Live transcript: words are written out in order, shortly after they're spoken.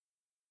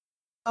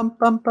Right,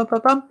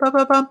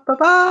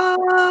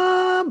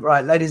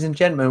 ladies and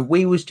gentlemen,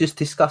 we was just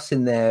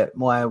discussing there,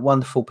 my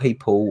wonderful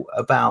people,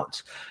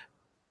 about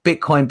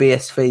Bitcoin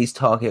BSV's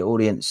target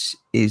audience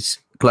is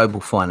global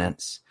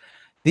finance.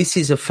 This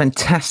is a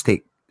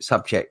fantastic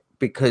subject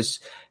because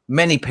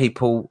many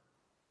people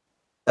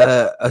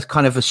are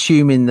kind of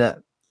assuming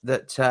that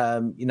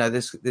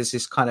there's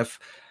this kind of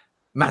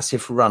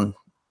massive run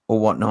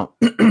or whatnot.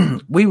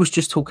 We was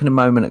just talking a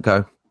moment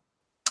ago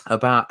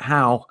about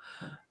how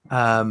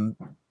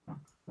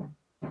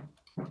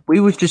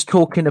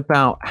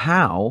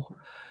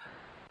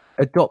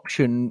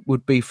adoption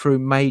would be through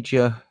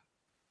major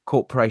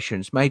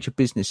corporations, major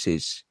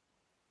businesses.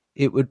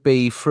 It would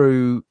be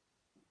through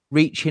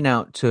reaching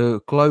out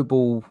to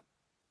global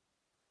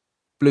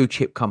blue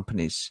chip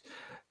companies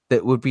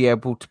that would be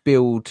able to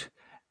build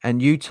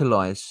and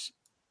utilize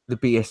the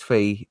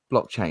BSV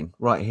blockchain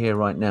right here,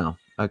 right now.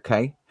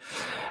 Okay.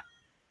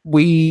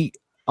 We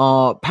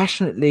are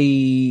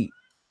passionately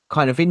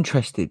kind of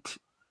interested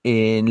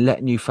in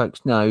letting you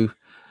folks know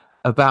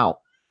about,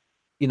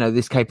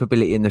 this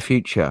capability in the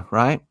future,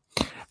 right?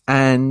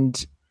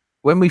 And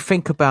when we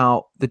think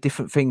about the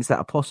different things that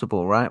are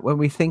possible, right? When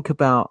we think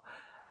about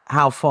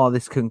how far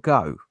this can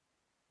go,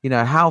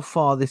 how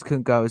far this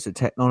can go as a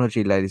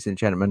technology, ladies and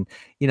gentlemen,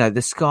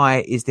 the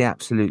sky is the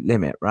absolute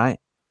limit, right?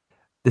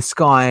 The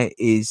sky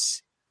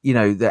is,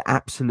 the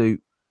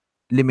absolute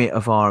limit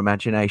of our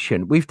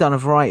imagination. We've done a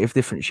variety of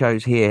different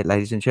shows here,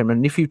 ladies and gentlemen.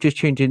 And if you've just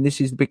tuned in, this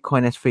is the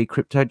Bitcoin SV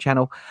crypto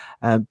channel.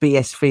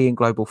 BSV and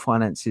global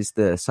finance is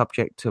the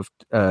subject of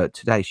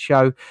today's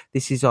show.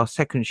 This is our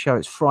second show.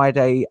 It's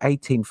Friday,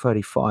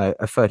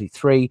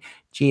 18:33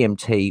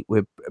 GMT.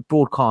 We're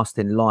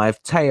broadcasting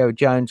live. Teo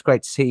Jones,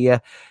 great to see you.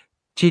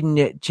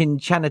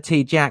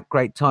 Chinchanity Jack,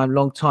 great time,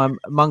 long time.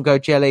 Mungo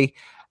Jelly,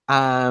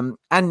 and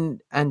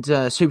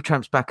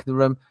Supertramp's back in the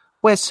room.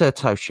 Where's Sir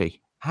Toshi?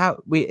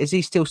 Is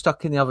he still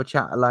stuck in the other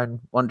chat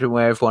alone, wondering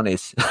where everyone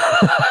is?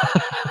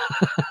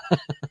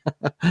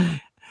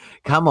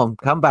 Come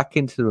back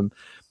into the room.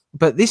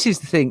 But this is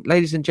the thing,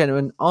 ladies and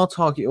gentlemen, our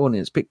target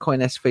audience,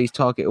 Bitcoin SV's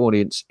target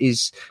audience,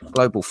 is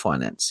global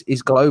finance,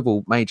 is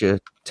global major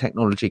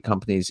technology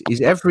companies, is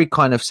every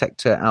kind of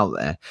sector out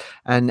there.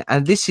 And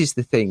this is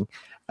the thing.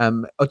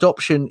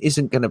 Adoption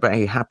isn't going to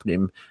be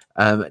happening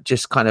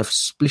just kind of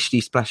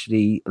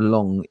splishly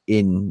along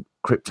in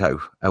crypto,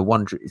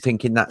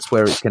 thinking that's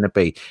where it's going to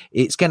be.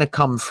 It's going to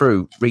come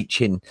through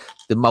reaching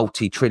the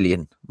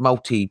multi-billion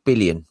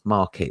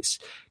markets.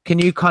 Can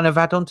you kind of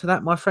add on to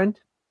that, my friend?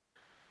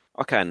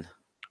 I can.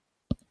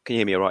 Can you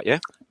hear me all right, yeah?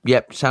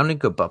 Yep, sounding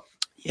good, Bob.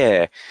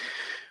 Yeah.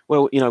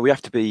 Well, we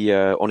have to be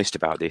honest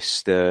about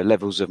this. The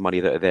levels of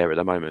money that are there at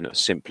the moment are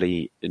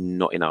simply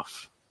not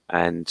enough.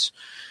 And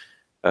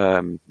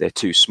they're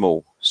too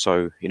small.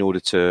 So in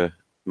order to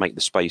make the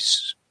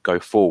space go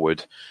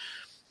forward,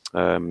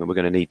 we're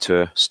going to need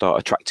to start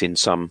attracting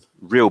some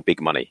real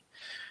big money.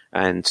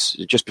 And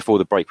just before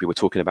the break, we were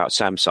talking about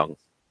Samsung,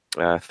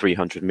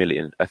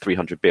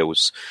 300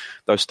 bills.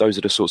 Those are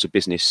the sorts of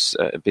businesses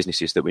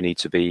that we need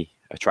to be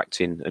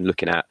attracting and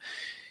looking at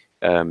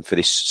for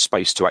this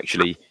space to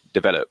actually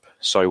develop.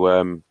 So,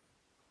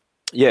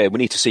 we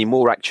need to see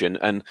more action,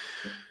 and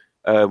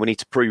we need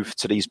to prove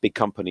to these big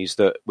companies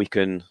that we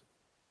can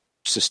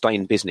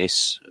sustain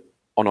business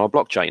on our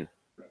blockchain.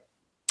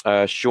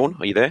 Sean,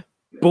 are you there?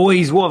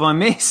 Boys, what have I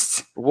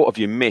missed? What have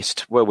you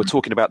missed? Well, we're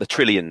talking about the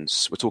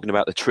trillions.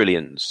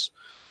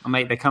 Oh,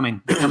 mate, they're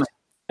coming.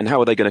 And how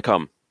are they going to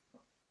come?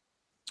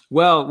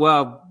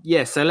 Well,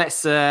 yeah. So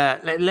let's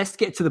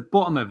get to the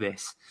bottom of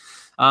this.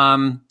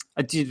 I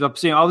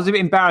was a bit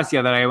embarrassed the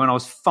other day when I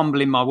was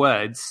fumbling my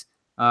words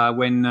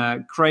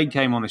when Craig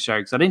came on the show,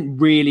 because I didn't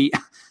really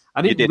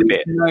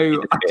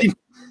know.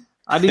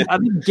 I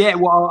didn't get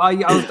what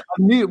I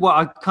knew. What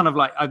I kind of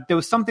like. There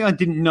was something I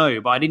didn't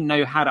know, but I didn't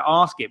know how to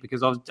ask it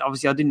because I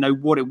didn't know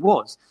what it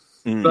was.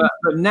 But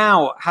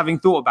now, having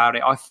thought about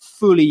it, I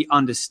fully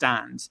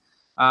understand.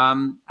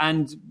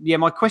 And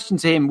my question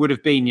to him would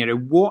have been,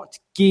 what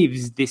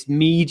gives this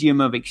medium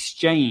of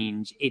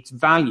exchange its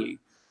value?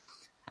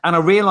 And I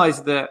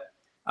realized that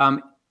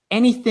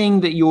anything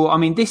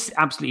that this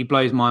absolutely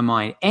blows my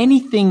mind.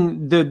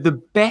 Anything,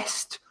 the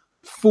best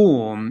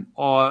form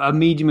or a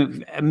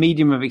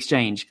medium of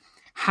exchange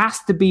has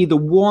to be the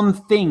one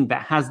thing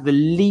that has the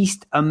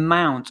least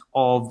amount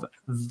of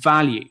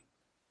value.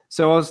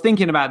 So I was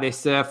thinking about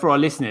this for our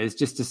listeners,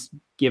 just to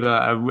give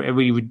a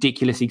really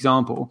ridiculous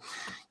example.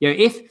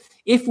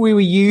 If we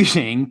were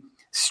using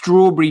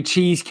strawberry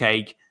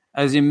cheesecake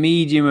as a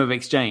medium of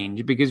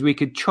exchange, because we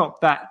could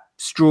chop that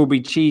strawberry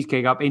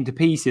cheesecake up into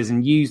pieces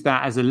and use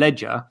that as a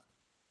ledger.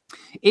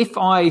 If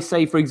I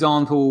say, for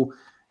example,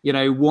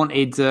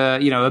 wanted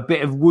a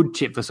bit of wood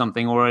chip for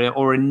something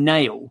or a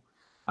nail,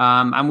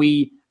 and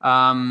we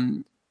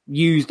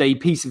used a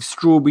piece of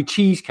strawberry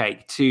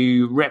cheesecake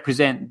to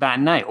represent that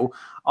nail,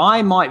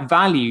 I might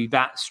value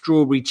that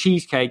strawberry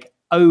cheesecake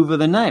over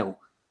the nail.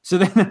 So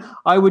then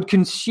I would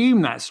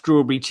consume that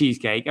strawberry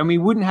cheesecake and we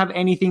wouldn't have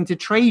anything to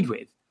trade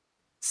with.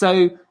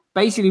 So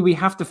basically we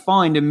have to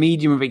find a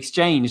medium of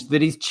exchange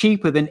that is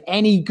cheaper than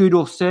any good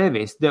or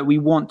service that we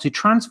want to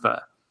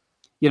transfer.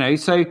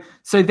 So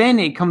then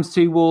it comes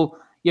to, well,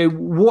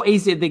 what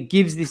is it that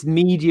gives this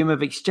medium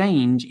of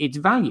exchange its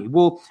value?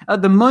 Well,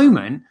 at the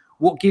moment,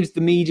 what gives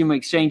the medium of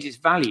exchange its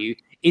value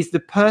is the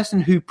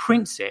person who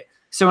prints it.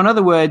 So in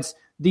other words,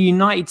 the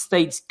United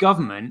States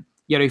government,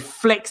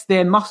 flex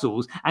their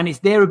muscles, and it's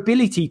their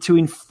ability to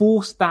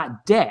enforce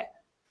that debt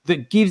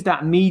that gives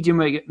that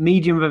medium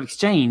of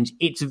exchange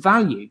its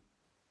value.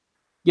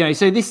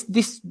 So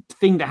this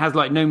thing that has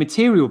like no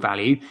material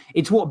value,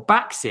 it's what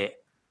backs it,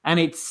 and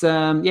it's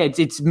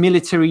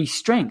military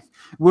strength.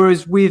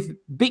 Whereas with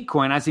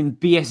Bitcoin, as in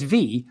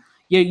BSV,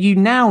 you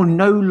now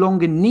no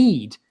longer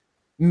need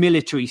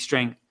military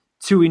strength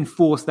to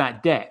enforce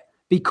that debt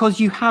because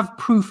you have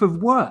proof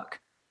of work.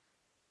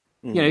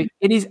 It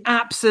is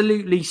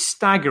absolutely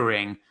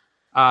staggering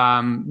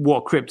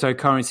what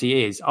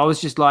cryptocurrency is. I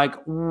was just like,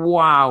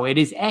 wow, it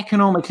is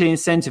economically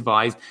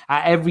incentivized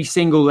at every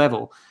single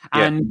level.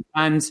 And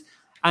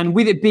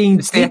with it being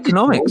it's the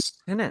economics,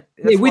 isn't it?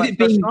 With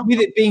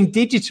it being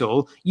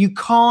digital, you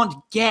can't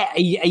get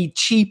a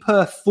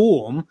cheaper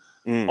form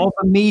of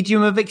a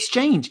medium of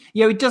exchange.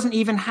 It doesn't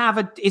even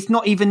it's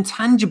not even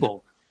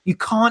tangible. You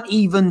can't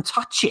even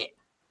touch it.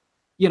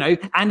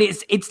 And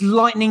it's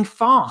lightning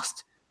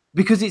fast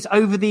because it's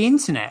over the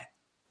internet.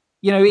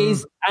 It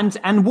is,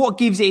 and what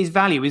gives it its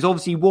value is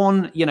obviously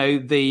one,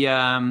 the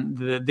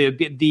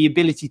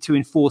ability to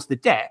enforce the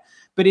debt,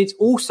 but it's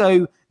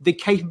also the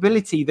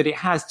capability that it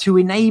has to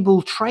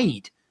enable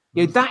trade.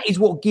 That is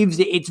what gives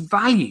it its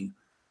value,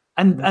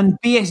 and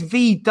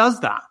BSV does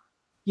that.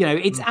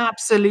 It's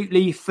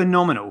absolutely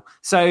phenomenal.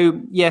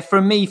 So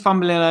from me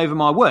fumbling over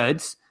my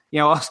words,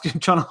 trying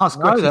to ask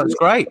questions. That's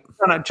great.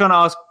 Trying to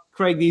ask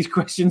Craig these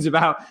questions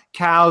about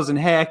cows and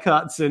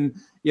haircuts and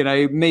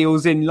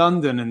meals in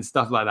London and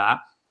stuff like that.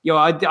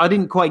 I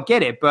didn't quite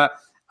get it, but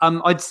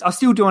I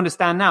still do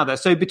understand now that.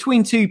 So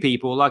between two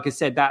people, like I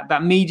said,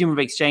 that medium of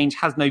exchange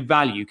has no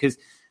value because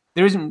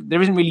there isn't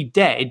really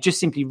debt. It just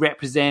simply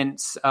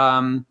represents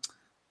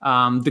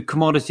the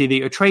commodity that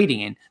you're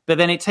trading in. But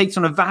then it takes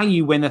on a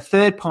value when a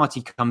third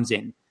party comes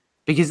in,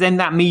 because then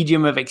that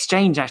medium of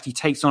exchange actually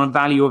takes on a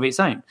value of its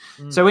own.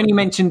 So when you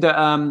mentioned that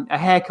a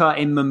haircut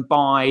in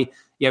Mumbai,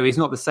 is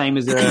not the same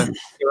as a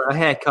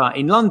haircut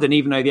in London,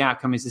 even though the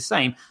outcome is the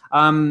same.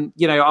 I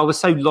was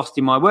so lost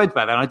in my words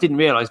about that, and I didn't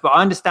realize. But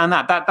I understand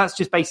that's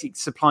just basic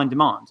supply and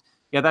demand.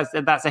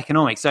 That's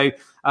economics. So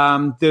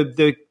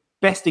the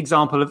best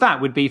example of that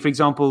would be, for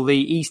example, the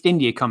East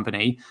India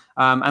Company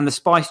and the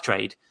spice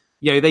trade.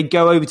 They'd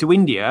go over to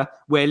India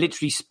where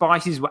literally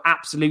spices were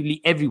absolutely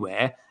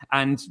everywhere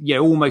and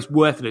almost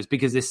worthless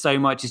because there's so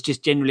much. It's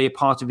just generally a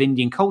part of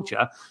Indian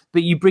culture.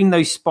 But you bring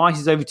those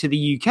spices over to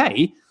the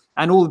UK,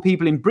 and all the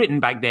people in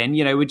Britain back then,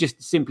 were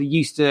just simply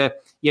used to,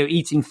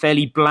 eating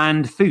fairly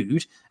bland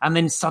food. And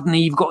then suddenly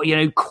you've got,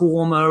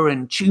 korma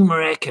and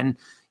turmeric and,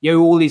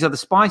 all these other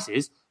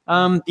spices.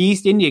 The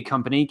East India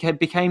Company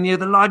became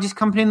the largest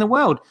company in the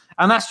world.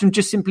 And that's from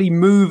just simply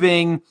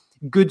moving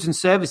goods and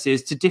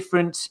services to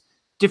different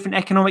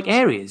economic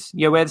areas,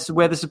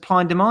 where the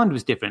supply and demand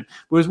was different.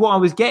 Whereas what I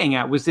was getting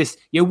at was this,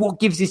 what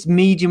gives this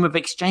medium of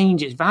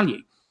exchange its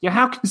value?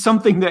 How can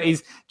something that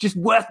is just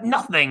worth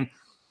nothing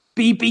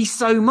be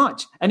so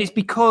much? And it's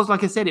because,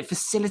 like I said, it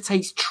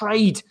facilitates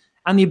trade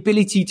and the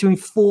ability to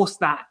enforce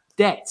that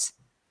debt.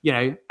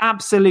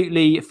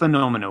 Absolutely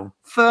phenomenal.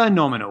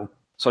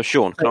 So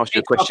Sean, can I ask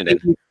you a question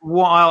then?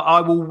 I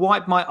will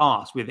wipe my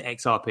arse with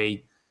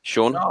XRP.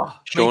 Sean,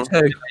 Me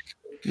too.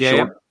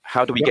 Sean,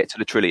 how do we get to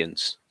the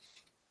trillions?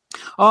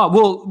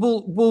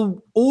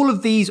 Well, all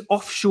of these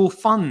offshore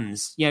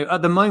funds,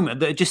 at the moment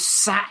that are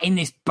just sat in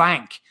this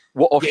bank.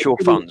 What offshore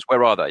funds?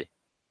 Where are they?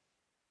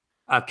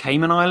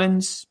 Cayman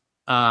Islands.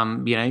 How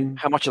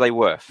much are they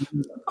worth?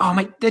 Oh,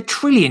 mate, they're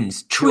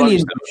trillions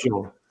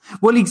offshore.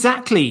 Well,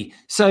 exactly.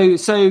 So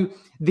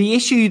the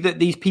issue that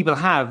these people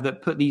have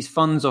that put these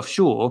funds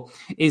offshore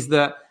is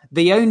that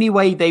the only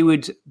way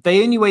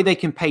they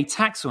can pay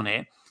tax on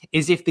it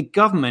is if the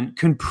government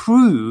can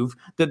prove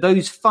that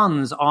those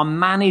funds are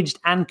managed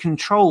and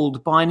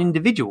controlled by an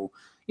individual.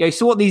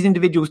 So what these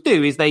individuals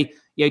do is they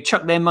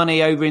chuck their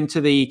money over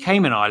into the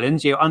Cayman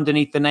Islands,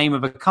 underneath the name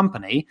of a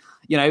company,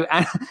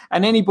 and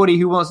anybody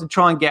who wants to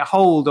try and get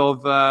hold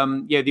of,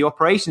 the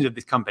operations of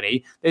this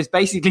company, there's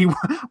basically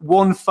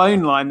one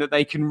phone line that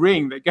they can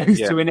ring that goes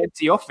to an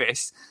empty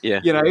office.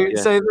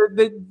 So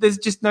there's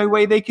just no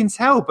way they can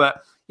tell.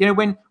 But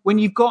when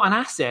you've got an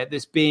asset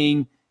that's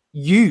being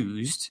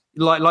used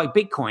like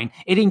Bitcoin,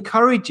 it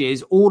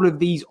encourages all of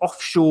these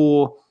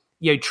offshore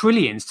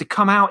trillions to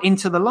come out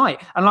into the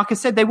light. And like I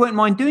said, they won't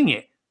mind doing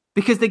it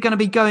because they're going to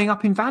be going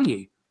up in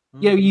value.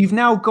 You've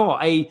now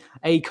got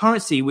a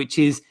currency which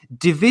is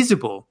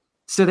divisible.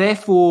 So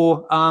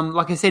therefore,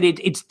 like I said,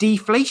 it's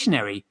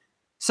deflationary.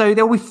 So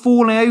they'll be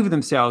falling over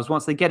themselves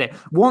once they get it.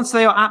 Once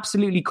they are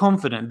absolutely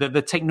confident that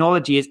the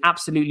technology is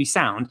absolutely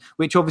sound,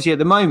 which obviously at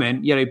the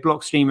moment,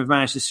 Blockstream have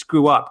managed to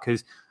screw up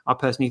because I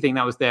personally think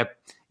that was their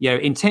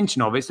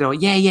intention of it. So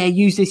like, yeah,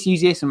 use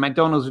this, and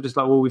McDonald's were just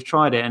like, well, we've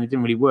tried it and it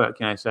didn't really work,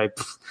 so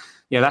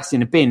that's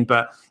in a bin.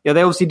 But they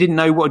obviously didn't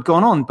know what had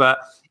gone on. But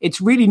it's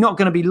really not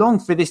going to be long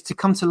for this to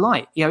come to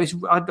light.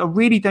 I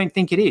really don't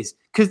think it is,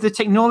 because the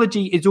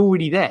technology is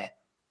already there.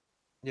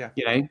 Yeah.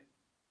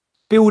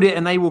 Build it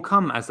and they will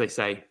come, as they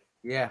say.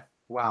 Yeah.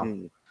 Wow.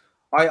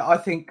 I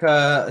think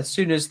as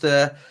soon as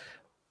the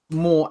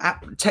more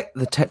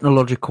the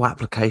technological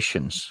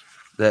applications,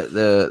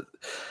 the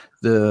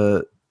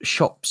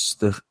shops,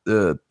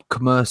 the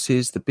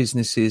commerces, the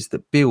businesses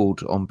that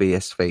build on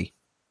BSV,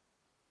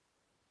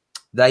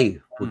 they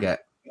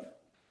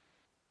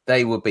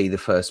will be the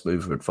first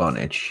mover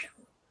advantage.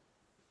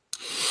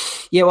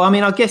 Yeah, well, I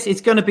mean, I guess it's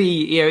going to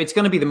be,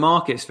 the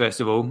markets first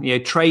of all.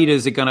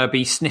 Traders are going to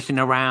be sniffing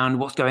around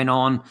what's going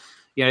on.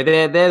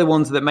 They're the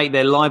ones that make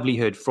their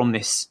livelihood from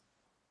this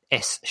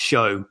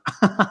show.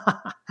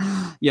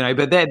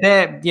 But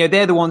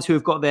they're the ones who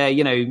have got their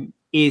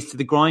ears to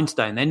the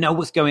grindstone. They know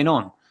what's going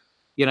on.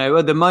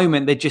 At the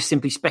moment they're just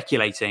simply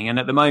speculating, and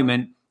at the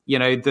moment,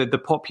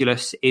 the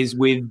populace is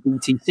with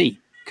BTC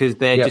because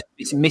they're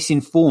it's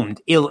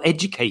misinformed,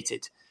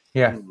 ill-educated.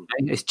 Yeah,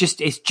 it's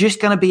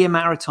just going to be a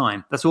matter of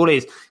time. That's all it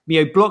is.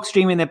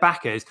 Blockstream and their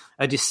backers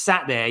are just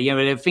sat there,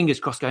 with their fingers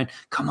crossed, going,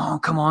 "Come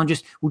on,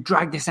 just we'll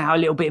drag this out a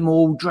little bit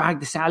more.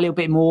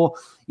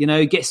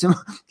 Get some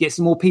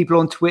more people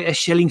on Twitter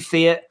shelling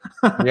fiat.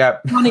 Yeah,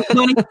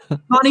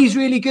 money's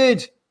really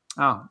good.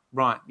 Oh,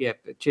 right, yeah.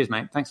 Cheers,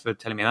 mate. Thanks for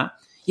telling me that.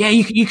 Yeah,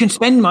 you can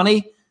spend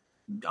money.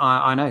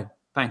 I know.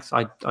 Thanks.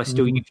 I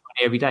still use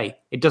money every day.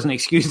 It doesn't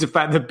excuse the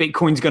fact that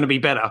Bitcoin's going to be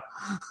better."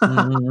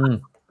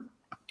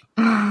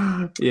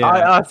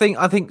 Yeah, I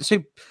think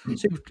so,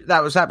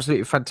 that was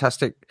absolutely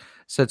fantastic,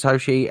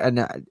 Satoshi, and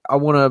I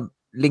want to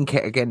link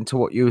it again to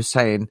what you were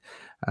saying,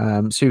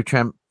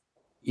 Sutremp.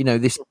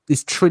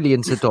 This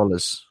trillions of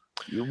dollars.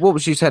 What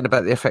was you saying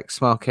about the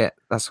FX market,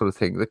 that sort of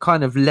thing? The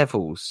kind of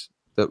levels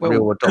that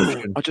real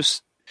adoption.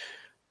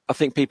 I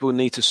think people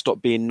need to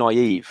stop being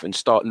naive and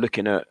start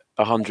looking at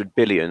 100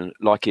 billion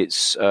like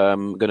it's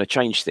going to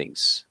change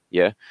things.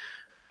 Yeah,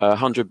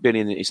 100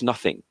 billion is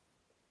nothing.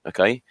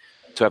 Okay.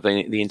 To have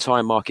the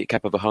entire market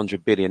cap of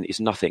 100 billion is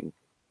nothing.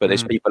 But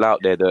there's people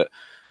out there that,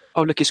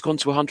 oh, look, it's gone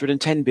to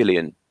 110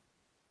 billion.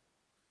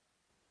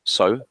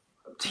 So?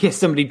 Yeah,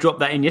 somebody dropped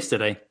that in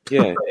yesterday.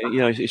 Yeah,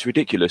 it's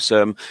ridiculous.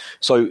 So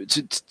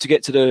to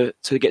get to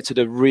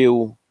the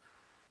real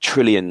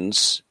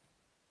trillions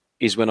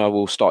is when I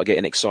will start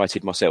getting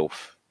excited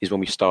myself, is when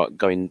we start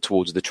going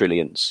towards the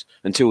trillions.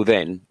 Until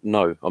then,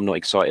 no, I'm not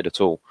excited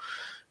at all.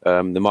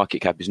 The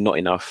market cap is not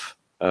enough.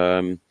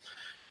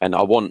 And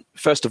I want,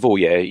 first of all,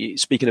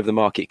 speaking of the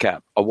market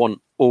cap, I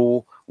want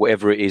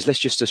whatever it is, let's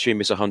just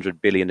assume it's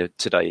 100 billion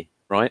today,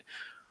 right?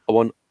 I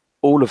want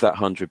all of that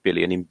 100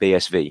 billion in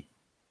BSV.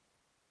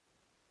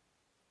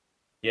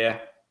 Yeah.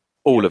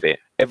 All of it.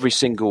 Every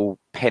single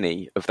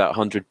penny of that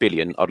 100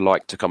 billion I'd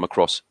like to come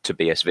across to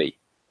BSV.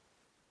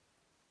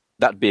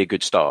 That'd be a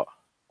good start.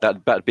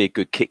 That'd be a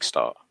good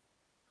kickstart.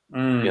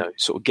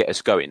 Sort of get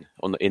us going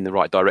in the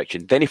right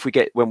direction. Then if we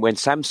get, when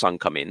Samsung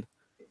come in,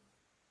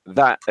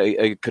 that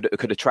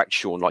could attract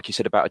Sean, like you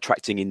said about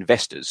attracting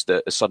investors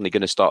that are suddenly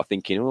going to start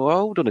thinking, oh,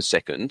 hold on a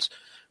second,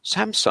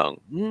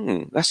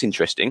 Samsung, that's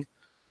interesting.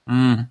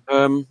 I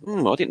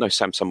didn't know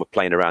Samsung were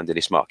playing around in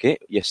this market.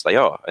 Yes, they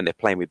are, and they're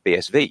playing with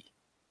BSV.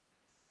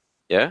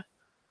 Yeah.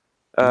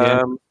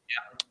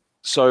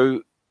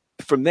 So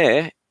from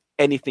there,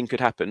 anything could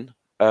happen.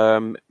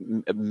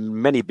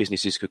 Many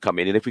businesses could come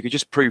in, and if we could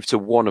just prove to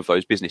one of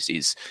those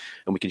businesses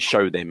and we can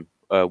show them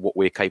what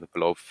we're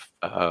capable of,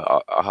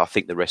 I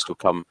think the rest will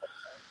come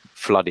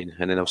flooding,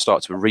 and then they'll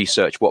start to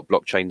research what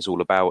blockchain is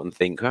all about and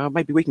think, oh,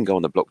 maybe we can go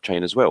on the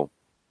blockchain as well.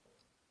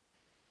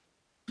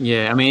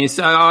 Yeah, I mean,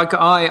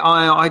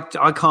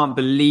 I can't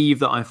believe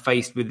that I'm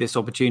faced with this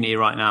opportunity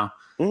right now.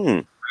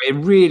 It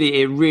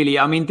really.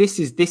 I mean, this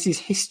is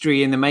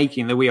history in the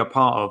making that we are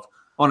part of.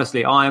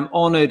 Honestly, I am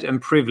honoured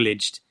and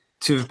privileged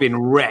to have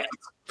been wrecked.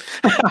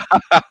 To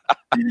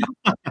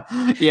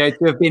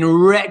have been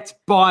wrecked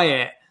by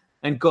it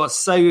and got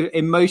so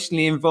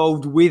emotionally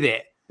involved with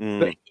it.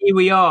 But here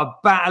we are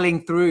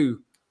battling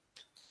through,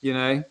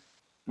 We're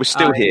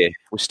still here.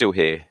 We're still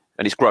here.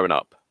 And it's growing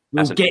up.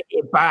 We'll get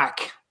it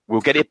back.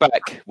 We'll get it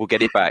back. We'll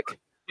get it back.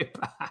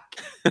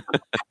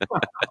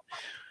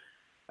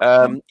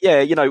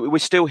 We're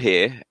still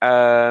here.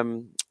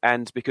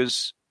 And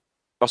because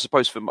I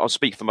suppose I'll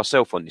speak for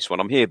myself on this one.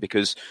 I'm here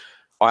because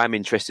I am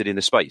interested in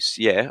the space.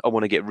 Yeah, I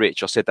want to get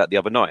rich. I said that the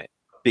other night.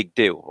 Big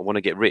deal. I want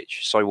to get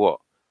rich. So what?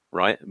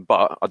 Right?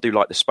 But I do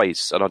like the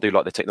space and I do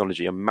like the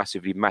technology. I'm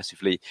massively,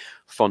 massively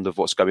fond of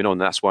what's going on.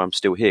 That's why I'm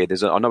still here.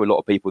 I know a lot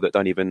of people that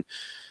don't even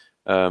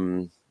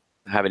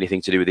have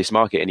anything to do with this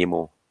market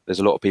anymore. There's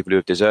a lot of people who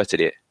have deserted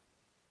it.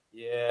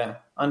 Yeah,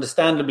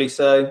 understandably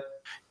so.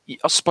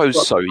 I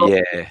suppose so,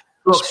 yeah.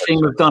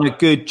 Blockstream have done a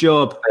good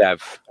job.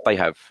 They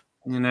have.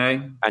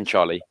 And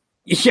Charlie.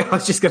 Yeah, I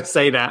was just going to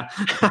say that.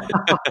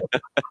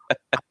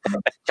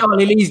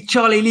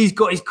 Charlie Lee's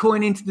got his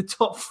coin into the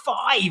top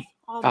 5.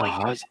 Oh my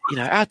God.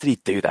 How did he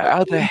do that?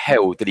 How the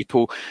hell did he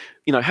pull?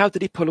 How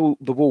did he pull all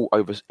the wool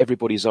over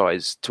everybody's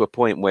eyes to a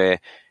point where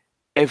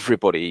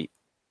everybody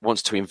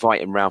wants to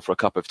invite him round for a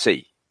cup of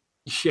tea?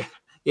 Yeah,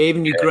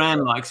 even your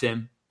gran likes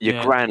him. Your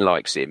Yeah. gran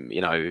likes him.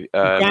 Your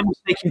gran will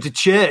take him to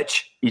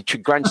church. Your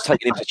gran's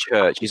taking him to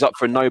church. He's up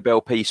for a Nobel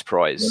Peace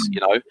Prize.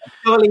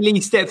 Charlie Lee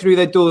stepped through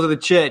the doors of the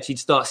church, he'd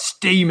start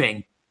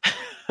steaming.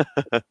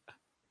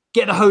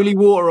 Get the holy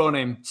water on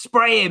him.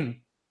 Spray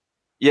him.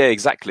 Yeah,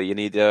 exactly. And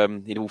he'd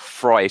all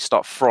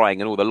start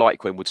frying, and all the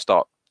Litecoin would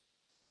start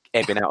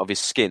ebbing out of his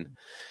skin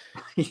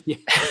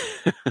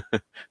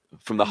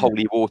from the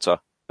holy water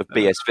of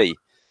BSV.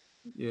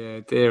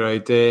 Yeah, dear oh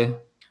dear.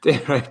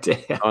 Dear oh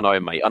dear. I know,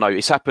 mate. I know.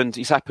 It's happened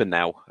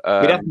now.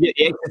 We'd have to get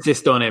the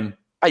exorcist on him.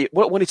 Hey,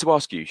 what I wanted to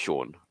ask you,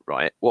 Sean,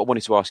 right? What I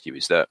wanted to ask you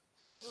is that,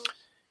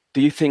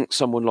 do you think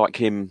someone like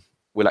him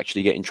will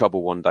actually get in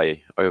trouble one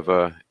day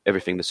over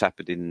everything that's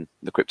happened in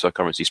the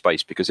cryptocurrency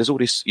space? Because there's all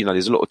this,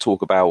 there's a lot of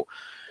talk about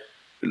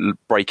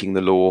breaking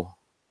the law,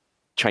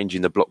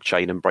 changing the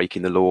blockchain and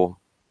breaking the law,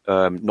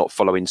 not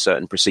following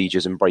certain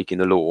procedures and breaking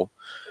the law.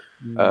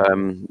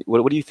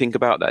 What do you think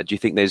about that? Do you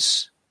think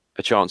there's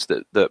a chance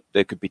that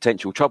there could be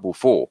potential trouble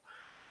for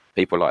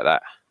people like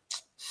that,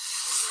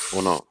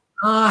 or not?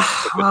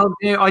 Well,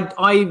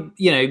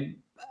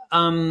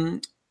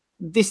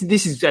 this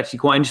is actually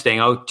quite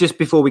interesting. Just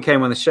before we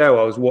came on the show,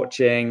 I was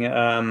watching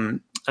a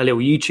little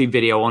YouTube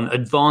video on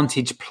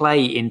advantage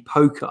play in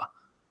poker.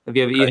 Have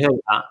you heard of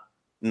that?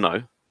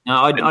 No.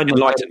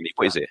 Enlighten me.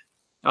 What is it?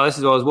 Oh, this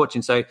is what I was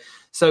watching. So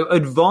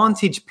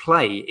advantage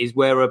play is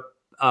where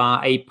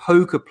a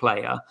poker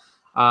player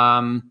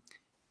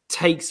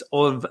takes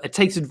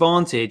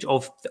advantage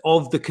of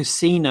the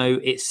casino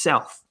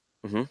itself.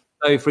 Mm-hmm.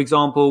 So, for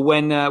example,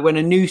 when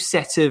a new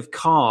set of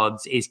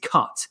cards is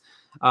cut,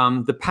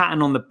 the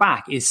pattern on the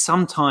back is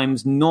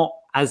sometimes not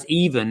as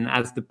even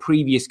as the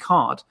previous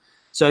card.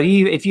 So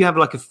if you have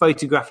like a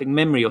photographic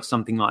memory or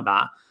something like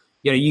that,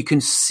 you can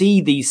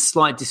see these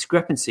slight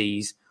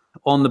discrepancies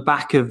on the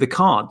back of the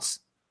cards.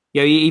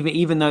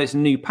 Even though it's a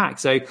new pack.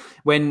 So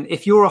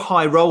if you're a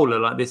high roller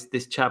like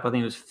this chap, I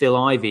think it was Phil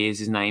Ivey is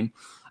his name.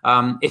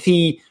 If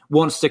he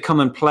wants to come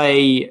and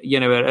play,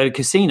 at a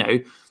casino,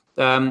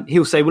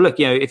 he'll say, well, look,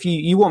 if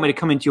you want me to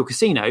come into your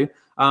casino,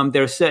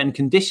 there are certain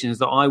conditions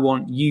that I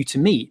want you to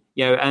meet,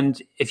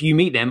 and if you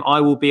meet them, I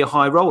will be a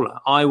high roller.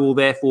 I will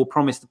therefore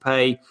promise to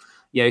pay,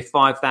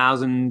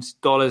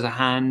 $5,000 a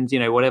hand,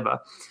 whatever.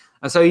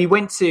 And so he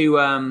went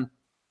to,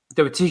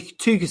 there were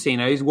two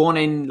casinos, one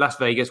in Las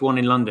Vegas, one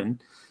in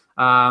London.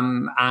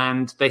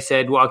 And they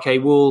said, well, okay,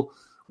 we'll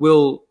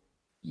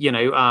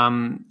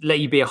let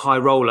you be a high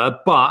roller,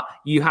 but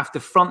you have to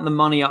front the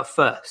money up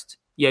first,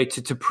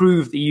 to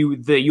prove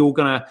that you're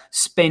going to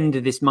spend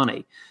this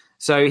money.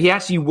 So he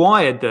actually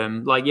wired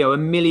them like, $1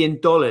 million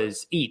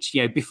each,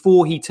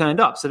 before he turned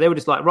up. So they were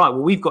just like, right,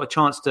 well, we've got a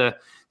chance to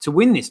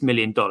win this $1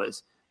 million.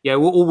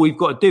 All we've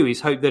got to do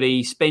is hope that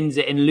he spends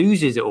it and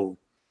loses it all.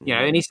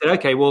 And he said,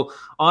 okay, well,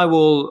 I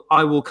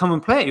will come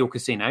and play at your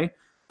casino,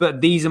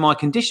 but these are my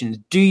conditions.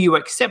 Do you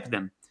accept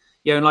them?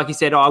 And like he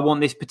said, I want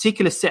this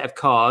particular set of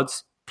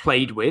cards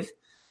played with.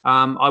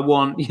 I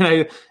want,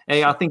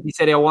 I think he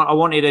said I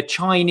wanted a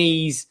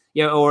Chinese,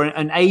 or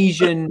an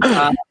Asian.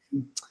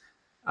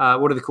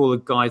 What do they call the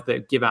guys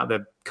that give out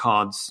the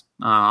cards?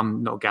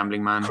 I'm not a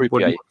gambling man.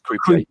 Croupier.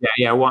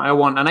 Yeah, I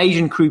want an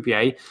Asian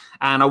croupier,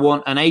 and I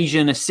want an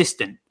Asian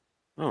assistant.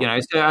 Oh.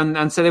 So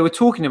and so they were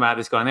talking about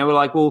this guy, and they were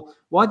like, well,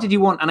 why did you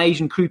want an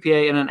Asian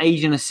croupier and an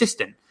Asian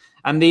assistant?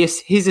 And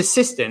his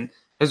assistant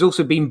has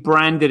also been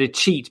branded a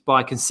cheat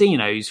by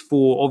casinos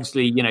for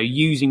obviously,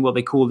 using what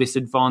they call this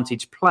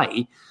advantage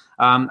play,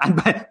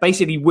 and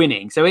basically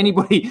winning. So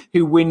anybody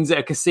who wins at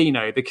a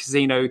casino, the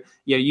casino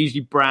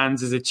usually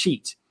brands as a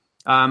cheat.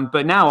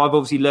 But now I've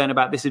obviously learned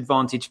about this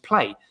advantage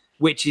play,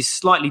 which is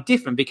slightly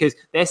different because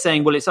they're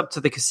saying, well, it's up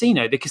to the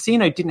casino. The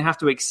casino didn't have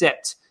to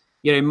accept,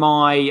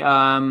 my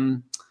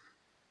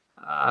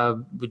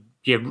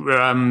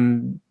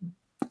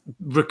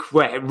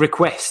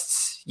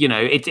requests.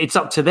 It's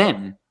up to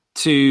them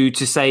to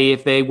say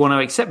if they want to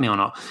accept me or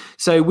not.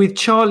 So with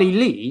Charlie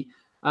Lee,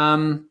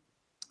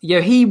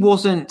 he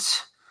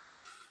wasn't,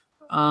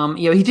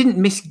 he didn't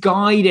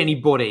misguide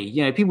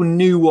anybody. People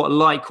knew what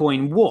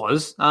Litecoin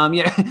was.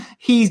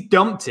 He's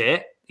dumped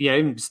it.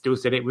 Still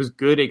said it was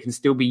good. It can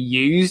still be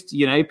used.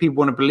 People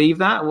want to believe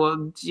that.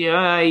 Well,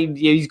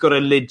 he's got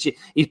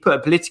he's put a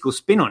political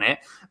spin on it.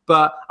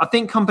 But I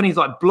think companies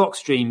like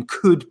Blockstream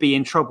could be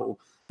in trouble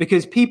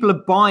because people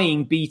are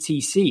buying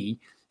BTC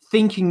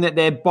thinking that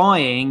they're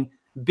buying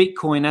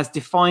Bitcoin as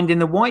defined in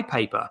the white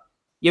paper.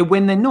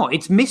 When they're not.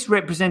 It's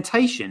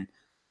misrepresentation.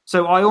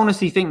 So I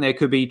honestly think there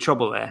could be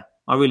trouble there.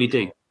 I really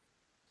do.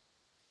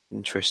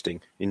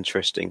 Interesting.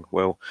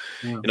 Well,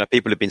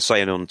 people have been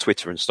saying on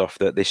Twitter and stuff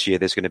that this year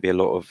there's going to be a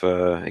lot of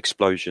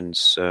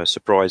explosions,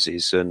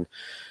 surprises, and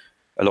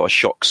a lot of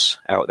shocks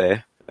out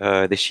there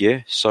this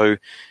year. So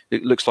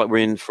it looks like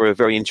we're in for a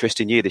very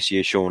interesting year this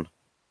year, Sean.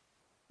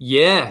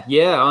 Yeah,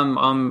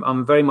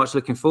 I'm very much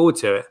looking forward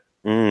to it.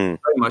 Very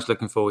much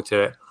looking forward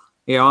to it.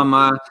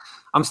 Yeah,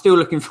 I'm still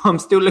looking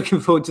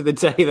forward to the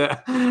day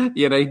that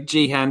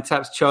Jihan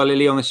taps Charlie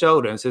Lee on the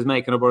shoulder and says,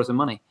 "Mate, can I borrow some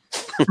money?"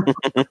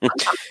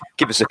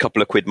 Give us a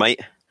couple of quid, mate.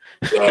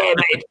 Yeah,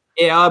 mate.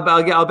 Yeah,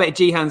 I'll bet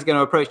Jihan's going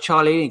to approach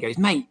Charlie Lee and goes,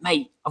 "Mate,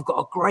 I've got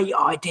a great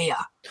idea."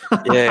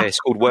 Yeah, it's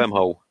called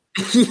Wormhole.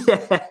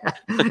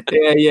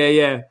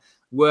 yeah.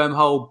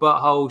 Wormhole,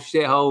 butthole,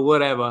 shithole,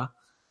 whatever.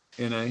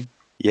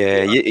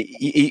 Yeah,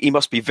 he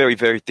must be very,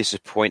 very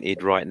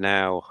disappointed right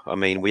now. I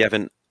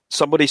mean,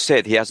 somebody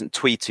said he hasn't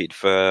tweeted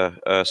for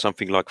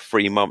something like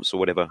 3 months or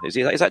whatever.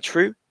 Is that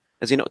true?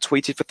 Has he not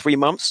tweeted for 3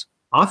 months?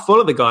 I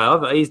follow the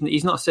guy.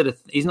 He's not said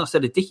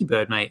a dicky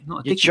bird, mate.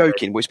 Not a You're dicky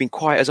joking. bird. Well, he's been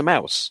quiet as a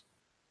mouse.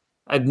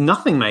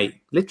 Nothing, mate.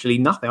 Literally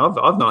nothing.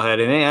 I've not heard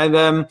anything.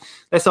 And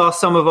let's ask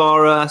some of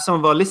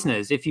our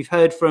listeners if you've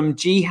heard from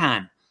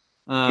Jihan.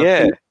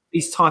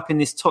 Please type in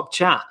this top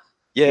chat.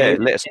 Yeah,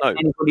 let us know.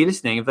 Anybody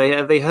listening,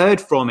 have they heard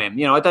from him?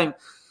 I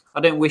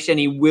don't wish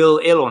any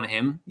ill on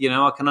him.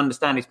 I can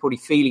understand he's probably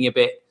feeling a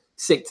bit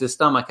sick to the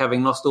stomach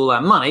having lost all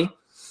that money.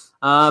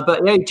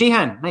 But yeah,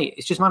 Jihan, mate,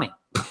 it's just money.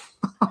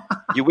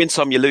 You win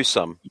some, you lose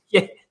some.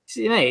 Yeah,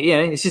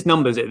 it's just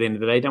numbers at the end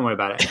of the day. Don't worry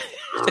about it.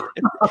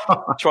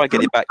 Try and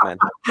get it back, man.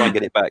 Try and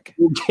get it back.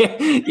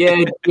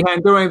 Jihan,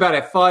 don't worry about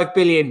it. 5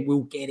 billion,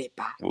 we'll get it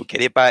back. We'll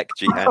get it back,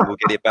 Jihan. We'll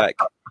get it back.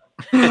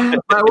 We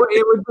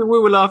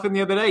were laughing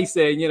the other day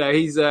saying,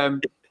 he's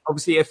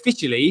obviously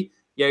officially,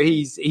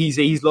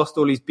 he's lost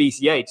all his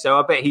BCH. So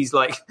I bet he's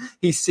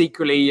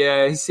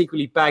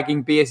secretly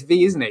bagging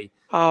BSV, isn't he?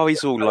 Oh,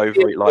 he's all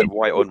over it like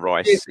white on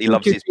rice. He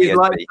loves his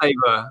BSV.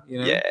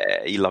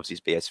 Yeah, he loves his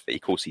BSV.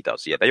 Of course he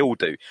does. Yeah, they all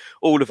do.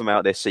 All of them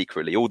out there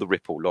secretly, all the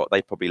Ripple lot,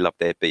 they probably love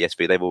their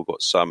BSV. They've all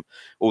got some.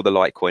 All the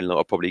Litecoin lot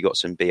have probably got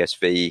some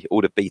BSV.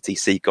 All the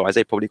BTC guys,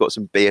 they've probably got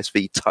some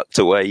BSV tucked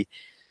away.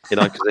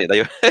 Because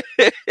they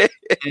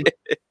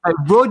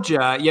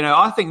Roger,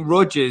 I think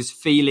Roger's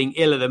feeling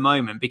ill at the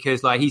moment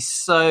because he's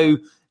so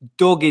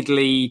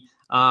doggedly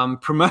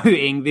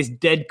promoting this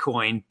dead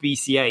coin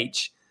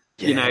BCH.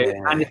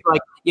 And it's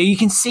you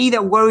can see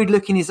that worried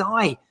look in his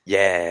eye.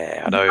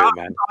 Yeah, I know,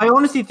 man. I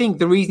honestly think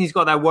the reason he's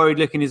got that worried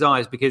look in his eye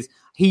is because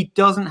he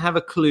doesn't have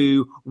a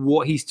clue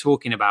what he's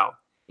talking about.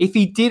 If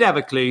he did have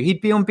a clue,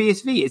 he'd be on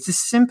BSV. It's as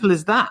simple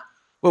as that.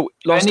 Well,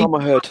 last time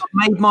I heard, I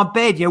made my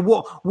bed.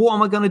 What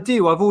am I going to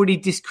do? I've already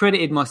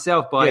discredited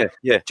myself by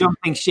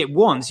jumping ship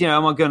once.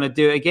 Am I going to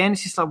do it again?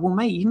 It's just well,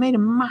 mate, you made a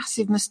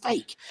massive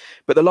mistake.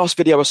 But the last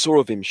video I saw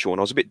of him, Sean,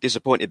 I was a bit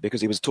disappointed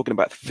because he was talking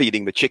about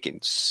feeding the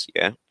chickens.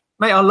 Yeah.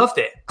 Mate, I loved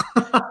it.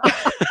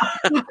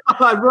 I'm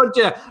like,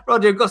 Roger,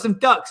 I've got some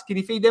ducks. Can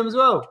you feed them as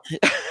well?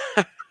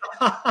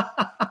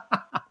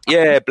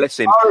 Yeah, bless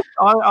him.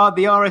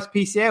 The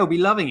RSPCA will be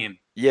loving him.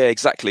 Yeah,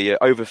 exactly. Yeah.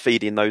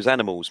 Overfeeding those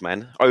animals,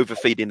 man.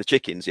 Overfeeding the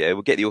chickens. Yeah,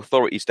 we'll get the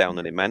authorities down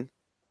on him, man.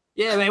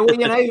 Yeah, mate. Well,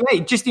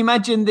 mate, just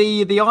imagine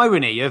the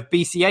irony of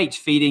BCH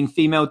feeding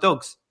female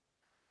dogs.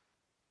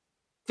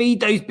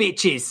 Feed those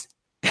bitches.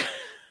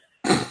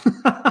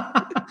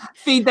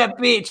 Feed that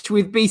bitch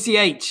with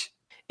BCH.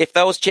 If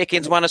those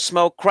chickens want to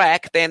smoke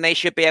crack, then they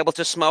should be able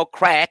to smoke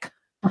crack.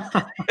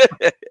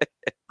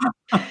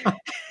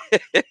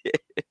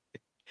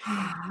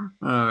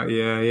 Oh,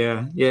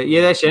 yeah.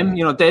 That's him.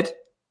 You're not dead.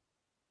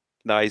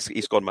 No,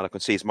 he's gone, man. I can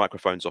see his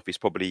microphone's off. He's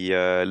probably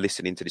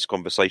listening to this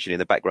conversation in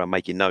the background,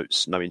 making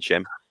notes, knowing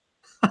Shem.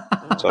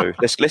 So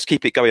let's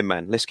keep it going,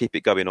 man. Let's keep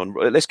it going on.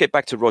 Let's get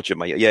back to Roger,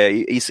 mate. Yeah,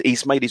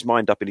 he's made his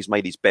mind up and he's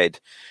made his bed.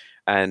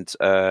 And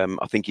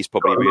I think he's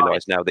probably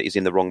realised now that he's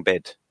in the wrong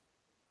bed.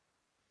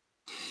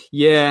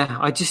 Yeah,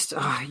 I just,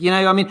 have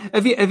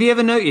you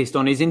ever noticed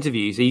on his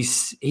interviews,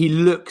 he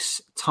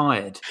looks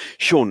tired?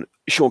 Sean,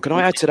 can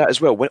I add to that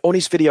as well? On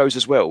his videos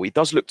as well, he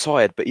does look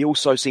tired, but he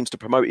also seems to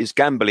promote his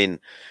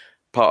gambling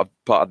part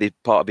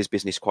of his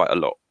business quite a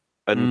lot.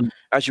 And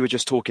as you were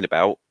just talking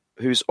about,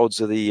 whose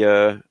odds are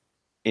the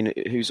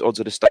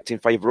stacked in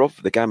favour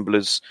of? The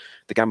gambler's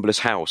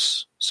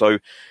house. So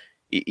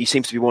he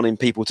seems to be wanting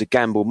people to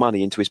gamble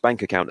money into his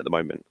bank account at the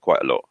moment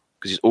quite a lot,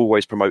 because he's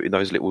always promoting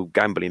those little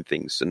gambling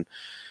things and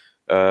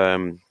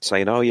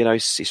saying,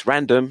 it's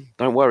random.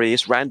 Don't worry,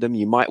 it's random.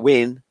 You might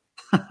win.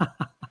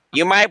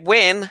 You might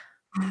win.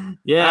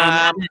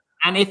 Yeah.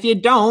 And if you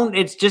don't,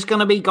 it's just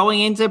going to be going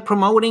into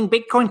promoting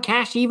Bitcoin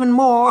Cash even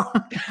more.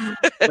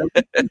 You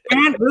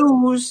can't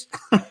lose.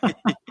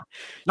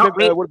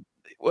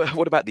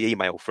 What about the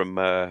email from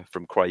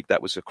Craig?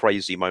 That was a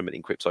crazy moment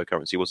in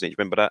cryptocurrency, wasn't it? You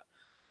remember that?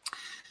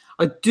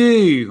 I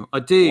do.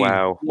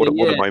 Wow, what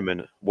a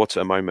moment! What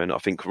a moment! I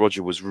think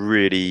Roger was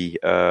really.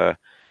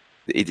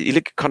 He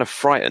looked kind of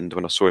frightened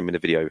when I saw him in the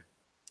video.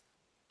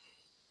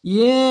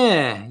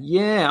 Yeah.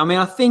 I mean,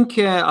 I think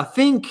a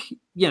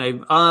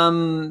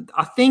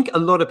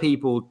lot of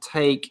people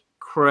take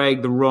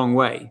Craig the wrong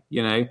way.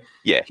 Yeah.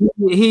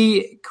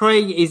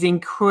 Craig is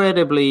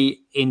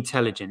incredibly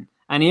intelligent,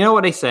 and you know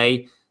what they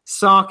say: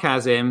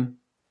 sarcasm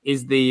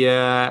is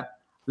the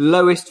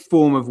lowest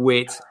form of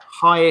wit,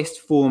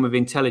 highest form of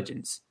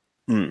intelligence.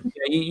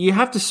 You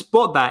have to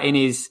spot that in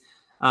his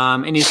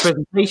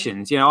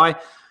presentations.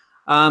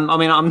 I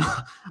mean,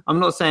 I'm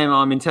not saying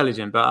I'm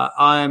intelligent, but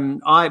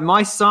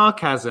my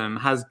sarcasm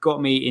has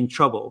got me in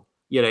trouble.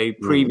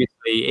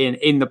 Previously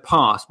in the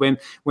past when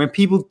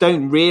people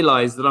don't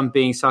realize that I'm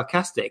being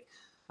sarcastic,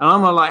 and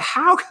I'm like,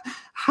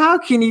 how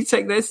can you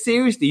take that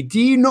seriously? Do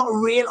you not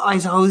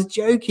realize I was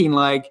joking?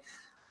 Like,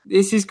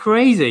 this is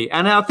crazy.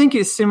 And I think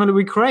it's similar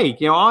with Craig.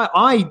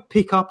 I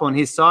pick up on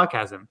his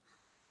sarcasm.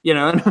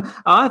 And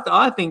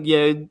I think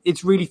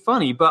it's really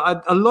funny,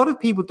 but a lot of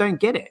people don't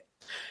get it.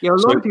 A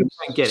lot of people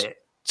don't get it.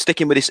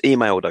 Sticking with this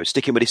email,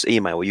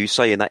 are you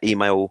saying that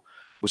email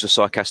was a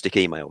sarcastic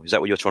email? Is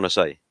that what you're trying to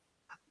say?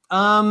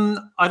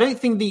 I don't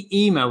think the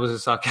email was a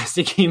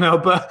sarcastic email,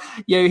 but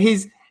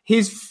his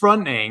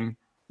fronting,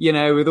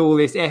 with all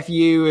this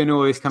FU and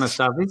all this kind of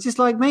stuff, it's just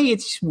like, mate,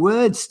 it's just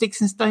words, sticks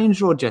and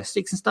stones, Roger,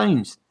 sticks and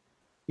stones.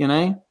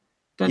 Don't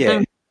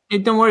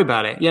worry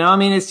about it. I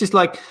mean, it's just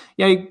like,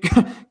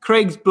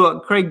 Craig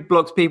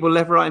blocks people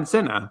left, right, and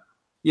center.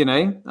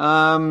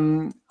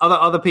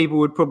 Other people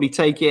would probably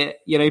take it,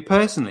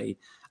 personally.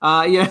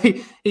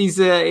 He's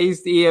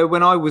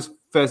when I was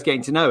first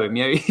getting to know him,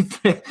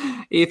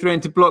 he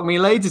threatened to block me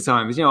loads of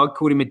times. I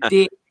called him a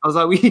dick. I was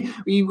like,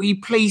 will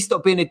you please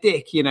stop being a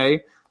dick?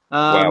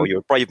 Wow, you're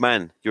a brave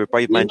man. You're a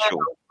brave man,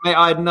 Sean. Mate,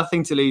 I had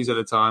nothing to lose at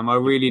the time. I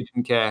really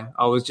didn't care.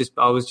 I was just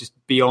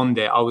beyond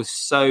it. I was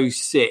so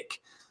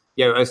sick,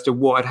 as to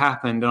what had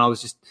happened, and I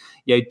was just,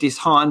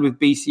 disheartened with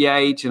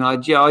BCH, and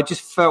I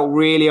just felt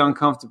really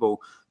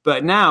uncomfortable.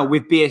 But now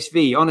with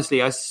BSV,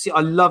 honestly, I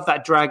love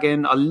that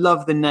dragon. I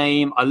love the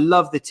name. I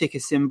love the ticker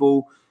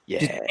symbol. Yeah,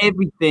 just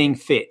everything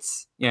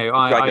fits.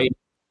 The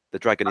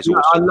dragon is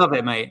awesome. I love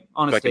it, mate.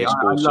 Honestly, I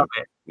love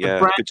it. Yeah,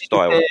 good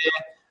style.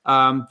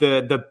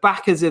 The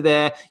backers are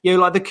there.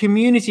 Like the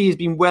community has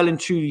been well and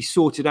truly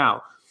sorted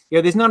out.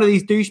 There's none of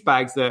these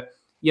douchebags that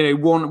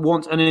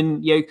want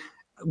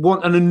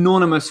an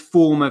anonymous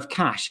form of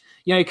cash.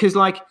 Because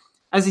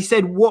as he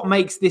said, what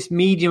makes this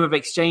medium of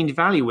exchange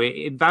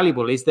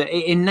valuable is that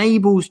it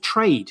enables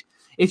trade.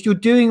 If you're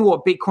doing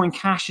what Bitcoin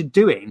Cash are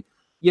doing,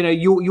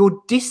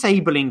 you're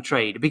disabling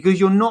trade because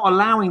you're not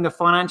allowing the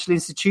financial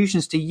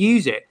institutions to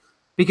use it.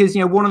 Because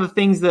one of the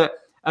things that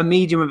a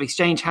medium of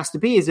exchange has to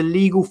be is a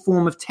legal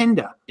form of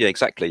tender. Yeah,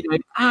 exactly. They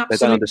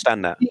don't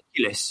understand that.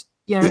 Ridiculous.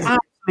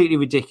 Absolutely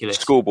ridiculous.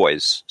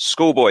 Schoolboys,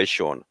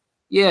 Sean.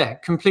 Yeah,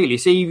 completely.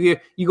 So you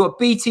got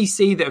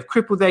BTC that have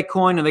crippled their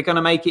coin, and they're going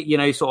to make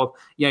it, so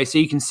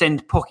you can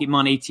send pocket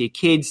money to your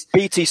kids.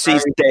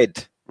 BTC's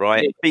dead,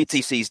 right?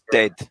 BTC's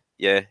dead.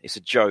 Yeah, it's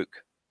a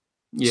joke.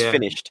 It's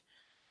finished.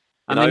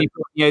 And then you've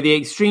got, the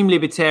extreme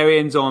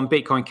libertarians on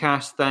Bitcoin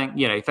Cash.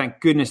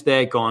 Thank goodness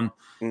they're gone.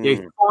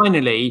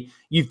 Finally,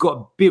 you've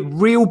got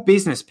real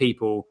business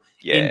people.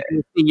 Yeah.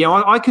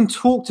 I can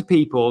talk to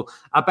people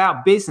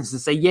about business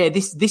and say,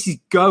 this is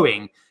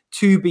going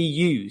to be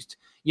used.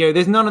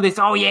 There's none of this,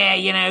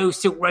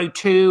 Silk Road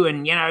 2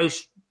 and,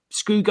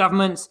 screw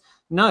governments.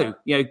 No,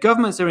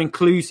 governments are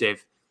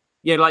inclusive.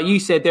 Like you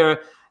said, there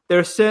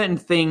are certain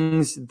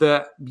things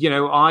that,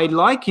 I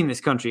like in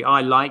this country.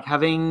 I like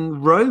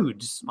having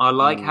roads. I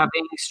like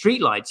having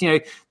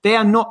streetlights. They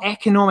are not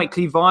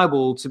economically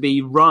viable to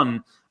be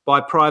run by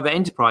private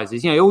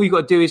enterprises. All you've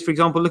got to do is, for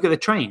example, look at the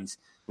trains.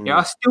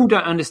 I still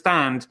don't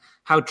understand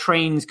how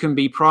trains can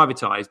be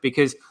privatized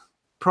because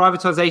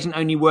privatization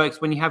only works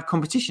when you have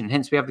competition.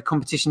 Hence, we have the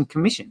Competition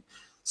Commission.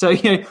 So,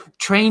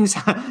 trains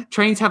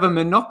have a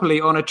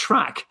monopoly on a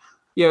track.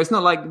 It's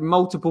not like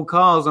multiple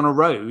cars on a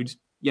road,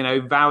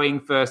 vowing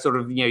for sort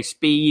of,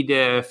 speed,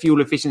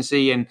 fuel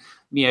efficiency and,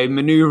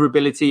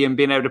 maneuverability and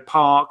being able to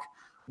park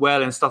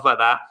well and stuff like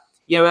that.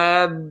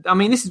 I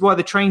mean, this is why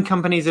the train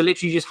companies are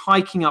literally just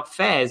hiking up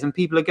fares and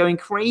people are going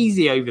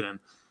crazy over them.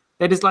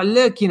 They're just like,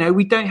 look,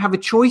 we don't have a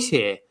choice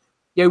here.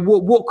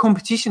 What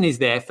competition is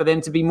there for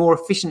them to be more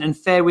efficient and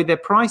fair with their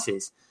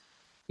prices?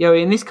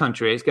 In this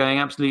country, it's going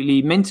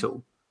absolutely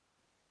mental.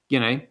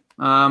 I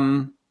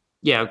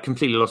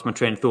completely lost my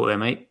train of thought there,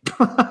 mate.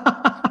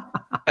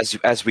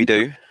 as we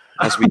do.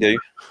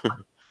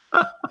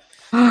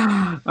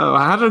 Oh,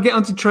 how did I get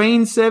onto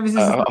train services?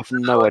 I've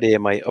no idea,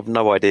 mate. I've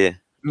no idea.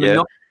 But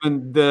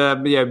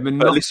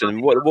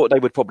listen, what they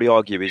would probably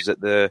argue is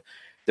that there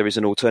is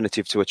an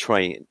alternative to a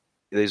train.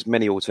 There's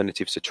many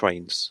alternatives to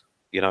trains.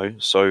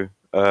 So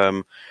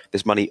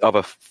there's many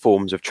other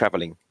forms of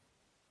travelling.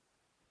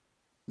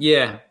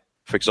 Yeah.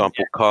 For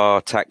example,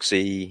 car,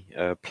 taxi,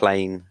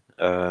 plane.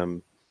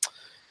 But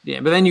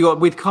then you got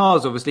with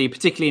cars, obviously,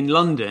 particularly in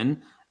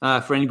London.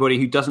 For anybody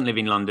who doesn't live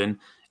in London,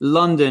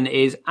 London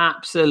is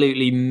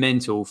absolutely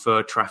mental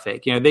for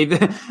traffic.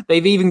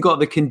 They've even got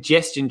the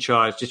congestion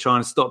charge to try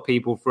and stop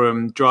people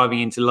from driving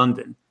into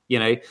London.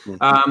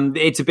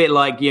 It's a bit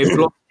like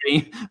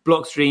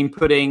Blockstream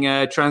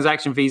putting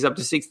transaction fees up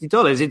to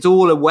 $60. It's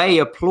all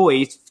a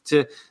ploy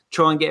to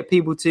try and get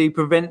people to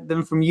prevent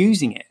them from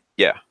using it.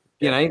 Yeah.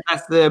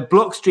 That's the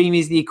Blockstream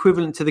is the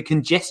equivalent to the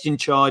congestion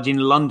charge in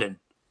London.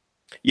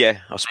 Yeah,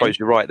 I suppose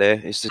you're right there.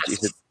 It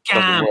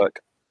doesn't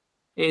work.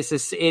 It is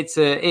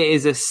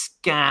a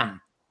scam.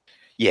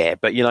 Yeah,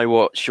 but you know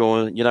what,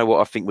 Sean? You know what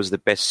I think was the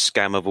best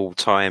scam of all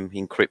time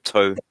in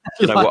crypto?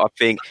 You know what I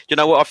think? You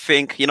know what I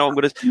think? You know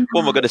what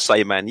am I gonna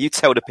say, man? You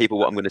tell the people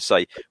what I'm gonna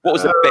say. What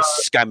was the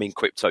best scam in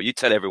crypto? You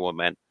tell everyone,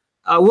 man.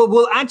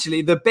 Well,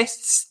 actually, the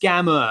best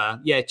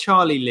scammer,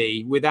 Charlie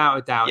Lee, without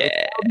a doubt. If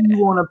Yeah, you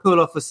want to pull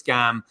off a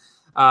scam,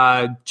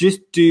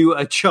 just do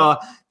a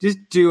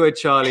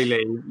Charlie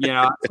Lee.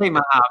 I take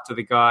my hat off to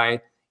the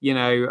guy.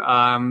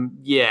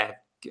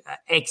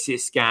 Exit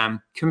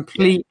scam,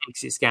 complete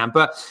exit scam.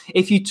 But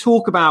if you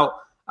talk about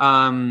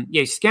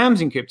scams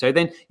in crypto,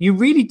 then you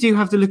really do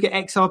have to look at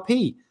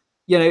XRP.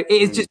 It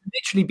is just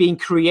literally being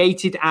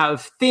created out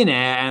of thin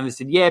air, and they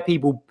said,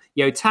 people,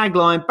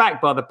 tagline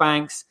backed by the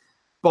banks.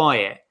 Buy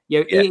it.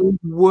 It is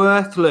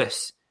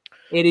worthless.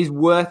 It is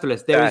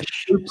worthless. There is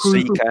no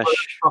proof of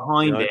cash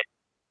behind it.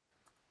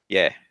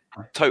 Yeah,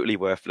 totally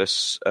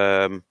worthless.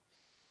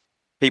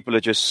 People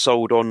are just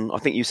sold on. I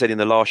think you said in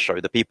the last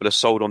show that people are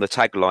sold on the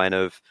tagline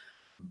of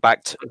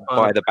backed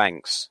by the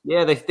banks.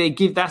 Yeah, they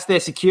give that's their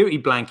security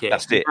blanket.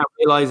 That's it.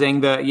 Realizing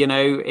that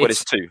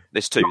there's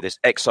two. There's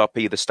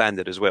XRP, the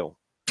standard as well.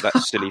 That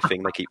silly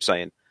thing they keep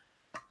saying.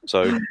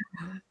 So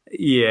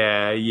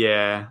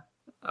yeah.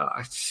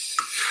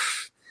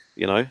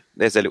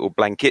 There's their little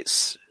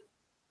blankets.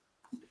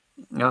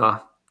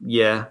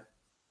 Yeah.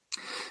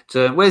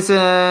 So where's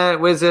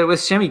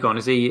Shemi gone?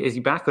 Is he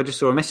back? I just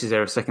saw a message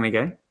there a second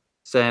ago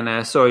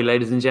saying, "Sorry,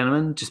 ladies and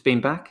gentlemen, just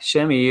been back."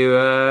 Shemi,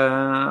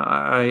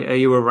 are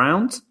you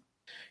around?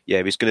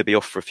 Yeah, he's going to be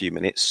off for a few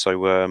minutes.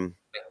 So yeah.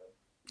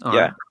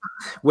 Right.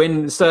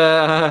 When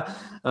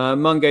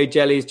Mungo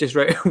Jelly's just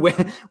wrote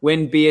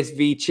when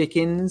BSV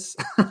chickens.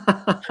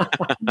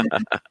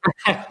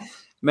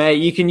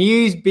 Mate, you can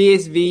use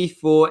BSV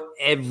for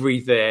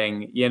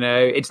everything.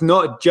 It's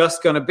not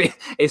just going to be.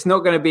 It's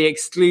not going to be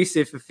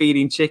exclusive for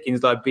feeding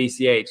chickens like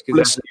BCH because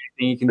that's the only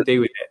thing you can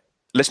do with it.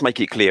 Let's make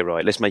it clear,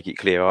 right? Let's make it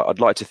clear.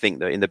 I'd like to think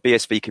that in the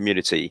BSV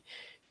community,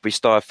 if we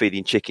start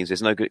feeding chickens,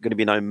 there's going to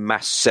be no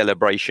mass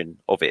celebration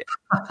of it.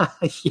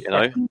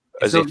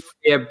 As if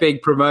a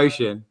big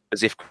promotion,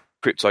 as if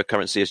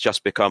cryptocurrency has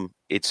just become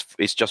it's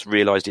just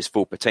realized its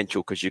full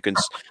potential because you can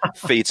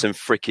feed some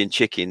freaking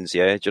chickens.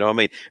 Yeah, do you know what I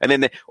mean? And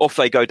then off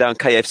they go down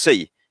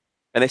KFC,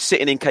 and they're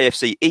sitting in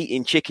KFC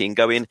eating chicken,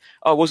 going,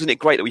 "Oh, wasn't it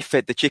great that we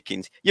fed the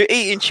chickens? You're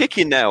eating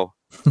chicken now.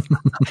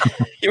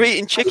 You're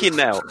eating chicken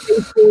now.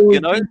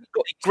 You've got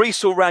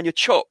grease all around your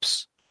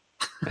chops."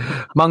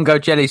 Mungo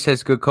Jelly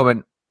says, "Good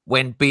comment.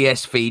 When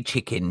BSV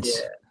chickens."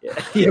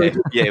 Yeah.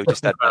 We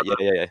just had that.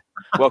 Yeah.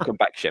 Welcome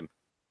back, Shem.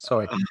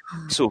 Sorry.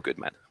 It's all good,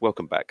 man.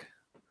 Welcome back.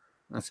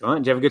 That's all right.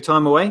 Did you have a good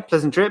time away?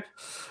 Pleasant trip?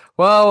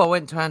 Well, I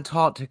went to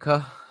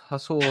Antarctica. I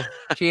saw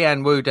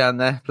Jian Wu down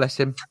there. Bless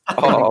him.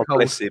 Oh,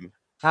 bless him.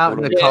 Out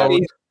in the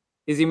cold.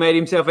 Has he made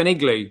himself an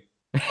igloo?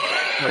 No,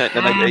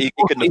 he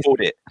couldn't afford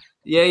it.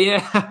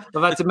 Yeah.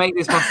 I've had to make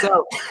this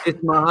myself.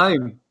 It's my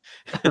home.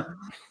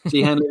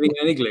 Jian living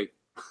in an igloo.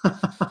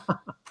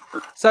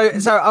 So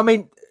I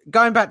mean,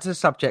 going back to the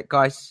subject,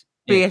 guys.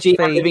 BSV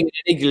living in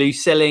an igloo,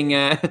 selling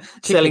snow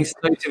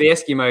to the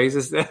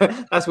Eskimos.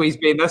 That's what he's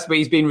been. That's what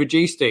he's been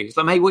reduced to. It's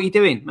like, mate, what are you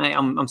doing, mate?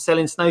 I'm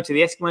selling snow to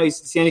the Eskimos.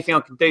 It's the only thing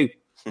I can do.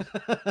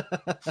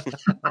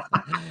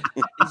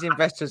 These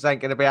investors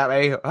ain't going to be out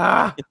there.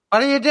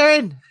 What are you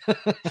doing?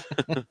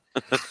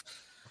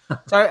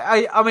 So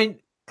I mean,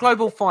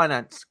 global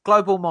finance,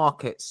 global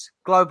markets,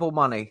 global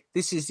money.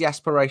 This is the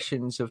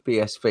aspirations of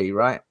BSV,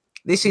 right?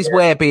 This is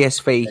where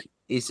BSV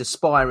is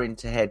aspiring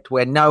to head,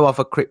 where no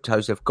other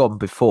cryptos have gone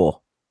before.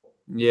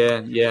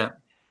 Yeah.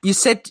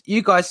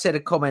 You guys said a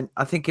comment,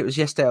 I think it was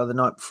yesterday or the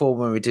night before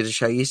when we did a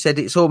show. You said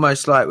it's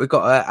almost like we've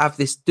got to have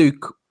this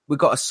we've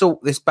got to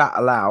sort this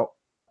battle out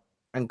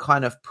and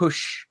kind of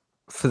push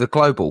for the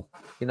global,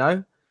 Yeah.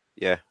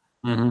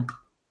 Mm-hmm.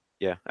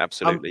 Yeah,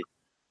 absolutely.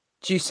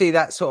 Do you see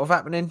that sort of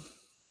happening?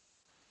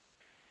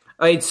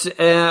 It's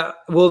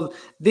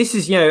this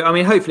is I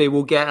mean, hopefully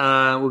we'll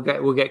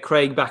get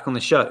Craig back on the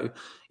show,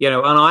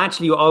 and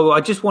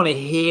I just want to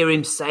hear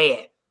him say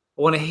it.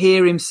 I want to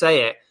hear him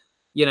say it.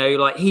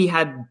 Like he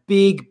had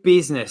big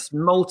business,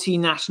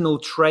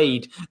 multinational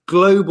trade,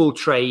 global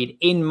trade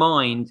in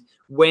mind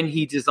when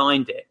he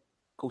designed it.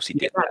 Of course he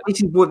did.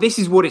 This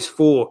is what it's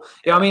for.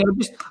 I mean,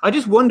 I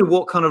just wonder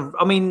what kind of.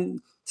 I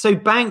mean, so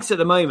banks at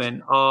the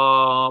moment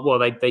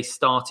are they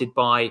started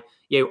by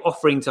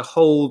offering to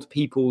hold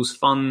people's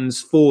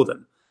funds for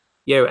them,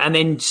 and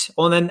then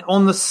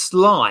on the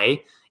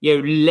sly,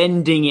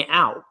 lending it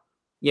out,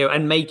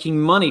 and making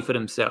money for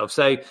themselves.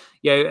 So,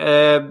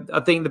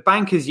 I think the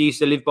bankers used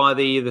to live by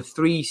the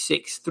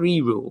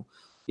 3-6-3 rule,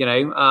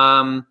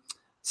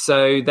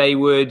 so they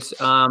would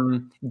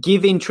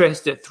give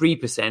interest at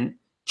 3%,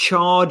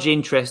 charge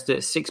interest at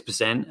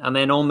 6%, and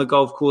then on the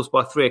golf course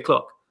by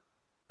 3:00.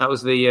 That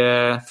was the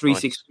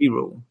 3-6-3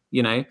 rule,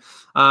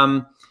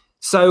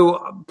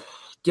 So,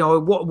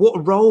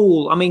 what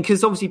role? I mean,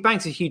 because obviously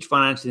banks are huge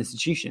financial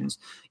institutions,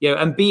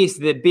 and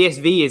the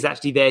BSV is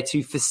actually there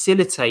to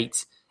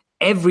facilitate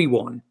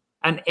everyone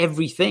and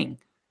everything.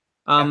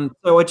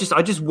 So I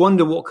just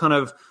wonder what kind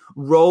of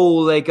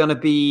role they're going to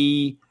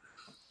be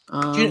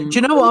Do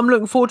you know what I'm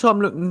looking forward to?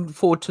 I'm looking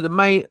forward to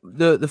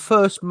the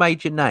first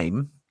major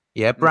name,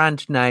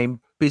 brand name,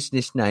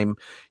 business name,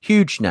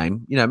 huge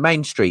name,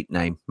 Main Street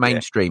name,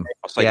 mainstream.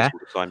 I say this all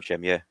the time,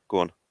 Shem. Yeah, go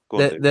on.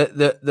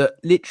 That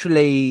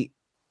literally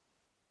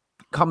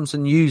comes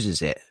and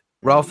uses it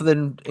rather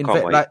than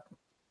like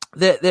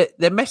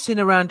they're messing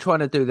around trying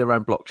to do their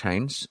own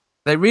blockchains.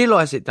 They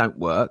realise it don't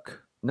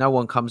work. No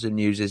one comes and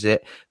uses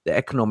it.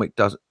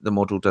 The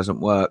model doesn't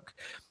work.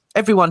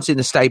 Everyone's in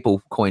a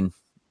stable coin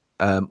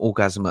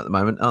orgasm at the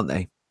moment, aren't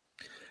they?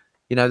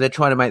 They're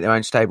trying to make their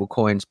own stable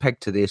coins,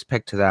 pegged to this,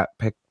 pegged to that,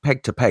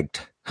 pegged to pegged,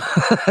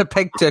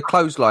 pegged to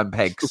clothesline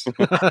pegs.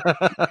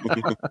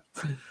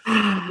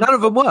 None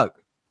of them work.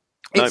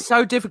 It's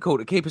so difficult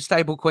to keep a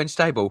stable coin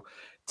stable.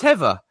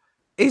 Tether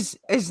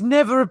has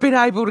never been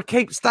able to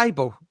keep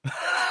stable.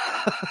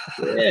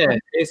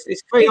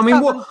 It's great. I mean,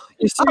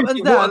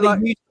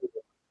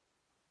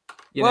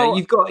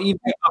 you've got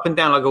up and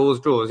down like all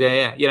draws.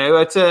 Yeah.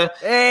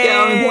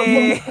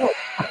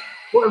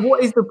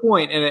 What is the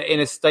point in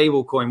a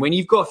stable coin when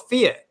you've got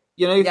fiat?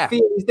 Fiat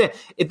is there.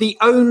 The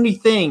only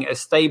thing a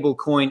stable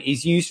coin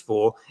is used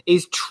for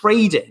is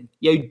trading.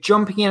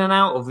 Jumping in and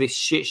out of this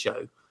shit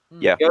show.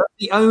 Yeah,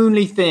 the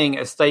only thing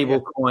a stable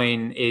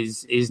coin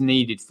is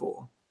needed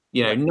for.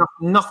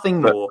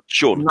 Nothing more.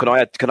 Sean, can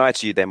I add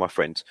to you there, my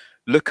friend?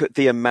 Look at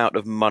the amount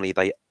of money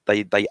they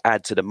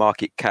add to the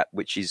market cap,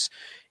 which is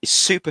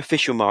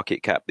superficial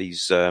market cap.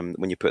 These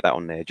when you put that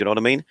on there, do you know what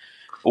I mean?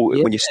 Or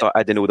when you start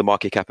adding all the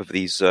market cap of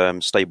these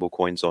stable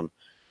coins on,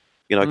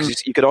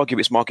 because you could argue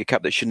it's market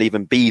cap that shouldn't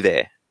even be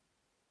there.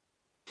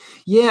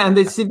 Yeah, and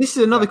this is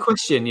another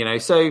question.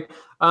 So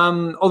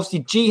obviously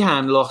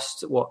Jihan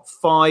lost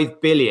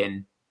 5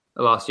 billion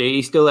last year.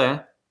 He's still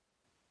there.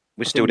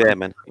 We're still there,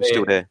 man. We're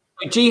still there.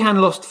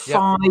 Jihan lost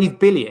 5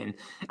 billion,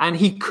 and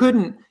he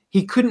couldn't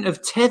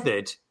have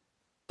tethered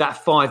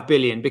that 5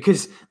 billion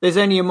because there's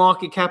only a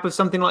market cap of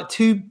something like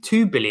 2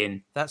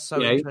 billion. That's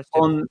so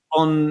interesting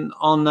on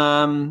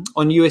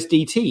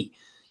USDT.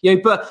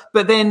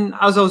 But then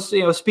as I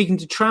was speaking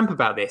to Trump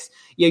about this,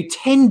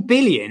 10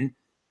 billion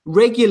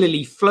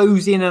regularly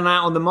flows in and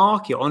out on the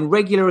market on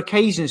regular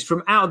occasions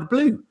from out of the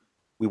blue.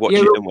 We watch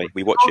it, don't we?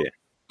 We watch it.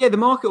 Yeah, the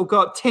market will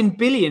go up 10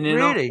 billion.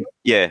 Really?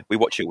 Yeah, we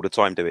watch it all the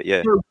time. Do it?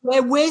 Yeah.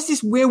 Where's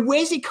this?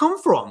 Where's it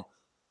come from?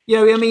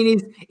 I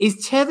mean,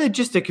 is Tether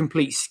just a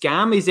complete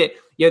scam? Is it?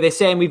 They're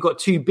saying we've got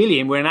 2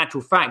 billion, where in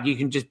actual fact you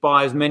can just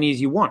buy as many as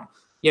you want.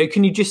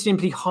 Can you just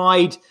simply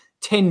hide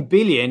 10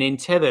 billion in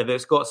Tether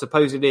that's got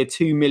supposedly a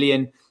 $2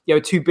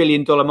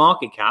 billion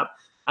market cap,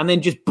 and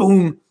then just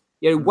boom,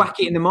 whack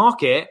it in the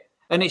market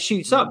and it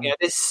shoots up?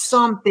 There's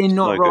something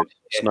not right.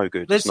 It's no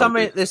good. There's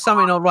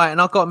something not right,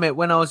 and I've got to admit,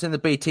 when I was in the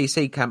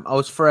BTC camp, I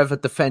was forever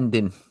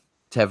defending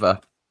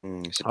Tether.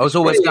 I was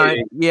always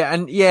going,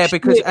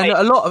 because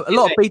a lot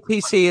of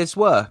BTCers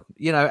were,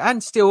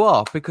 and still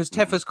are, because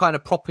Tether's kind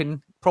of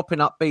propping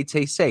up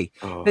BTC.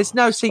 There's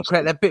no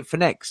secret that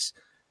Bitfinex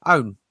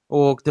own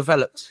or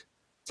developed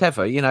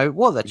Tether.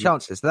 What are the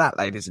chances of that,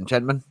 ladies and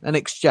gentlemen? An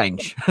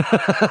exchange,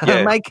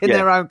 making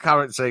their own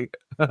currency.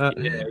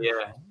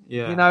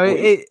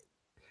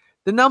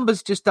 The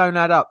numbers just don't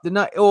add up. I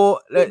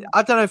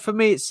don't know. For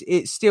me,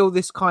 it's still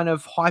this kind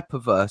of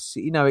hyperverse.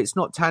 It's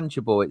not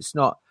tangible. It's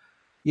not.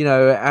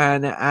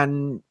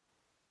 And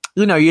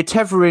you're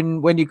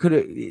tethering when you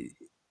could.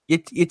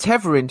 You're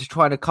tethering to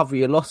try to cover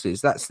your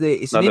losses.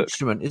 It's an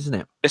instrument, isn't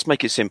it? Let's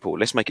make it simple.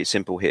 Let's make it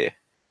simple here.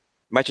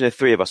 Imagine the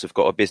three of us have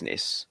got a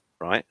business,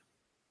 right?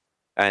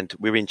 And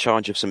we're in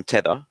charge of some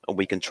Tether, and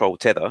we control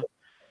Tether.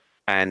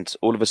 And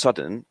all of a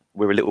sudden,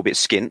 we're a little bit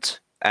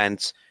skint,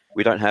 and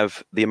we don't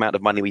have the amount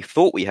of money we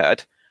thought we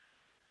had,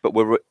 but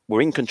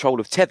we're in control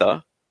of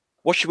Tether.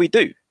 What should we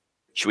do?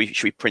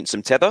 Should we print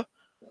some Tether?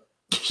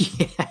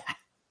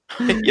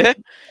 Yeah.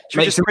 Should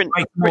we just print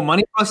more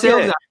money for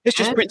ourselves? Yeah. Let's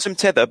just print some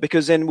Tether,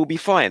 because then we'll be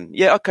fine.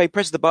 Yeah, okay,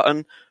 press the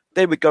button.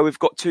 There we go. We've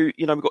got 2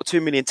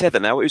 million Tether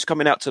now. Who's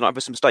coming out tonight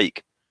for some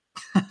steak?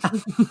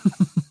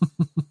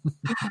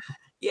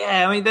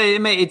 Yeah, I mean,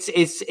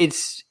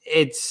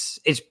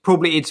 it's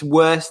probably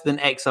worse than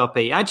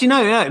XRP. Actually,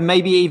 no,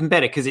 maybe even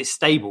better because it's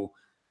stable.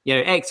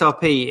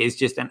 XRP is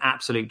just an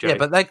absolute joke. Yeah,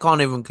 but they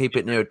can't even keep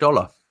it near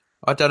 $1.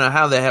 I don't know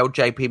how the hell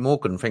JP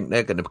Morgan think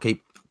they're going to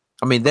keep.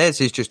 I mean, theirs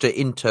is just an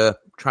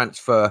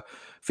inter-transfer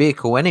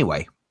vehicle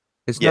anyway.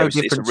 There's no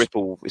difference.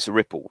 It's a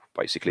ripple,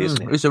 basically,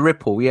 isn't it? It's a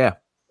ripple, yeah.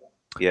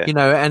 Yeah.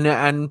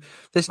 And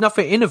there's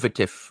nothing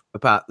innovative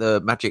about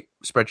the magic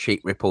spreadsheet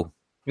ripple.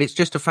 It's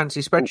just a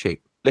fancy spreadsheet.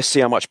 Let's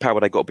see how much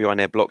power they got behind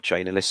their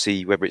blockchain, and let's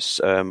see whether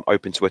it's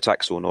open to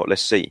attacks or not.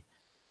 Let's see.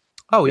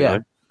 Oh, yeah.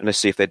 And let's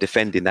see if they're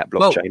defending that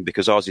blockchain,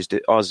 because ours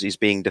is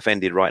being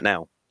defended right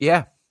now.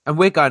 Yeah, and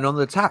we're going on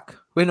the attack.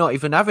 We're not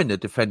even having to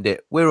defend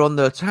it. We're on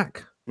the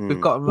attack.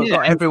 We've got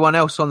everyone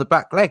else on the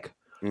back leg.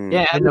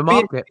 Yeah, in the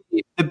market.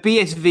 The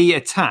BSV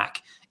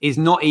attack is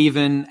not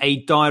even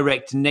a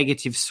direct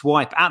negative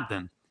swipe at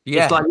them.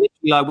 Yeah.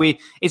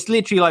 It's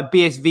literally like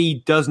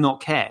BSV does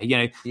not care.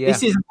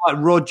 This isn't like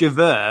Roger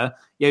Ver,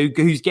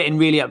 who's getting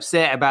really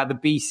upset about the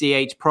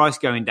BCH price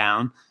going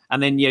down,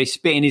 and then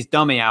spitting his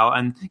dummy out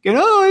and going,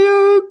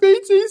 "Oh, yeah,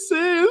 BTC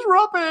is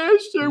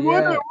rubbish.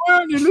 Why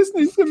aren't you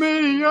listening to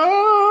me?"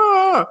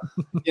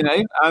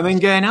 And then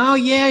going, "Oh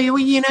yeah, well,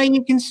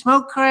 you can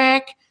smoke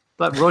crack."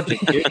 Like Roger,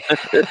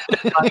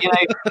 I've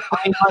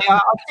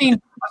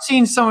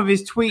seen some of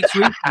his tweets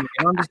recently,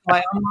 and I'm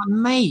like,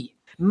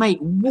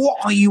 mate, what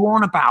are you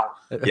on about?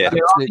 Yeah,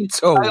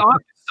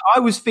 I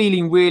was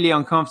feeling really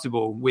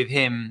uncomfortable with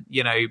him,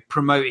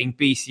 promoting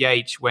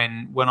BCH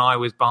when I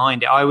was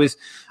behind it. I was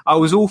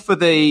all for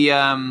the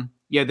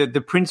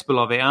the principle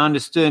of it. I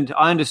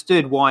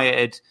understood why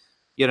it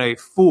had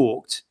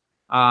forked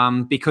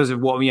because of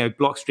what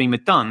Blockstream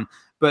had done.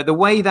 But the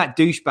way that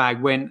douchebag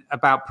went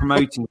about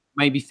promoting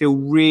made me feel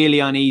really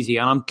uneasy,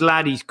 and I'm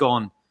glad he's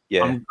gone.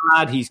 Yeah. I'm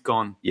glad he's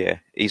gone. Yeah,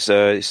 he's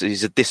a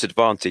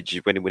disadvantage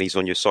when he's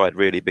on your side,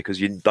 really,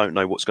 because you don't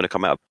know what's going to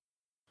come out.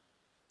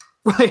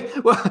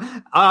 Right. Well,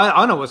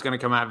 I know what's going to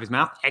come out of his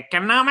mouth.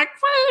 Economic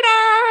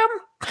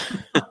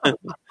freedom.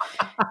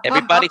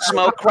 Everybody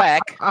smoke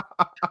crack.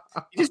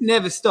 He just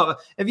never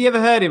stop. Have you ever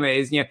heard him?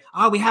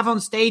 We have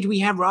on stage, we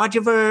have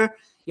Roger Ver.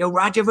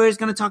 Roger Ver is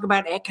going to talk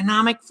about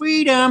economic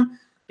freedom.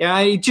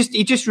 He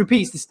just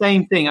repeats the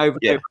same thing over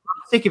and over.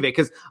 I'm sick of it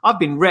because I've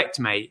been wrecked,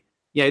 mate.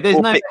 There's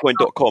no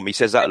Bitcoin.com. He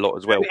says that a lot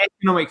as well.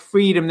 Economic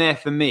freedom there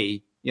for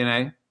me,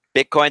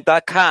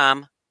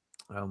 Bitcoin.com.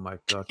 Oh my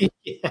God.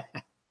 Yeah.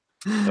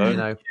 What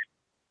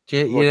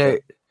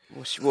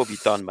have you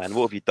done, man?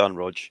 What have you done,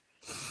 Rog?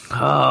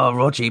 Oh,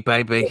 Rogie,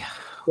 baby.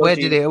 Where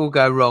did it all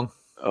go wrong?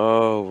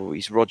 Oh,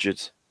 he's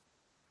rogered.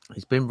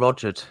 He's been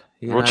rogered.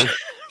 Roger,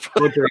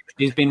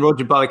 he's been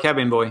rogered by the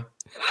cabin boy.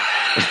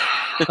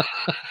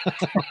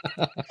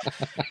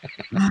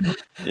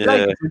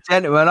 Ladies and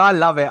gentlemen, I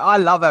love it. I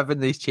love having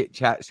these chit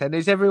chats. And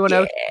is everyone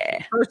else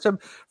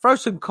throw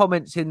some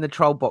comments in the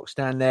troll box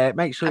down there?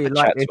 Make sure you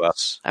like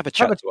this. Have a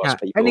chat to us,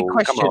 people. Any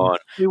questions? Come on.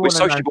 We're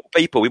sociable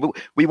people.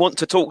 We want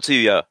to talk to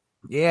you.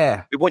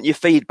 Yeah. We want your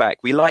feedback.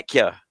 We like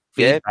you.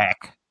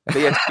 Feedback.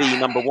 Yeah. BSV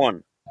number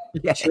 1.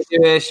 Yes.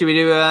 Should we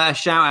do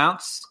shout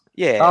outs?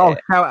 Yeah. Oh,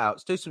 shout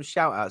outs. Do some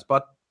shout outs,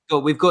 bud.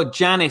 We've got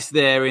Janice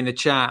there in the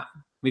chat.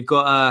 We've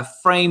got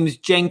Frames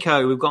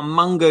Jenko. We've got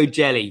Mungo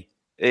Jelly.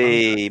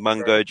 Hey,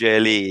 Mungo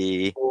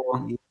Jelly.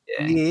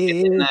 Yeah. Get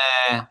in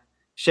there.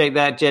 Shake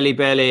that jelly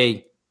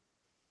belly.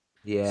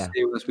 Yeah.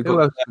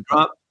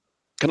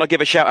 Can I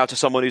give a shout out to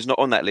someone who's not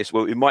on that list?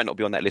 Well, it might not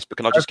be on that list, but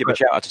can I just give a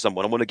shout out to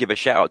someone? I want to give a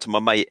shout out to my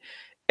mate,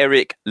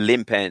 Eric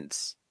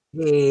Limpens.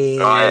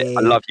 Yeah. I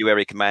love you,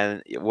 Eric,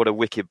 man. What a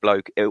wicked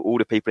bloke. All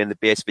the people in the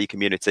BSV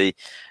community,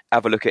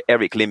 have a look at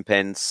Eric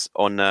Limpens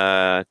on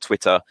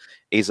Twitter.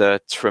 He's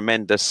a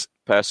tremendous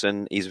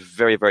person. He's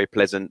very, very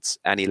pleasant,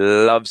 and he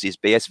loves his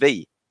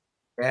BSV.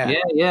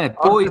 Yeah.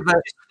 Boy,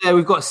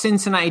 we've got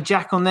Cincinnati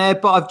Jack on there,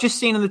 but I've just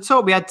seen on the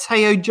top we had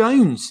Teo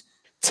Jones.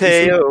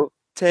 Teo.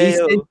 He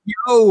said,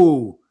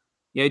 yo.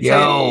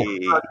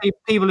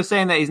 People are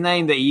saying that his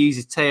name that he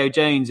uses, Teo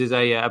Jones, is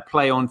a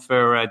play on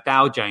for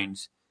Dow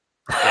Jones.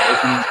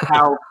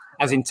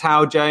 As in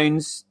Tao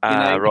Jones.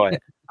 Right.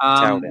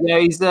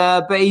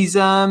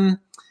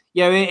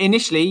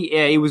 Initially,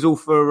 he was all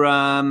for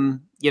anti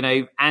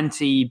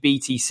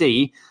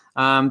BTC.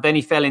 Then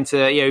he fell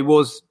into he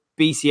was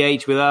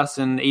BCH with us,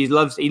 and he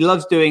loves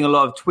doing a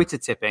lot of Twitter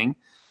tipping,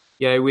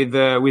 with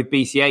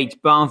BCH.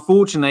 But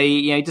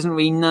unfortunately, he doesn't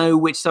really know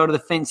which side of the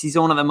fence he's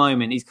on at the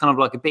moment. He's kind of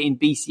like a bit in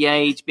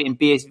BCH, a bit in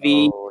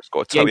BSV. Oh, it's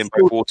got a toe in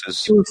both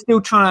waters.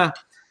 Still trying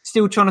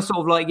to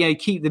sort of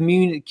keep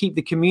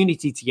the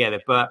community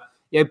together. But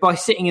by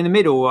sitting in the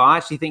middle, I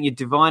actually think you're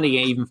dividing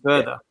it even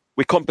further.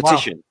 We're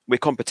competition. Wow. We're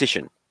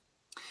competition.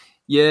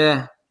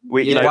 Yeah.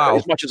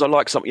 As much as I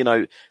like some,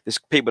 there's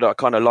people that I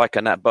kind of like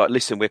and that, but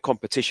listen, we're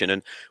competition,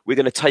 and we're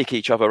going to take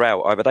each other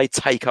out. Either they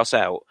take us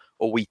out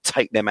or we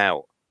take them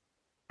out.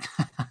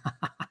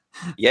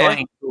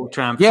 Yeah. We're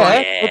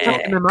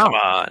taking them out. Come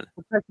on.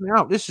 We're taking them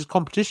out. This is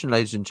competition,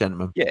 ladies and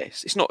gentlemen.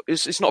 Yes. It's not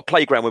a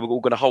playground where we're all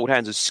going to hold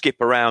hands and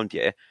skip around.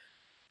 Yeah.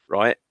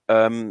 Right.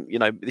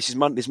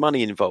 There's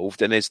money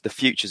involved, and there's the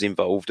futures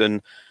involved,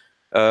 and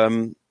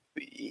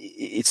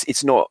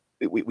it's not.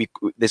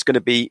 There's going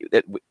to be.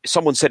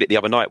 Someone said it the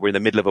other night. We're in the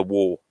middle of a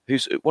war.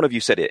 One of you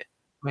said it?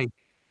 Me.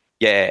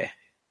 Yeah.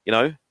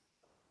 There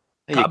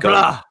you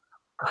go.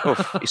 Oh,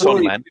 it's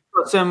on, man.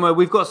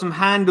 We've got some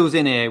handles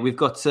in here. We've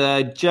got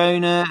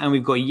Jonah and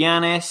we've got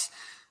Yanis.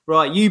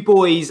 Right, you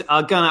boys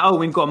are gonna.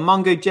 We've got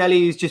Mungo Jelly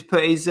who's just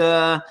put his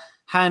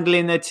handle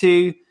in there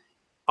too.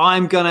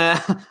 I'm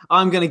gonna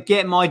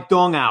get my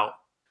dong out.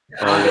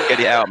 Oh, get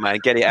it out, man.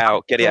 Get it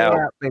out. I'm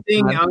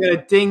going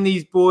to ding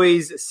these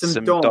boys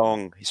some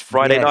dong. It's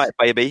Friday night,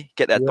 baby.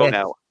 Get that dong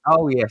out.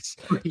 Oh, yes.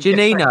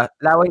 Janina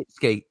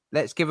Lawitsky.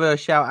 Let's give her a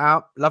shout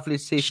out. Lovely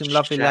to see some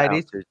lovely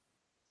ladies.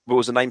 What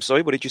was the name?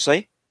 Sorry, what did you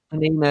say?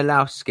 Nina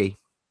Lawski.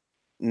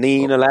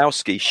 Nina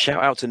Lawski.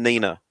 Shout out to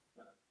Nina.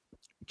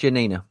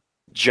 Janina.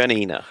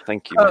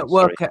 Thank you. Man.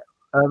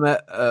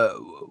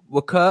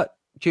 Kurt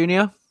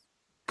Jr.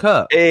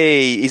 Kurt.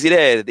 Hey, is he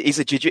there? He's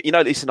a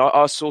listen,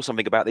 I saw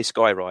something about this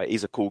guy, right?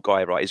 He's a cool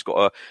guy, right? He's got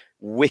a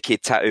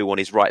wicked tattoo on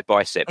his right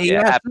bicep. He Yeah,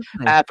 has, hasn't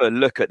he? have a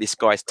look at this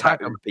guy's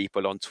tattoo, Dragon.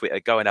 people on Twitter.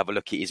 Go and have a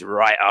look at his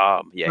right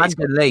arm. Yeah, he's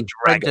got Brandon Lee.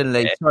 dragon Brandon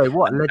Lee. there. Sorry,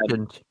 what a And,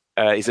 legend.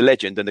 he's a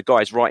legend, and the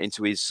guy's right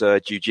into his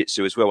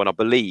jiu-jitsu as well. And I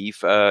believe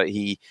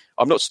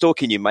I'm not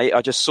stalking you, mate.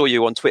 I just saw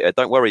you on Twitter.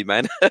 Don't worry,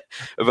 man.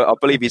 But I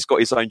believe he's got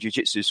his own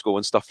jiu-jitsu school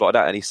and stuff like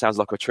that. And he sounds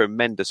like a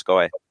tremendous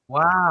guy.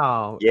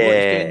 Wow.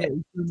 Yeah.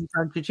 He's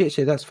doing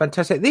jiu-jitsu. That's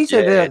fantastic. These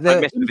are Yeah, the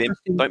don't mess with him.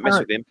 interesting Don't mess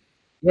with him.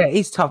 Yeah,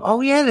 he's tough.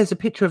 Oh, yeah, there's a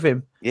picture of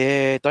him.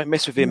 Yeah, don't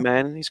mess with him,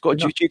 man. He's got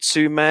Yeah.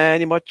 jiu-jitsu, man.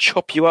 He might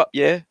chop you up,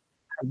 yeah.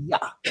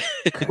 Yeah.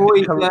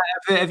 Boys,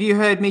 have you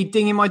heard me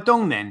dinging my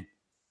dong then?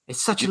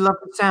 It's such a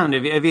lovely sound.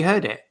 Have you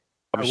heard it?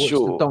 I'm What's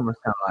sure. the dong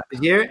sound like?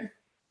 Did you hear it?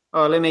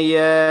 Oh, let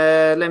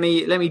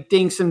me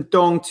ding some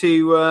dong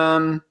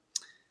to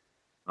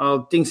I'll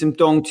ding some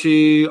dong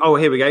to. Oh,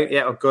 here we go.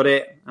 Yeah, I've got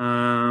it.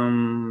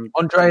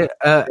 Andreas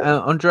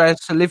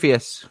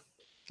Olivius.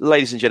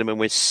 Ladies and gentlemen,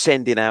 we're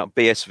sending out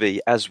BSV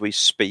as we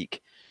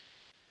speak.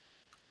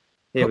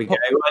 Here we go.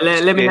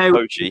 Let me know.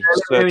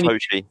 Sir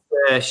Toshi.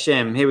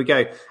 Shem. Here we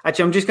go.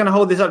 Actually, I'm just going to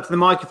hold this up to the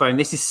microphone.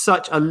 This is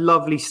such a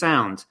lovely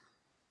sound.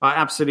 I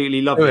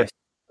absolutely love this.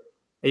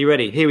 Are you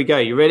ready? Here we go.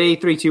 You ready?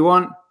 3, 2,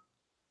 1.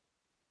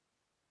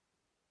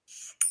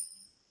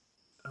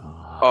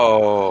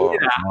 Oh,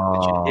 did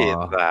you hear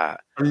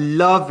that? I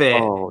love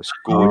it. Oh, it's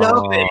I gorgeous.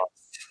 love it.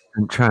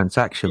 And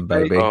transaction,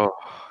 baby. Oh,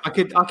 I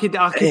could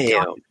damn.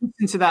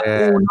 listen to that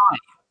Yeah. all night.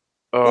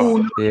 Oh, All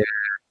night. Yeah.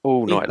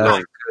 all night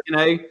long. You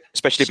know,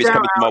 Especially if it's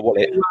coming from my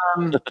wallet.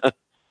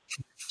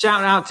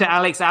 Shout out to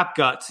Alex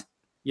Apgut.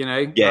 You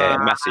know, Yeah,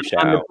 massive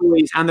shout and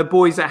out. the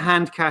boys at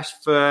Handcash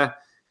for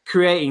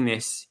creating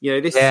this. You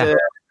know, this. Yeah.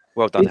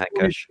 Well done, this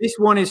Hankosh. This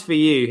one is for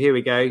you. Here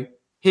we go.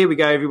 Here we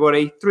go,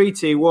 everybody. 3,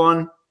 2,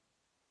 1.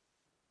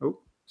 Oh,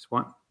 it's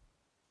one.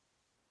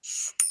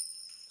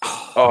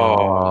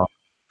 Oh,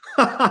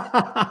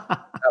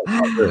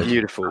 Good.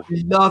 beautiful.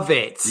 Love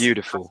it.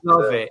 Beautiful.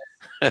 Love it.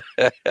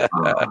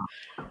 Oh,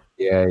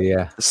 Yeah,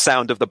 yeah. The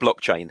sound of the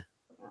blockchain.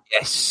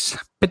 Yes.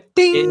 it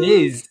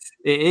is.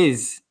 It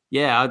is.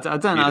 Yeah, I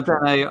don't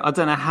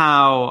know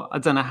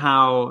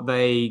how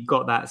they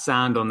got that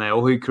sound on there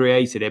or who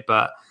created it,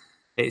 but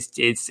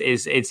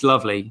it's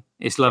lovely.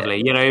 It's lovely.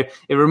 Yeah. You know,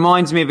 it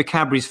reminds me of a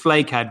Cadbury's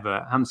Flake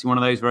advert. I haven't seen one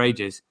of those for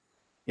ages.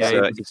 Yeah,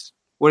 It's-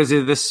 what is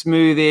it? The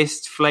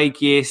smoothest,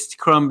 flakiest,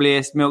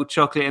 crumbliest milk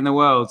chocolate in the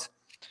world.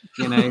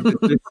 You know,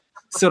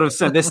 sort of.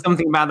 So there's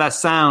something about that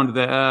sound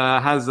that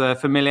has a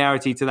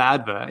familiarity to that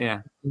advert.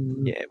 Yeah.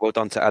 Yeah, well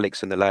done to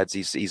Alex and the lads.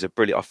 He's a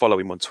brilliant. I follow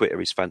him on Twitter.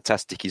 He's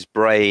fantastic. His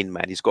brain,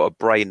 man, he's got a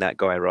brain. That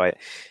guy, right?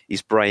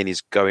 His brain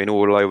is going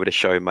all over the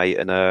show, mate,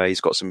 and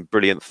he's got some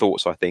brilliant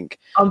thoughts. I think.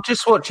 I'm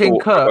just watching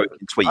Kurt.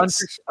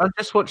 Tweets. I'm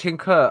just watching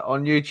Kurt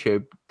on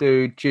YouTube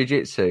do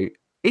jiu-jitsu.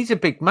 He's a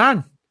big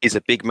man. He's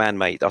a big man,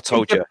 mate. I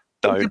told you. He's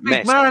a Don't big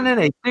mess. man,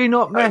 isn't he? Do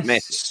not Don't mess.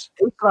 mess.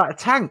 He's like a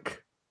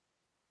tank.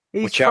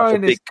 He's Watch out for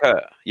throwing Big his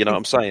Kurt. You know what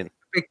I'm saying?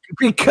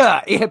 big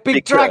Kurt. Yeah,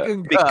 big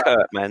dragon Big Kurt.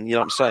 Kurt, man. You know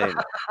what I'm saying?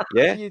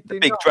 Yeah, You the do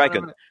big not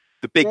dragon, wanna-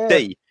 the big Yeah.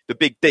 D, the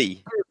big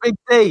D, Big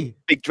D.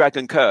 big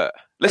dragon Kurt.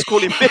 Let's call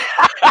him Big,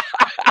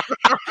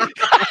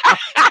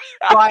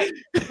 Right.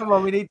 Come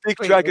on, we need to big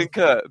tweet dragon him.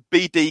 Kurt.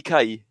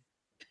 BDK.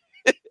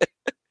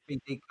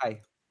 BDK.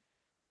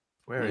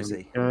 Where is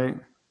he? Okay.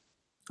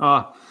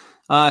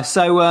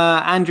 So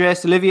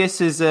Andreas Olivius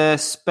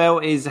has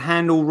spelt his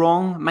handle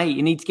wrong, mate.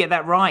 You need to get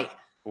that right.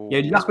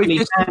 Yeah, luckily, We've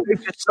just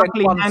spent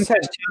luckily, one Handcash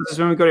cent. tells us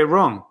when we got it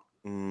wrong.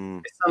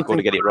 You've got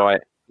to get it right.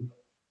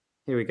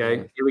 Here we go.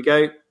 Here we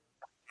go.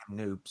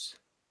 Noobs.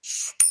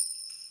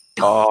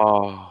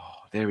 Oh,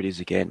 there it is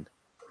again.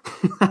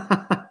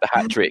 The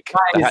hat trick.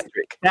 The hat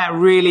trick. That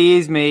really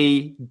is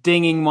me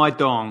dinging my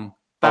dong.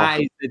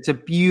 It's a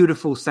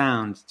beautiful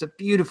sound. It's a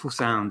beautiful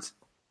sound.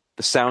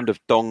 The sound of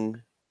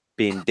dong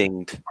being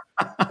dinged.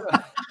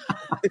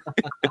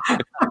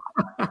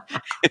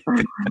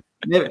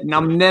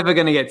 I'm never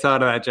going to get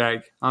tired of that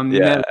joke. I'm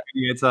never going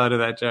to get tired of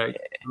that joke.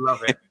 I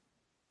love it.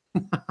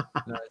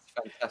 No, it's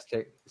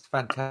fantastic. It's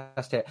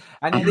fantastic.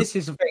 And then this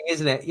is the thing,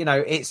 isn't it? You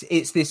know,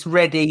 it's this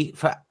ready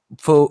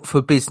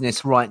for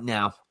business right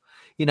now.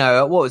 You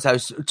know, what was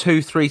those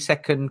 2-3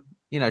 second,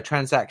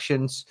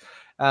 transactions?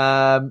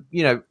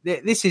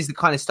 This is the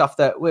kind of stuff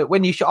that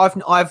when you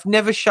I've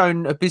never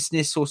shown a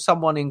business or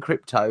someone in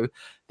crypto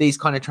these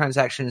kind of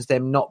transactions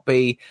them not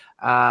be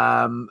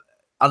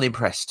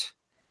unimpressed.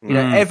 You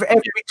know, every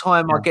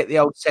time I get the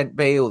old cent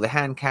B or the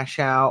hand cash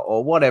out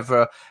or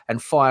whatever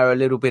and fire a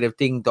little bit of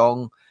ding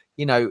dong,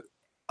 I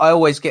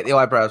always get the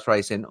eyebrows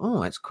raising.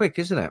 Oh, it's quick,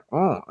 isn't it?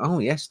 Oh,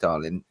 yes,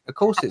 darling. Of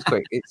course it's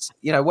quick. It's,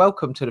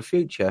 welcome to the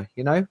future,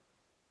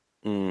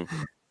 And,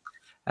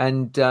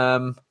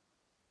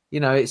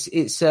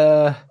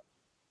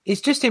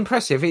 it's just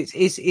impressive.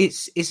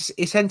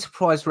 It's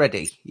enterprise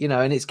ready,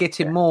 and it's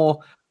getting more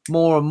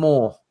and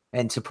more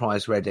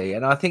enterprise ready.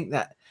 And I think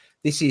that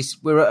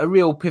we're at a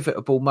real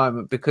pivotal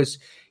moment because,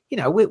 we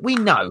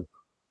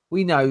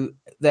know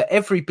that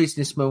every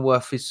businessman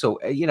worth his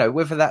salt,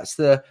 whether that's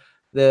the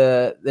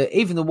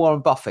even the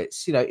Warren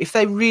Buffetts, if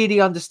they really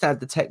understand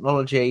the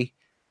technology,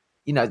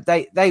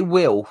 they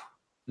will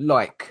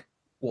like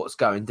what's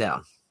going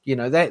down.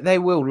 They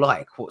will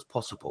like what's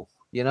possible.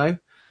 Yeah.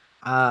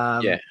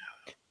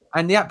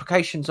 And the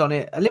applications on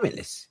it are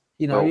limitless.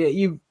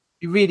 You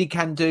really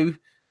can do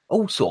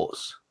all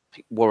sorts. I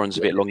think Warren's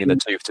a bit long in the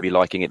tooth to be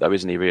liking it, though,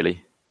 isn't he?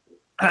 Really?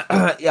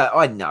 Yeah,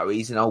 I know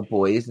he's an old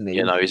boy, isn't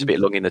he? He's a bit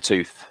long in the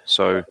tooth,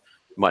 so you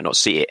might not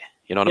see it.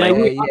 You know what I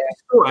mean? mean?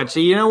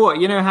 Actually, you know what?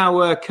 You know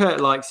how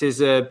Kurt likes his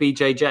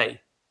BJJ?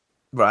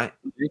 Right.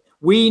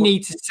 We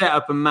need to set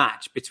up a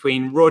match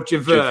between Roger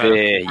Ver.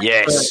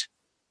 Yes.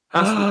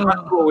 That's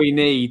what we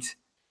need.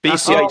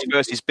 BCH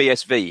versus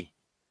BSV.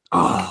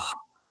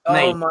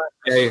 Mate, my!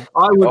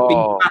 I would be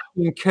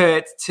backing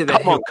Kurt to the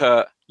Come hill. on,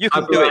 Kurt. You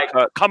can do it,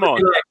 Kurt. Come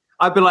on.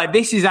 I'd be like,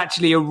 this is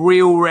actually a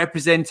real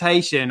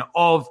representation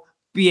of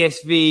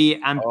BSV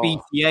and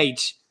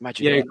BCH.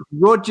 Imagine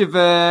Roger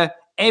Ver,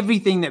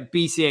 everything that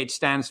BCH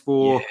stands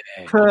for,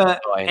 Kurt,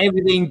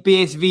 everything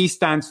BSV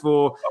stands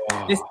for.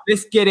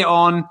 Let's get it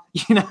on,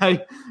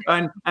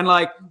 and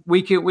like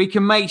we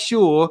can make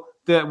sure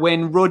that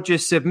when Roger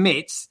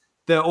submits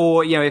that,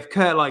 or if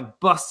Kurt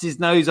like busts his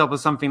nose up or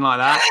something like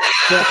that,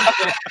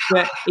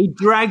 that he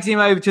drags him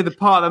over to the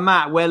part of the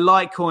mat where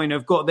Litecoin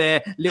have got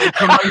their little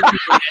promotion.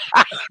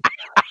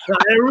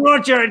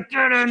 Roger,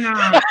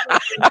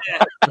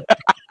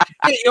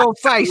 Get your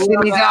face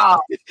in his ass.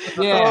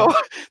 Yeah,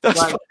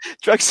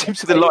 drags him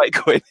to the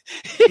Litecoin.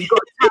 You've got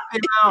to tap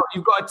him out.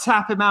 You've got to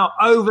tap him out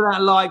over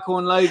that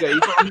Litecoin logo.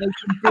 You've got to make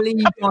him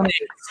bleed on it.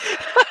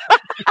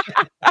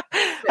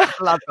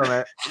 Blood on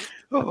it.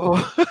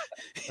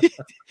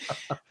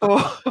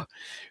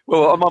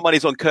 Well, my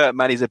money's on Kurt,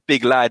 man. He's a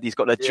big lad. He's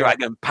got the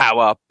dragon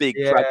power,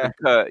 dragon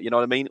Kurt. You know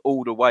what I mean?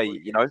 All the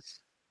way.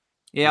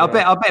 Yeah, I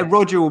bet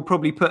Roger will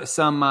probably put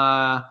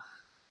a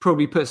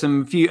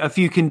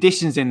few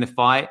conditions in the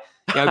fight.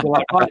 Be like,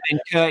 right then,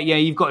 Kurt,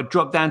 you've got to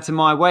drop down to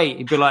my weight.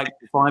 He'd be like,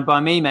 fine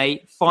by me,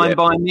 mate. Fine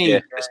by me.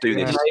 Yeah, let's do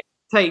this.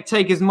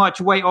 Take as much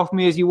weight off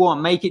me as you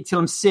want. Make it till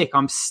I'm sick.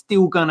 I'm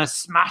still gonna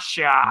smash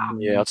ya.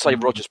 Yeah, I'd say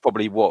Roger's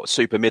probably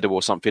super middle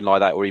or something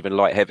like that, or even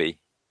light heavy.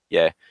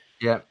 Yeah.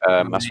 Yeah.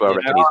 That's where I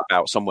reckon he's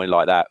about, somewhere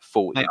like that.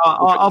 13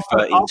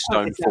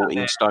 stone,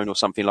 14 stone or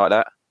something like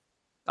that.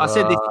 I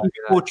said this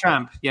before,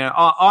 Tramp.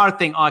 I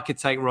think I could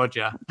take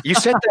Roger. You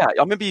said that.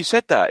 I remember you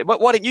said that.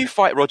 Why didn't you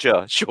fight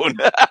Roger, Sean?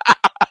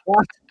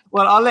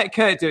 Well, I'll let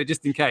Kurt do it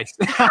just in case.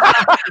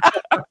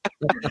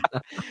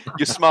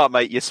 You're smart,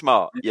 mate. You're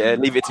smart. Yeah,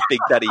 leave it to Big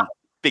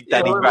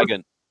Daddy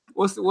Dragon.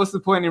 What's the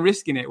point in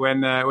risking it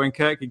when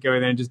Kurt could go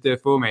in there and just do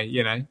it for me?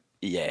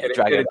 Yeah,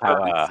 dragon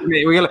power.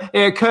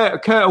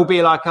 Kurt will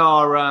be like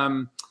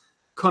our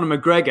Conor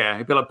McGregor.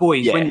 He'll be like,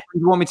 boys, when do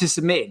you want me to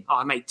submit?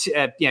 Oh, mate,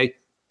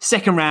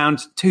 second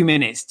round, 2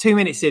 minutes. 2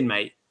 minutes in,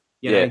 mate.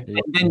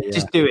 And then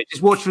just do it.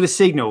 Just watch for the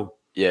signal.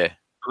 Yeah.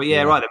 But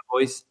right then,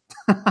 boys.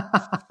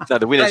 No,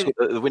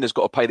 the winner's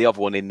got to pay the other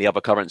one in the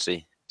other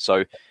currency.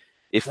 So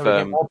if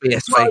Roger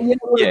loses,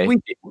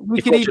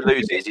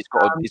 he's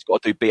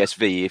got to do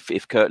BSV.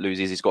 If Kurt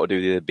loses, he's got to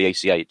do the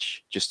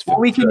BACH.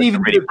 We can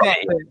even do a bet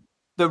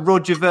that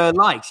Roger Ver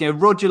likes.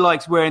 Roger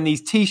likes wearing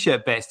these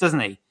T-shirt bets,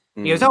 doesn't he?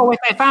 He goes,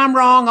 if I'm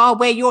wrong, I'll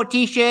wear your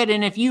T-shirt,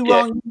 and if you're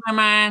wrong, you're my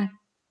man.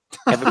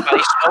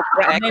 Everybody smoke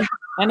crack.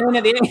 And then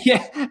at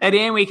the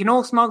end, we can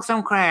all smoke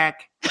some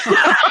crack.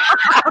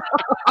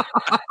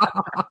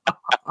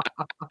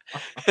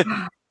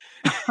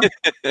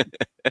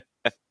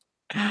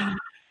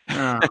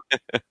 I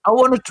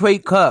want to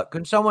tweet Kurt.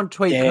 Can someone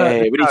tweet Kurt?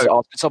 Yeah, we need to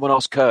ask. Someone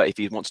ask Kurt if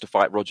he wants to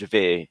fight Roger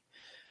Ver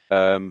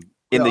in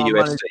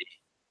the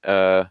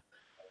UFC.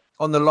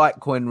 On the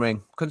Litecoin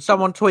ring. Can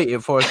someone tweet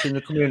it for us in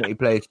the community,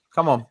 please?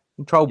 Come on,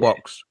 control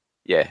box.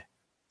 Yeah.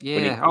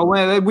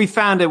 Yeah. We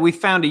found a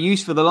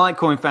use for the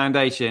Litecoin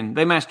Foundation.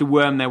 They managed to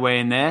worm their way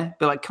in there.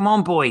 Be like, come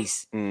on,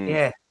 boys.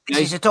 Yeah. This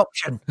is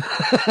adoption.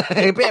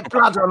 A bit of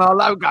blood on our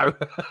logo.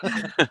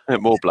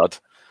 More blood.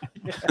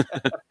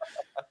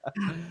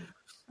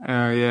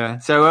 Oh yeah.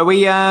 So are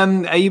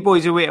you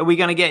boys? Are we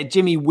going to get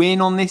Jimmy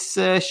Wynn on this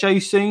show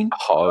soon?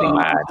 Oh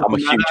man, I'm a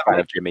huge fan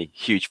of Jimmy.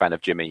 Huge fan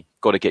of Jimmy.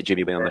 Got to get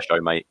Jimmy Wynn on the show,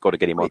 mate. Got to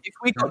get him on. If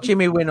we got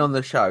Jimmy Wynn on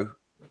the show,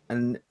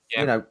 and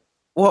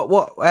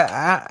what?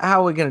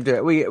 How are we going to do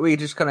it? We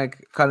just kind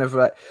of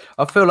like.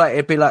 I feel like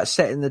it'd be like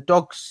setting the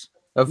dogs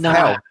of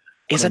hell.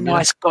 He's a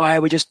nice guy.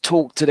 We just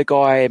talk to the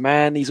guy,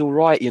 man. He's all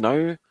right,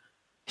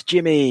 It's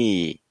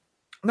Jimmy.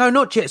 No,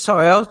 not Jit.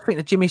 Sorry, I was thinking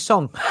of Jimmy's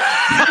song.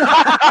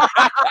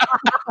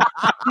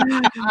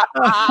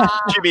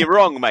 Jimmy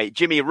Wrong, mate.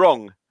 Jimmy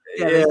Wrong.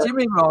 Yeah, there's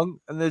Jimmy Wrong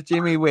and there's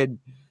Jimmy Win.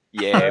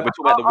 Yeah, we're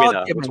talking about the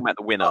winner. We're talking about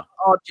the winner.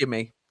 Our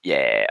Jimmy.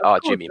 Yeah, our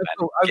Jimmy,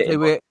 man.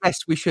 Hopefully,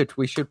 we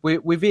should.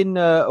 We're within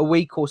a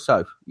week or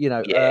so.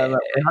 We're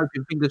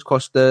hoping, fingers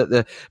crossed.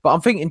 But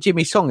I'm thinking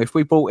Jimmy's song. If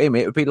we brought him,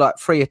 it would be like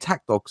 3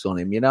 attack dogs on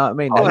him. You know what I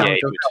mean?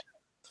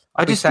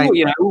 I just thought,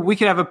 we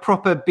could have a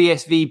proper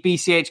BSV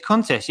BCH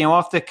contest.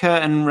 After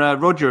Kurt and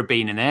Roger have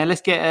been in there,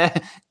 let's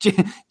get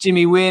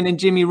Jimmy Wynn and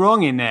Jimmy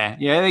Wrong in there.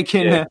 Yeah, they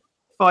can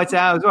fight it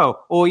out as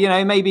well. Or,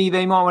 maybe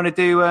they might want to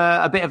do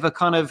a bit of a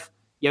kind of,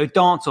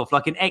 dance off,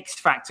 like an X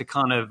Factor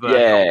kind of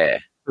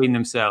between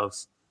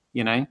themselves,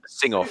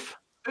 Sing off.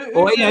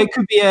 Or,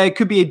 it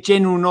could be a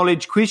general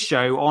knowledge quiz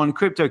show on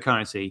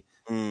cryptocurrency.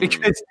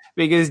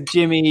 Because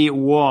Jimmy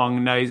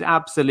Wong knows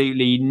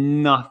absolutely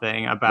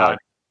nothing about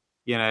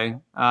it.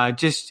 I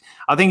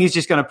think he's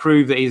just going to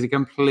prove that he's a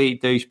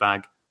complete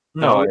douchebag.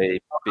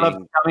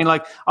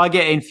 I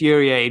get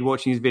infuriated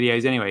watching his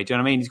videos anyway. Do you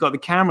know what I mean? He's got the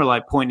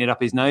camera pointed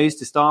up his nose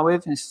to start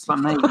with, and it's just like,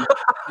 mate.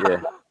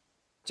 Yeah.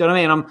 Do you know what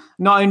I mean? I'm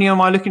not only am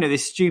I looking at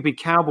this stupid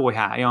cowboy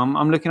hat,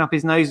 I'm looking up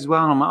his nose as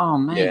well, and I'm like, oh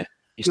man. Yeah.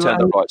 He's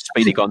turned up like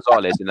Speedy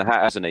Gonzales in the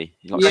hat, hasn't he?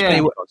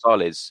 Speedy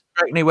Gonzales.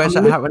 Reckon he wears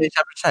that hat when he's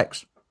having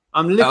sex.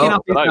 I'm looking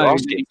up his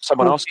nose.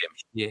 Someone ask him.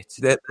 Yeah.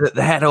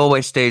 The hat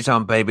always stays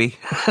on, baby.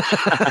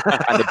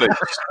 And the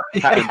boots.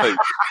 Hat and boots.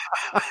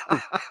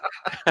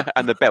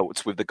 And the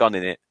belt with the gun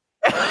in it.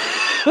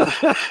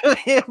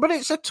 Yeah, but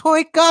it's a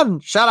toy gun.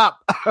 Shut up.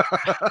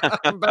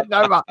 Bend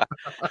over.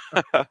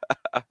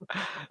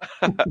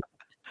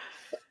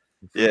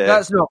 Yeah,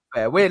 that's not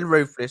fair. We're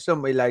ruthless,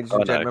 aren't we, ladies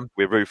and gentlemen?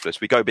 We're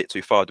ruthless. We go a bit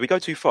too far. Do we go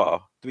too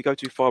far?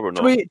 Or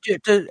not?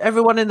 Do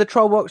everyone in the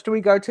troll box, do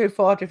we go too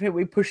far? Do you think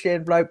we push the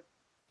envelope?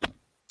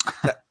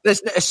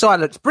 There's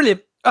silence.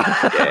 Brilliant.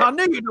 Yeah. I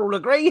knew you'd all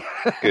agree.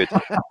 Good.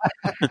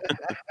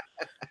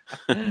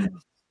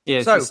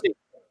 Yeah. So,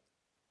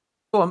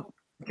 go on.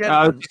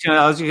 I was just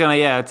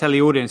gonna tell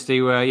the audience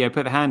to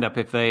put the hand up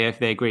if they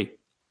agree.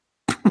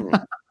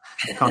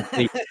 Can't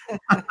see.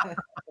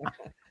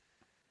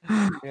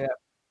 Yeah.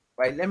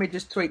 Wait, let me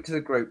just tweet to the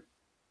group.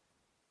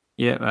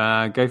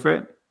 Yeah, go for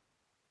it.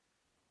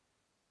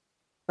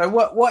 So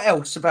what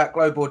else about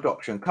global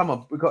adoption? Come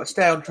on, we've got to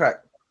stay on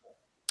track.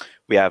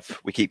 We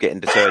keep getting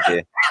deterred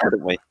here,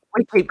 haven't we?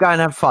 We keep going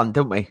and have fun,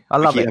 don't we? I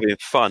love it. Having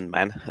fun,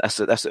 man.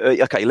 That's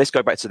okay. Let's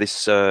go back to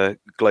this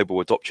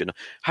global adoption.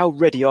 How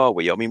ready are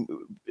we? I mean,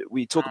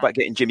 we talk about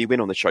getting Jimmy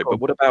Wynn on the show, but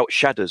what about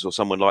Shadders or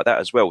someone like that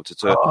as well?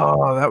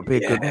 That would be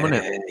a good one,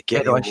 wouldn't it?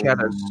 Get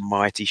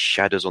mighty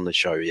Shadders on the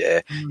show. Yeah,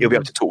 he'll be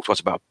able to talk to us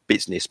about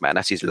business, man.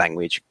 That's his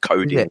language,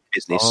 coding,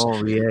 business. He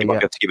might be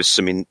able to give us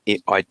some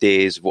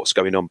ideas of what's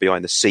going on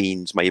behind the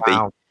scenes, maybe.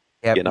 Wow.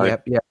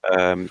 Yep,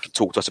 can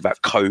talk to us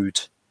about code.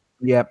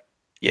 Yep.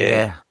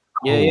 Yeah.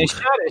 Yeah.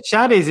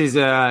 Shadders is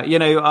I've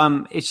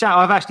met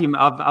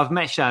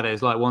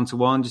Shadders like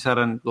 1-to-1. Just had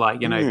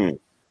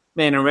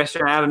me in a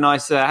restaurant, had a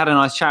nice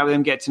chat with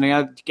him, get to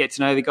know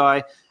the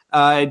guy.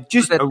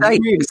 Just a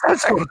date.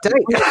 Sounds like a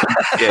date.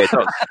 Yeah, it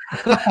does.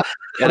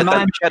 Yeah,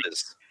 man,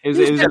 Shadders. I'm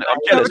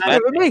jealous, man.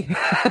 Me.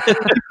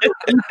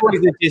 You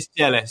boys are just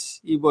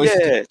jealous.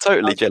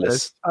 Totally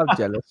jealous. I'm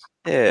jealous.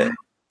 Yeah.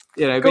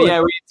 He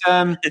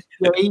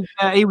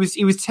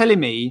was telling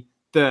me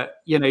that,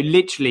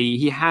 literally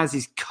he has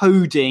his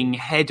coding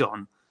head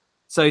on.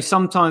 So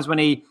sometimes when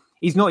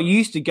he's not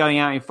used to going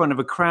out in front of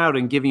a crowd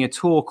and giving a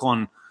talk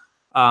on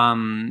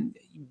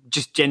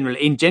just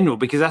in general,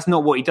 because that's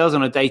not what he does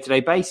on a day-to-day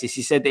basis.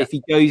 He said that if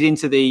he goes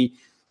into the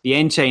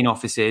N-Chain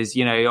offices,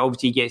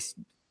 obviously he gets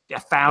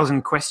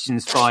 1,000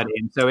 questions fired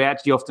in. So he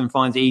actually often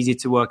finds it easier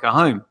to work at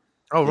home.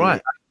 Oh,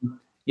 right.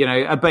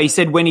 But he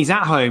said when he's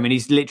at home and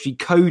he's literally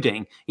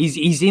coding,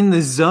 he's in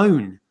the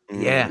zone.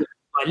 Yeah.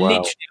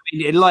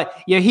 Literally,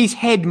 his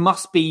head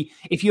must be.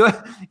 If you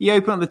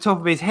open up the top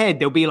of his head,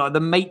 there'll be like the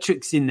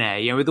Matrix in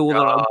there, with all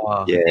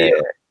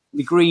the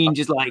green,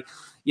 just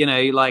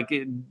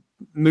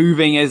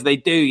moving as they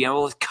do,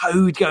 all this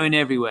code going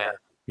everywhere.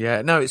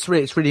 Yeah, no, it's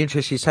really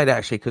interesting you say that,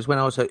 actually, because when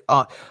I was at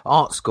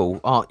art school,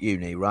 art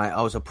uni, right,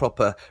 I was a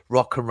proper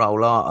rock and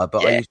roll arter,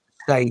 but I used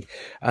to stay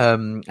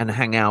and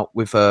hang out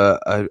with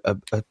a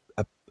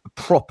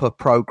proper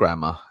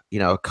programmer,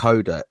 a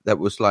coder that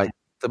was like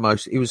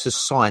he was a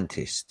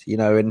scientist,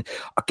 and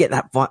I get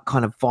that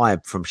kind of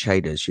vibe from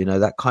Shaders,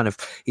 that kind of,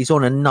 he's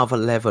on another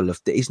level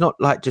of, he's not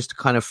like just a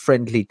kind of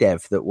friendly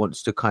dev that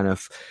wants to kind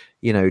of,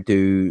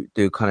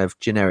 do kind of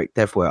generic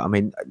dev work. I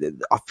mean,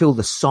 I feel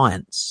the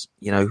science,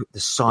 the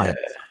science.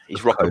 Yeah.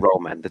 He's rock and roll,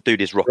 man. The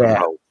dude is rock and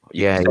roll.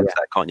 You can sense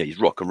that, can't you? He's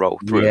rock and roll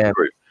through and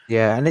through.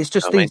 Yeah, and it's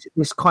just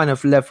this kind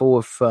of level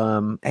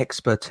of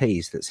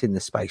expertise that's in the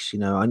space.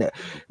 I know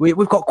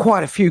we've got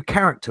quite a few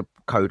character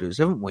coders,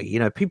 haven't we?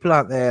 People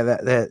out there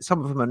that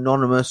some of them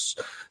anonymous.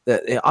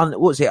 That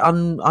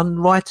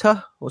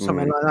Unwriter or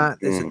something like that.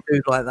 There's a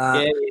dude like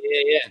that.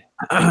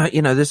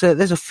 Yeah.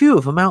 There's a few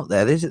of them out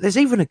there. There's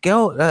even a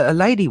girl, a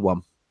lady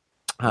one.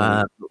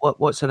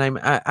 What's her name?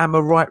 Am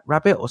a Right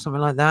Rabbit or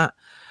something like that.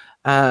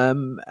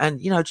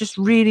 And just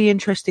really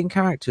interesting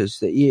characters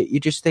that you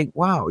just think,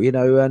 wow,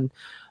 and.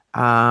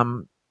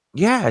 So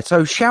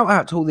shout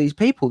out to all these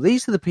people.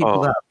 These are the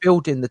people that are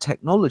building the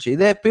technology.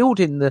 They're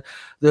building the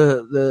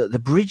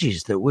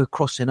bridges that we're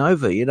crossing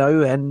over,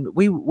 and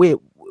we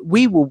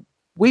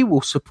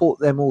will support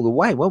them all the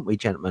way, won't we,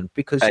 gentlemen?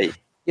 Because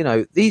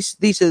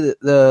these are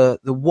the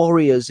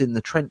warriors in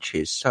the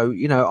trenches. So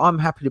I'm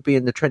happy to be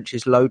in the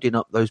trenches loading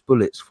up those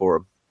bullets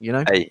for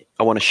them. Hey,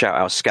 I want to shout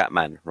out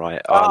Scatman,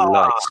 right? I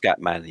like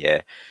Scatman.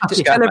 Yeah,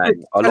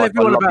 Scatman. I love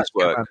his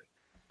work.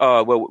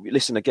 Oh, well,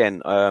 listen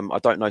again. I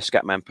don't know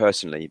Scatman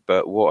personally,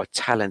 but what a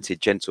talented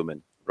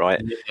gentleman,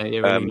 right?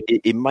 Yeah,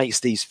 really. He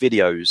makes these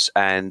videos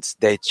and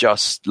they're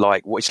just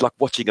like, it's like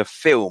watching a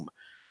film.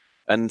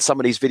 And some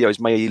of these videos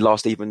may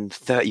last even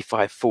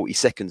 35, 40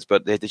 seconds,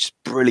 but they're just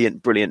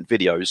brilliant, brilliant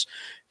videos.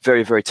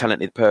 Very, very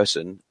talented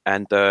person.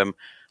 And I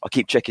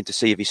keep checking to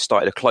see if he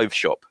started a clothes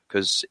shop,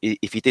 because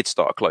if he did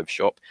start a clothes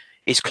shop,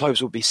 his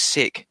clothes would be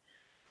sick.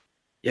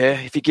 Yeah,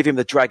 if you give him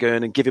the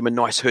dragon and give him a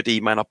nice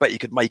hoodie, man, I bet you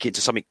could make it into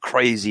something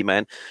crazy,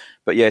 man.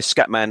 But yeah,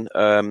 Scatman,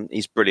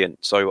 he's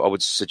brilliant. So I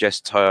would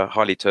suggest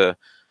highly to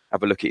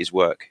have a look at his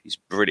work. He's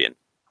brilliant.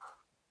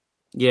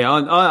 Yeah,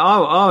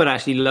 I would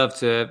actually love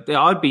to.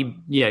 I'd be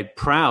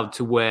proud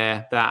to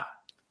wear that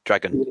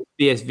Dragon.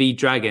 BSV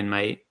dragon,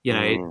 mate.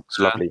 It's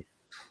lovely.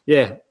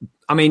 Yeah,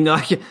 I mean,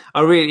 like,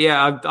 I really,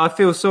 I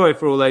feel sorry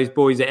for all those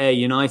boys at Air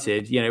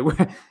United.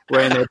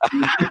 Wearing their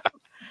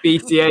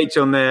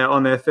BCH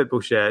on their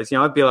football shirts.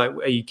 I'd be like,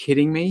 are you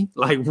kidding me?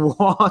 Like,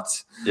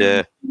 what?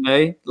 Yeah.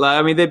 Like,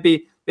 I mean, there'd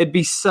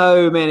be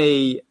so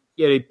many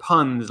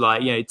puns,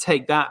 like,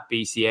 take that,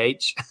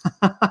 BCH.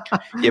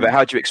 Yeah, but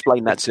how do you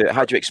explain that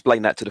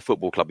to the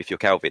football club if you're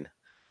Calvin?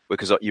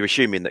 Because you're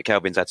assuming that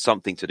Calvin's had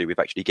something to do with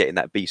actually getting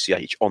that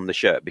BCH on the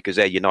shirt, because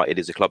Air United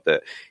is a club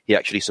that he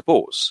actually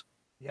supports.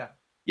 Yeah.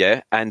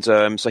 Yeah, and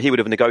so he would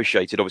have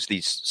negotiated,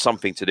 obviously,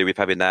 something to do with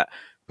having that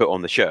put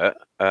on the shirt,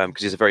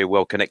 because he's a very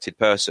well-connected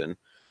person.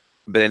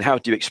 But then how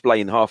do you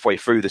explain halfway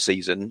through the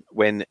season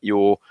when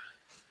you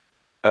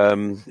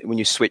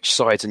switch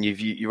sides and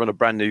you're on a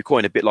brand new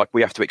coin, a bit like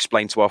we have to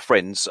explain to our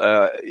friends,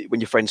 when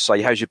your friends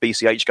say, how's your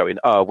BCH going?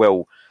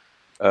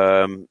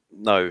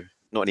 No,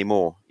 not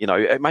anymore.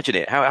 Imagine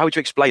it. How would you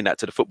explain that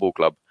to the football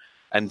club?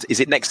 And is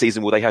it next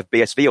season, will they have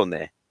BSV on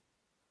there?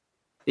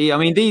 I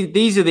mean,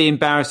 these are the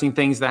embarrassing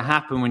things that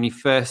happen when you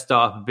first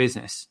start up a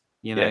business.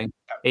 Yeah.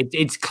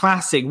 It's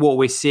classic what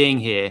we're seeing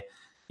here.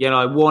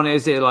 Like one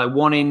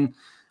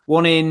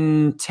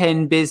in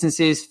 10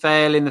 businesses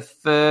fail in the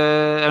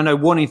first. Oh no,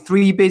 1 in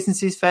 3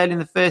 businesses fail in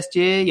the first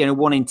year.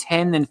 1 in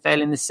 10 then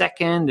fail in the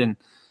second, and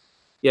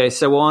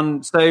so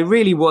on. So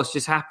really, what's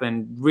just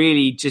happened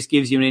really just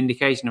gives you an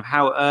indication of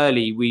how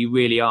early we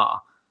really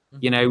are.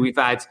 We've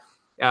had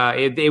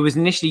it was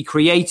initially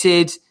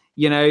created.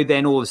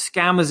 Then all the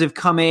scammers have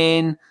come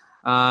in.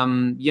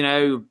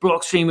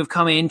 Blockstream have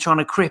come in trying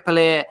to cripple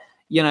it.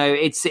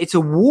 It's a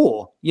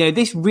war.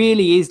 This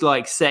really is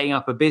like setting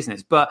up a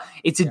business, but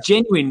it's a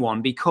genuine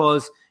one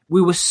because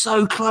we were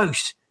so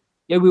close.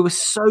 We were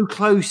so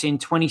close in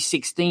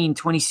 2016,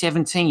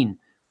 2017.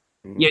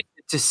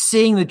 To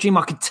seeing the dream,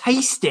 I could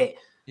taste it.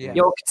 Yeah.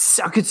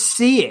 I could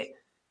see it.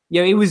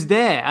 It was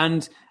there,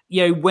 and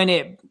when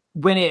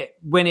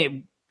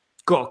it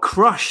got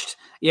crushed,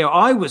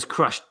 I was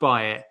crushed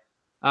by it.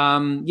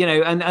 And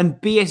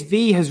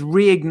BSV has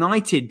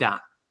reignited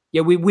that.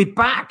 We're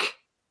back.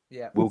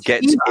 Yeah, we'll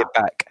get it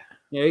back.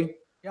 Bitcoin.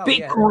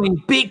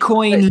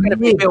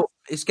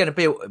 It's going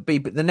to be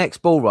the next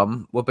bull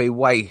run will be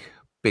way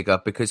bigger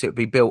because it will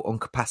be built on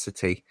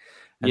capacity,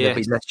 and there'll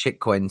be less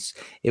shitcoins.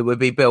 It would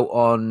be built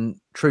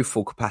on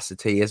truthful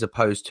capacity as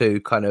opposed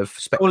to kind of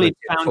solid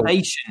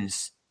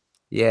foundations.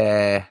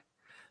 Yeah,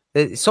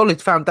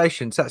 solid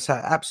foundations. That's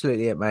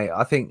absolutely it, mate.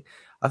 I think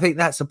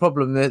that's the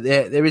problem. That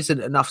there isn't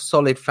enough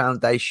solid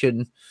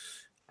foundation,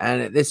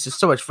 and there's just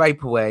so much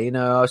vaporware.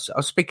 I was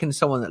speaking to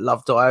someone that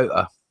loved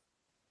IOTA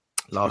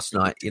last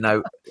night.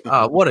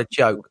 What a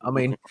joke! I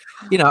mean,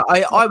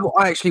 I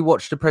actually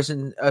watched a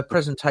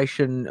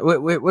presentation.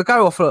 We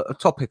go off a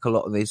topic a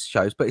lot on these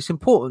shows, but it's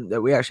important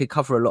that we actually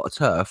cover a lot of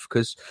turf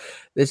because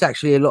there's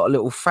actually a lot of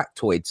little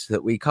factoids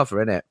that we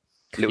cover in it.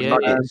 Little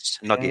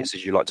nuggets,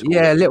 as you like to call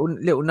it.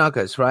 Little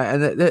nuggets, right?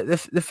 And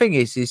the thing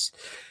is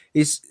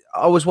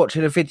I was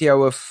watching a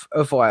video of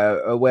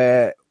IOTA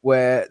where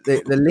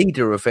the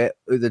leader of it,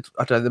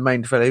 the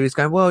main developer, he was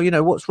going, well,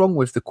 what's wrong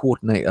with the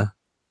coordinator?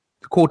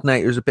 The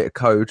coordinator is a bit of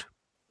code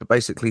that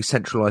basically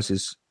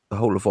centralizes the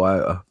whole of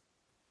IOTA.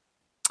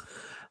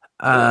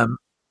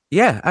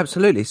 Yeah,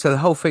 absolutely. So the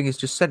whole thing is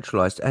just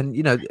centralized. And,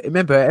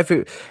 remember,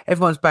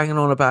 everyone's banging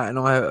on about an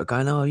IOTA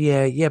going, oh,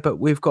 yeah, but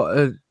we've got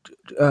a,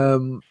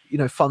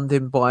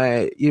 funding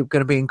by, you're going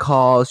to be in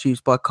cars,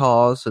 used by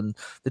cars, and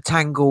the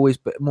Tangle is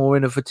more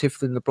innovative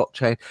than the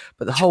blockchain.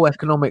 But the whole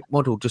economic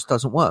model just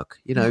doesn't work.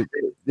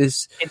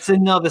 It's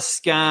another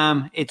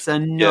scam. It's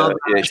another,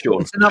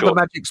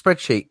 magic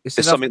spreadsheet.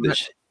 There's something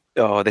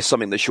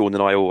that Sean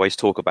and I always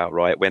talk about,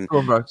 right? When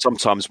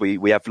sometimes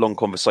we have long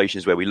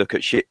conversations where we look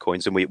at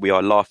shitcoins and we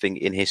are laughing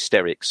in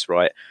hysterics,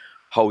 right?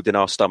 Holding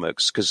our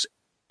stomachs because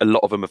a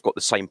lot of them have got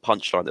the same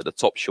punchline at the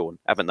top, Sean,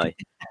 haven't they?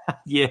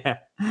 Yeah.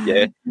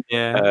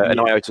 And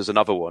IOTA is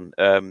another one.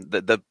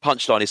 The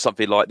punchline is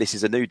something like, this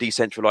is a new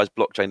decentralized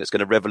blockchain that's going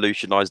to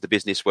revolutionize the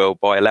business world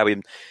by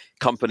allowing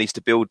companies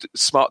to build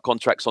smart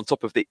contracts on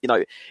top of the,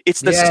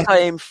 it's the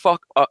same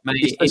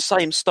it's the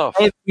same stuff.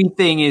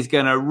 Everything is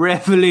going to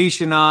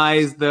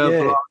revolutionize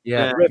the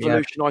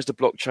revolutionize the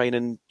blockchain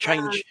and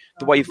change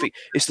the way you think.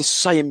 It's the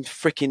same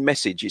freaking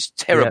message. It's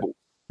terrible.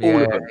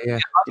 All of them. Yeah.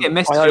 I get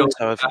messages.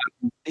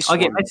 I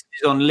get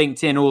messages on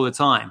LinkedIn all the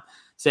time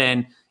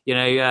saying,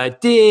 dear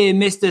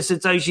Mr.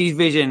 Satoshi's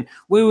Vision,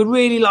 we would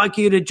really like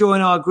you to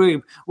join our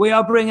group. We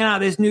are bringing out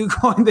this new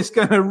coin that's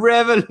going to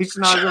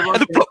revolutionize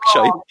the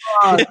blockchain.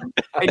 God,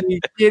 are you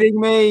kidding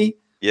me?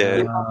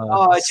 Yeah.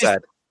 I just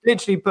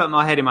literally put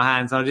my head in my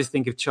hands and I just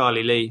think of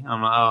Charlie Lee.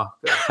 I'm like,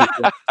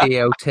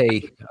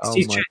 DLT.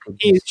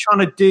 He's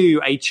trying to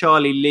do a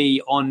Charlie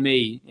Lee on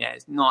me. Yeah,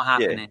 it's not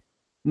happening. Yeah.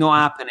 Not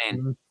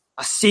happening.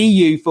 I see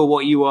you for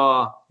what you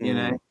are,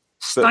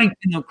 stake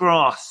in the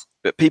grass.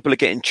 But people are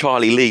getting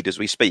Charlie lead as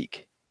we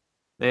speak.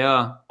 They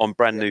are. On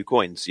brand new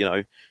coins,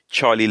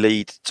 Charlie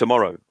lead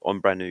tomorrow on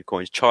brand new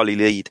coins. Charlie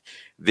lead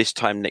this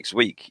time next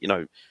week,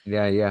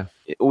 Yeah.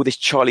 All this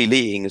Charlie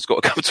leeing has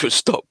got to come to a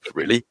stop,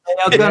 really. They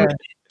are going to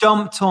be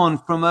dumped on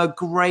from a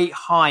great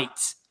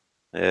height.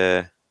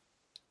 Yeah.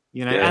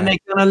 And they're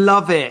going to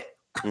love it.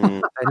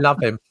 They love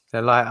him.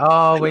 They're like,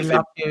 oh, we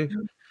love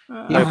you.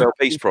 Nobel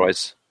Peace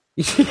Prize.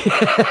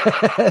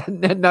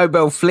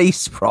 Nobel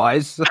Fleece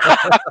Prize.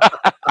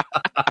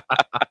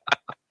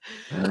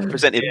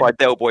 Presented by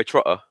Del Boy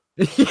Trotter.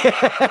 It's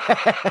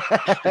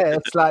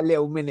like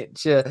little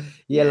miniature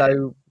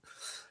yellow.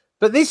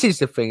 But this is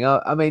the thing.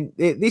 I mean,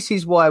 this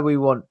is why we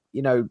want,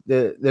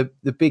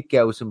 the big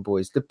girls and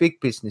boys, the big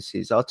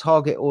businesses. Our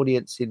target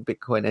audience in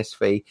Bitcoin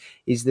SV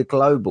is the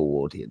global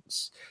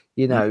audience.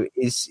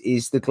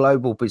 Is the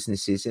global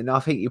businesses, and I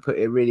think you put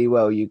it really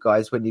well, you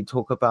guys, when you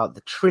talk about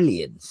the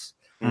trillions.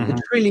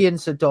 The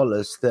trillions of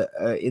dollars that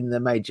are in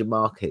the major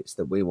markets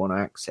that we want to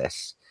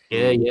access.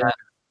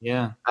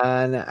 Yeah.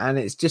 And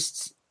it's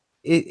just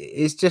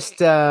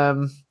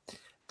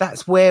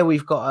that's where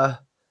we've got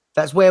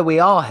that's where we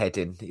are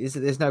heading.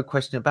 There's no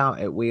question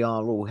about it. We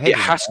are all heading. It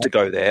has to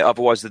go there,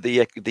 otherwise the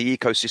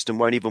ecosystem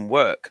won't even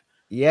work.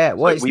 Yeah,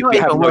 well, so we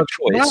have no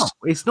choice. Now.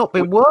 It's not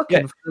been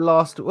working for the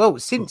last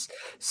since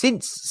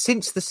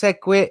the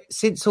SegWit,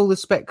 since all the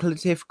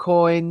speculative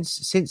coins,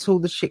 since all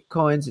the shit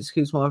coins.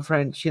 Excuse my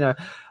French.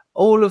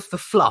 All of the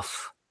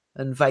fluff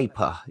and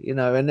vapor.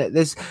 And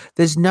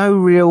there's no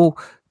real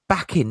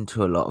back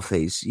into a lot of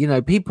these.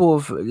 People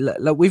have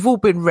we've all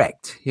been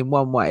wrecked in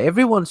one way.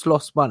 Everyone's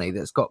lost money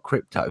that's got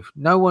crypto.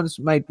 No one's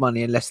made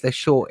money unless they're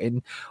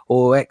shorting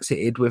or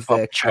exited with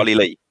their Charlie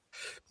Lee.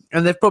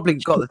 And they've probably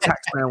got the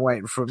tax man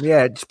waiting for them.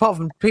 Yeah, apart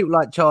from people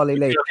like Charlie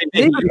Lee.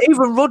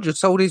 Even Roger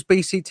sold his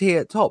BCT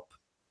at top.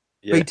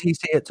 Yeah.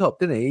 BTC at top,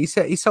 didn't he?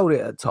 He sold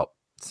it at top.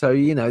 So,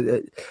 these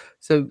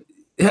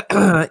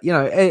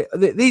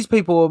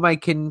people are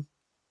making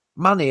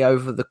money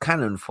over the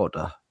cannon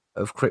fodder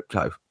of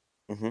crypto.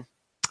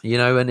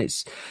 And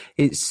it's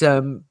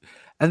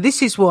and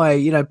this is why,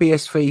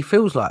 BSV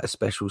feels like a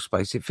special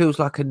space. It feels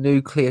like a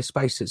nuclear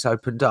space that's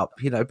opened up,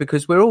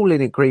 because we're all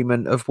in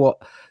agreement of what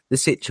the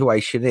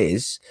situation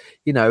is,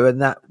 and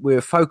that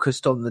we're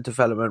focused on the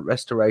development,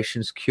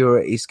 restoration,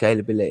 security,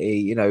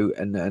 scalability,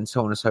 and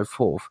so on and so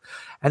forth.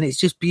 And it's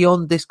just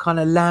beyond this kind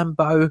of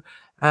Lambo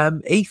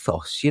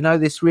ethos,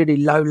 this really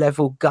low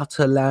level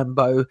gutter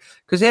Lambo,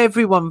 because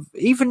everyone,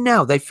 even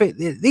now, they fit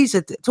these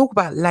are talk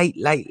about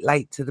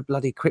late to the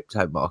bloody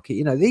crypto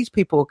market. These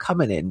people are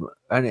coming in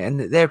and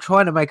they're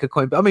trying to make a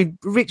coin. But I mean,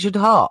 Richard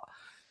Hart,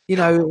 he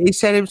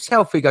said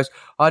himself, he goes,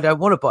 I don't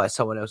want to buy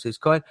someone else's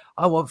coin.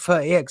 I want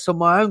 30x on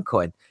my own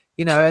coin,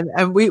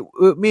 and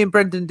me and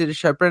Brendan did a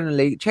show, Brendan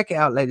Lee, check it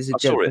out, ladies and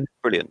gentlemen. Saw it.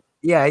 Brilliant.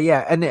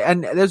 Yeah. And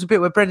there's a bit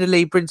where Brendan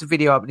Lee brings a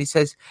video up and he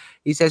says,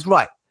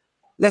 right,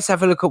 let's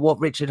have a look at what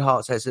Richard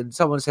Hart says. And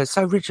someone says,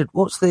 so Richard,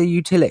 what's the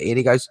utility? And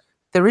he goes,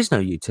 there is no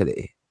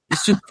utility.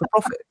 It's just for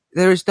profit.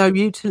 There is no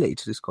utility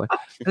to this coin.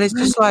 And it's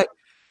just like,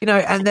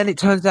 and then it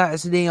turns out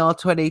it's an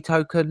ER20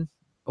 token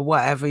or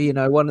whatever,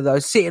 one of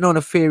those sitting on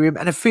Ethereum.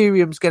 And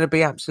Ethereum's going to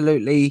be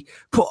absolutely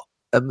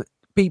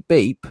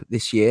beep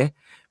this year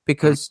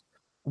because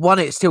one,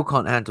 it still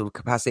can't handle the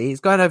capacity.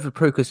 It's going over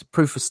proof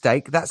of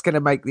stake. That's going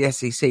to make the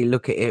SEC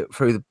look at it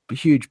through the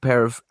huge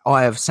pair of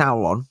eye of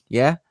Sauron.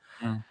 Yeah.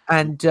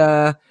 And,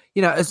 the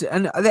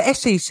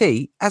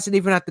SEC hasn't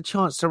even had the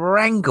chance to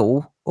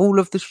wrangle all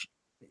of the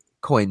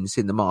coins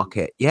in the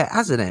market yet,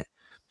 hasn't it?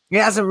 It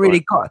hasn't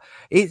really got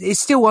it. It's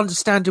still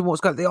understanding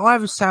what's going on. The eye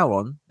of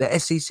Sauron, the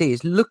SEC,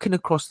 is looking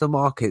across the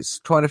markets,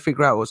 trying to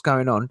figure out what's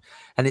going on.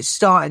 And it's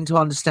starting to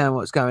understand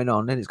what's going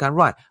on. And it's going,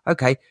 right,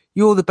 okay,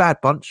 you're the bad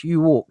bunch. You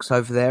orcs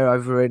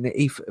over in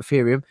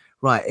Ethereum.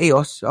 Right,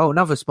 EOS. Oh,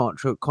 another smart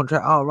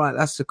contract. Oh, right,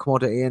 that's the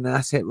commodity and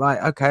that's it. Right,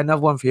 okay,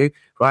 another one for you.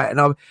 Right, and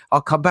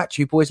I'll come back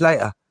to you boys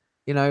later.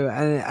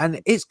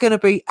 And it's going to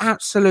be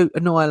absolute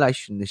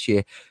annihilation this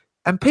year.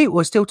 And people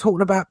are still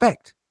talking about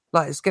BECT.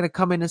 Like it's going to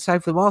come in and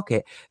save the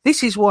market.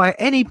 This is why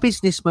any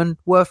businessman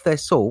worth their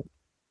salt,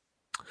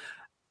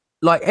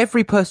 like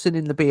every person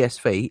in the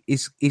BSV,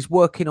 is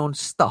working on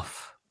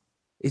stuff.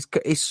 Is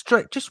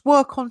straight. Just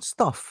work on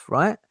stuff,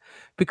 right?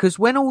 Because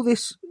when all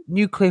this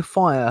nuclear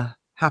fire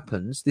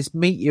happens, this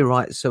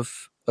meteorites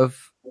of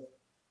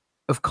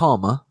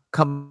karma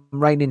come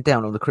raining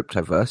down on the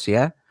cryptoverse.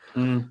 Yeah,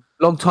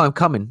 long time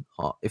coming,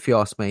 if you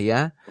ask me.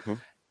 Yeah. Mm-hmm.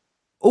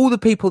 All the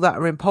people that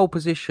are in pole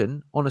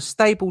position on a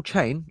stable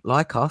chain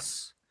like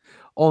us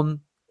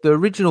on the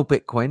original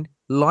Bitcoin,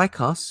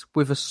 like us,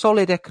 with a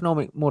solid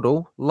economic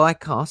model,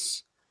 like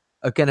us,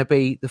 are going to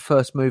be the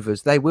first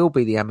movers. They will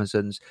be the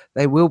Amazons.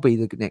 They will be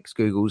the next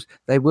Googles.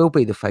 They will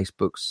be the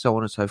Facebooks, so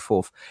on and so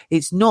forth.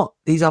 It's not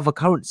these other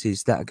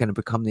currencies that are going to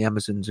become the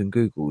Amazons and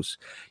Googles,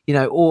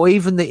 or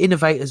even the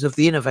innovators of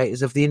the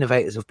innovators of the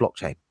innovators of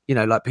blockchain.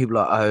 Like people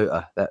like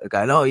that are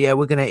going, oh yeah,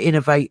 we're going to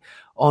innovate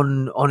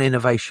on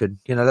innovation.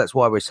 That's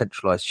why we're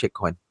centralized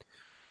shitcoin.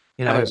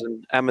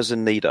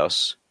 Amazon need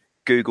us,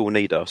 Google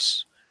need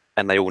us,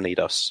 and they all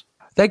need us.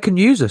 They can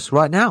use us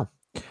right now.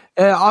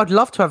 I'd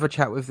love to have a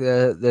chat with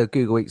the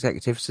Google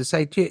executives to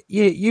say,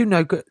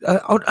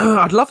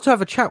 I'd love to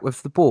have a chat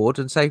with the board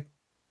and say,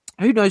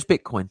 who knows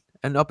Bitcoin?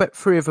 And I bet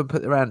 3 of them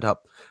put their hand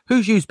up.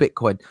 Who's used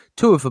Bitcoin?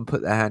 2 of them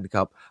put their hand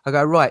up. I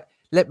go, right,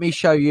 let me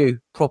show you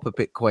proper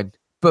Bitcoin.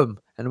 Boom.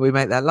 And we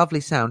make that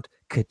lovely sound,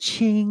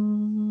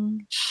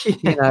 ka-ching,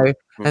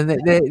 and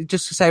they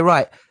just to say,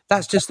 right,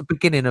 that's just the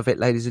beginning of it,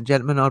 ladies and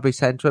gentlemen. I'll be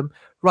saying to them,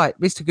 right,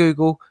 Mr.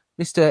 Google,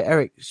 Mr.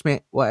 Eric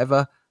Schmidt,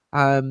 whatever,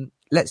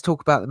 let's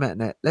talk about the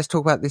MetaNet. Let's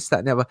talk about this, that,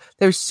 and the other.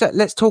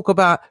 Let's talk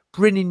about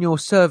bringing your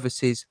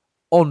services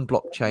on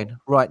blockchain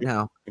right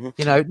now. Not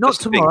that's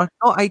tomorrow,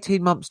 not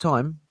 18 months'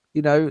 time.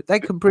 They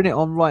can bring it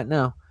on right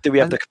now. Do we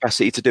have the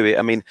capacity to do it?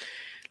 I mean,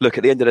 look,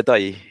 at the end of the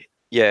day,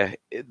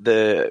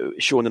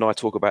 Sean and I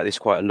talk about this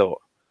quite a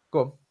lot. Go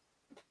on.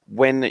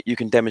 When you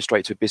can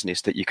demonstrate to a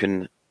business that you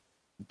can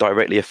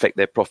directly affect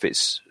their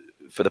profits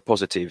for the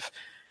positive,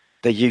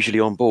 they're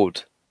usually on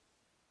board.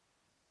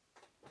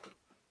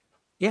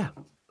 Yeah.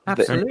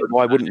 Absolutely.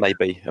 Why wouldn't they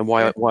be? And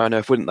why on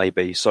earth wouldn't they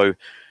be? So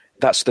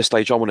that's the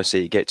stage I want to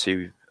see it get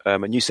to.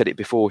 And you said it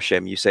before,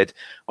 Shem. You said,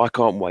 I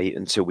can't wait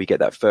until we get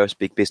that first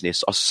big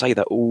business. I say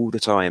that all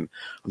the time.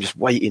 I'm just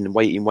waiting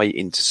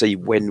to see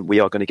when we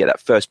are going to get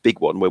that first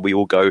big one where we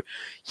all go,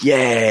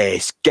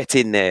 yes, get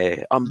in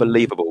there.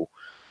 Unbelievable.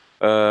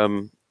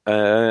 And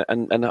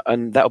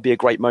that'll be a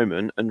great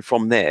moment. And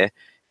from there,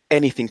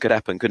 anything could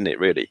happen, couldn't it,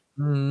 really?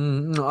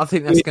 I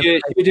think that's going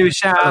to... We do a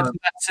shout out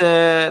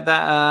to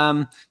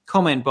that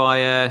comment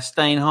by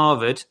Stain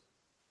Harvard,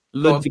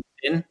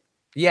 Ludwigson.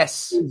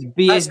 Yes.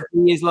 BSV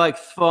is like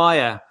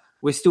fire.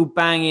 We're still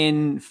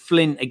banging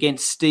flint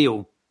against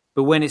steel.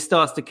 But when it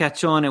starts to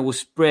catch on, it will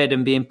spread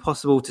and be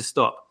impossible to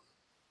stop.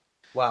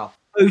 Wow.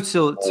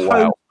 Total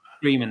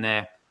screaming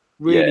there.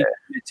 Really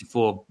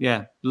beautiful.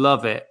 Yeah,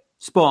 love it.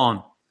 Spot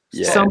on.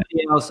 Yeah.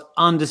 Somebody else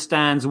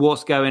understands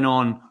what's going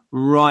on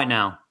right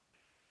now.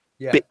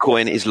 Yeah.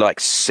 Bitcoin is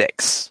like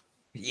sex.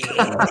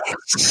 Yeah.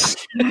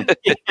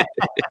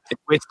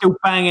 We're still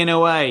banging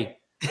away.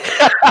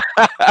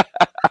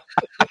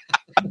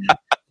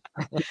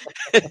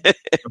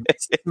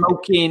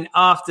 Smoking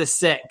after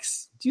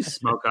sex. Do you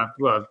smoke after?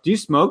 Well, do you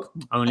smoke?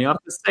 Only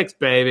after sex,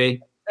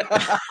 baby.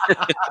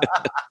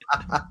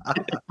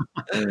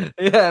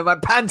 Yeah, my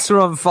pants are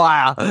on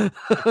fire.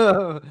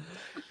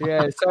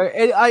 Yeah, so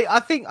I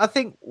think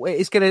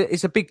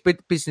it's a big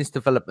business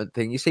development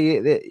thing. You see,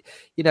 I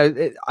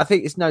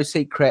think it's no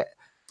secret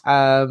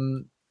that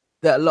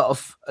a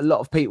lot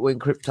of people in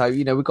crypto,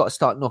 we've got to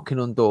start knocking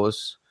on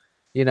doors.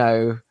 We've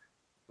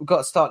got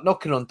to start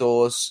knocking on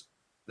doors.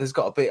 There's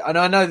got to be, and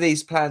I know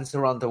these plans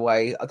are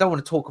underway. I don't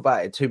want to talk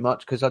about it too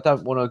much because I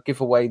don't want to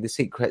give away the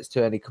secrets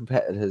to any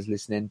competitors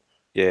listening.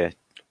 Yeah,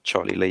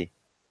 Charlie Lee.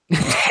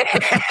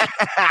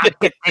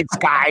 Get these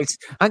guys.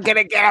 I'm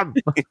gonna get them.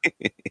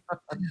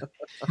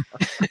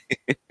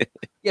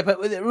 Yeah,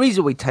 but the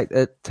reason we take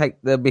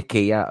the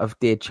Mickey out of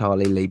dear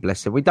Charlie Lee,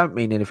 bless him, we don't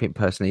mean anything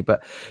personally,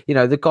 but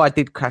the guy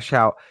did cash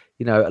out,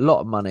 a lot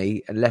of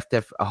money and left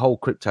a whole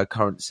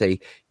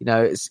cryptocurrency.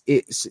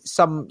 It's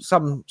some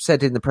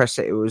said in the press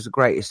that it was the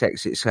greatest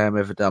exit scam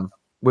ever done,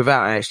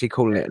 without actually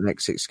calling it an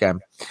exit scam,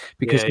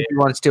 because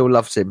everyone still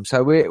loves him.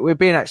 So we're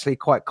being actually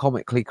quite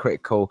comically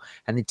critical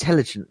and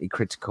intelligently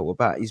critical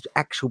about his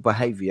actual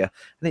behaviour,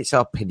 and it's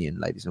our opinion,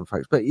 ladies and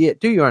folks. But yeah,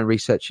 do your own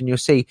research and you'll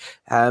see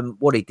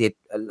what he did.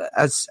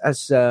 As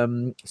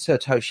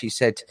Satoshi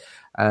said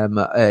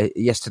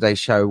yesterday's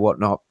show,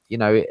 whatnot.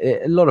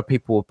 A lot of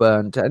people were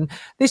burned, and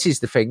this is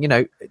the thing.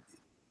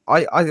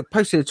 I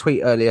posted a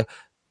tweet earlier.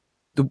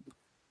 The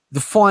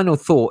final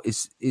thought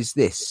is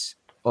this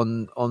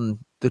on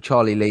the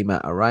Charlie Lee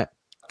matter, right?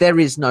 There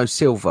is no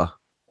silver.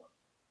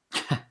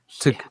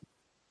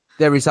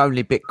 There is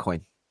only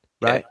Bitcoin,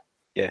 right?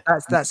 Yeah.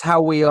 That's how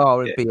we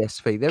are at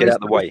BSV. Get out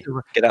of the way.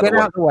 Get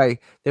out of the way.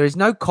 There is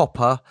no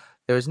copper.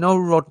 There is no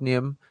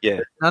rhodium.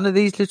 Yeah. None of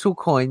these little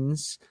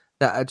coins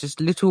that are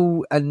just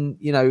little, and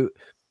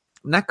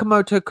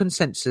Nakamoto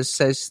consensus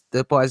says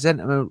the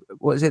Byzantal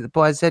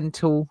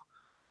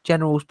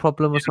generals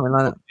problem or something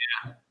like that.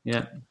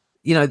 Yeah.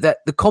 That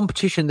the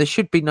competition, there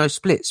should be no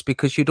splits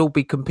because you'd all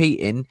be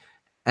competing.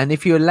 And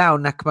if you allow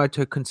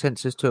Nakamoto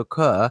consensus to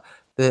occur,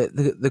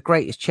 the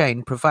greatest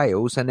chain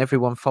prevails and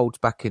everyone folds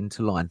back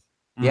into line.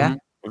 Yeah?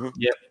 Mm-hmm.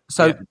 Yeah.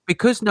 So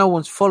because no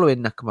one's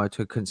following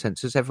Nakamoto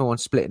consensus,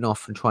 everyone's splitting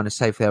off and trying to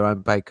save their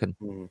own bacon.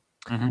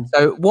 Mm-hmm.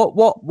 So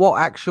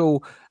what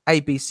actual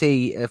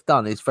ABC have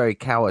done is very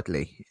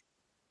cowardly.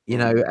 You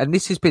know, and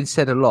this has been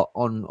said a lot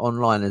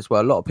online as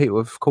well. A lot of people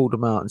have called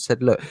them out and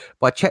said, look,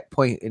 by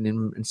checkpointing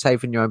and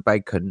saving your own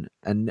bacon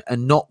and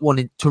not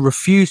wanting to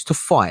refuse to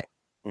fight,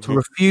 to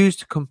refuse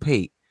to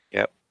compete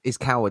is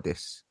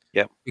cowardice.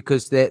 Yep.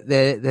 Because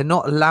they're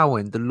not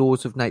allowing the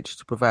laws of nature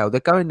to prevail.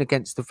 They're going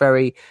against the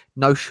very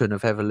notion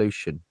of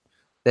evolution.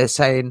 They're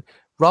saying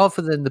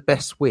rather than the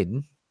best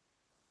win,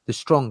 the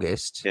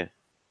strongest,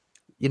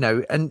 you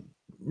know, and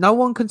no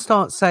one can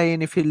start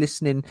saying, if you're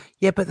listening,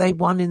 yeah, but they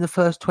won in the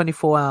first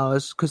 24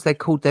 hours because they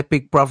called their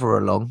big brother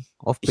along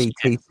off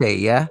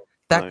BTT,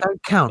 That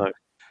don't count. No.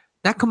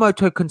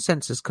 Nakamoto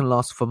consensus can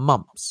last for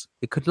months.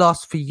 It could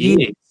last for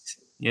years.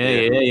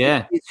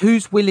 Yeah. It's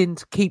who's willing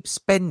to keep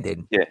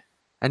spending. Yeah.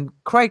 And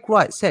Craig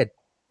Wright said,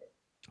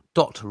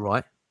 Dr.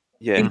 Wright,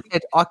 he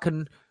said,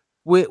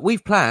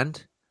 we've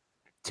planned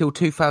till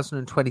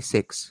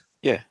 2026.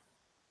 Yeah.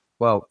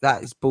 Well,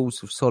 that is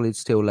balls of solid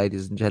steel,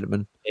 ladies and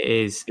gentlemen. It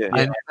is. Yeah.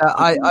 And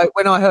I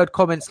when I heard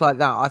comments like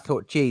that, I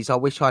thought, geez, I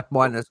wish I'd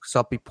miners because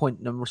I'd be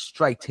pointing them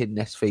straight in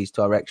SV's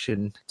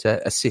direction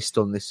to assist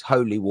on this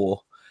holy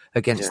war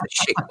against the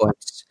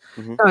shitcoins.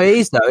 No, it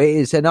is, though. It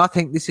is. And I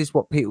think this is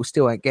what people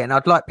still ain't getting.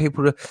 I'd like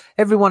people to,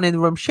 everyone in the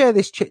room, share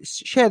this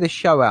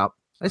show out.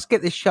 Let's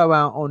get this show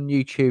out on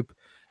YouTube,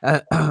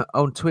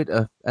 on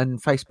Twitter and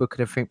Facebook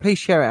and everything. Please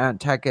share it out and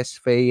tag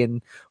SV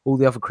and all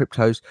the other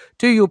cryptos.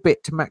 Do your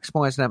bit to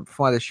maximize and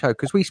amplify the show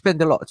because we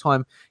spend a lot of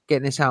time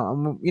getting this out,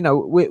 and you know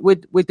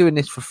we're doing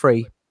this for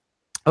free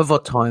of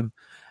our time,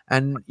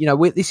 and you know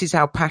this is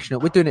how passionate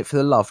we're doing it for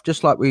the love,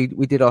 just like we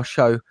did our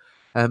show.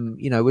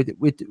 You know,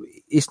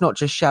 it's not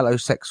just shallow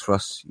sex for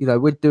us. You know,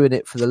 we're doing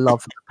it for the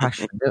love and the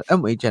passion,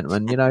 aren't we,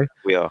 gentlemen? You know,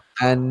 we are,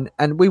 and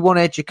we want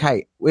to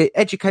educate.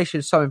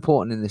 Education is so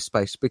important in this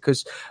space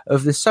because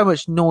of there's so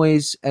much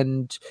noise,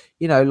 and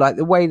you know, like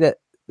the way that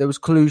there was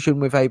collusion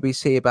with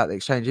ABC about the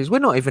exchanges. We're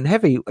not even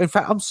heavy. In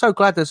fact, I'm so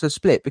glad there's a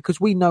split because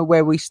we know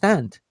where we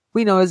stand.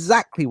 We know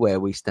exactly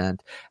where we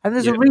stand, and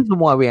there's a reason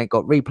why we ain't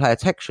got replay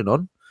protection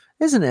on,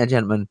 isn't there,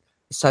 gentlemen?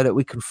 So that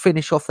we can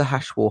finish off the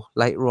hash war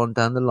later on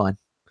down the line.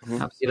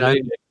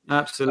 Absolutely,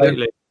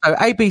 absolutely. So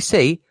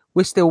ABC,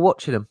 we're still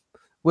watching them.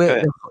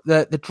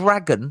 The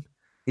dragon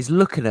is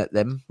looking at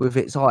them with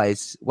its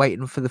eyes,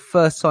 waiting for the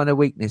first sign of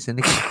weakness, and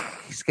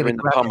he's going to. They're in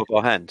the palm of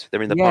our hand.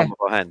 They're in the palm of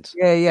our hand.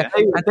 Yeah.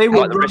 And they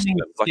were like the rest of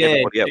them, like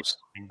everybody else.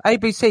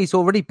 ABC's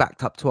already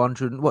backed up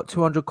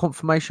 200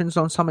 confirmations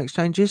on some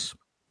exchanges.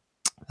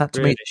 That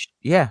to me,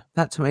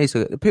 that to me is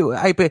people.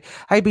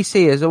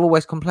 ABC has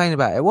always complained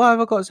about it. Why have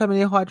I got so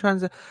many high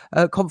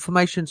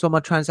confirmations on my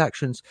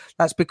transactions?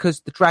 That's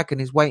because the dragon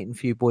is waiting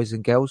for you, boys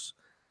and girls.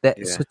 That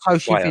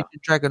Satoshi Vision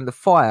Dragon, the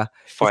fire's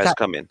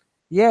coming.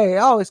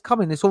 Yeah, it's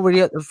coming. It's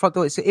already at the front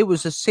door. It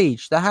was a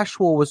siege. The hash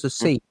war was a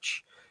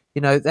siege.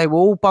 You know, they were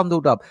all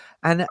bundled up,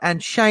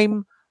 and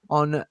shame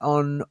on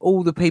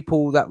all the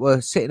people that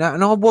were sitting out.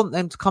 And I want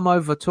them to come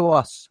over to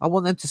us. I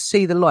want them to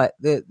see the light.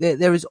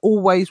 There is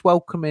always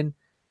welcoming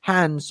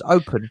hands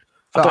open.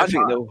 I don't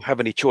think they'll have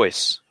any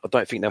choice.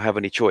 I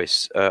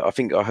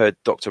think I heard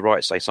Dr.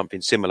 Wright say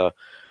something similar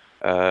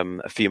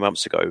a few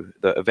months ago,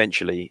 that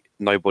eventually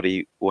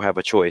nobody will have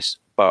a choice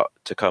but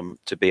to come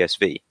to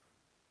BSV.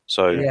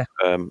 So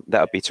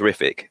that would be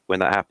terrific when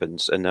that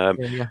happens. And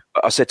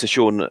I said to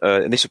Sean,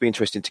 and this would be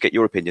interesting to get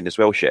your opinion as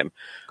well, Shem.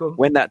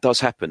 When that does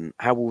happen,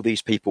 how will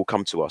these people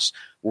come to us?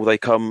 Will they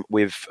come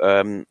with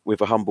a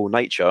humble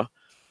nature,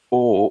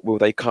 or will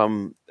they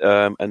come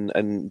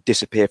and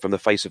disappear from the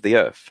face of the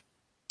earth?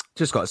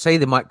 Just got to say,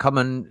 they might come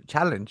and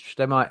challenge.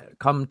 They might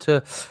come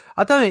to.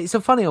 I don't know. It's a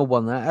funny old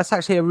one. That's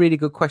actually a really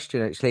good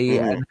question, actually.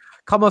 And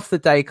come off the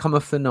day, come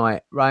off the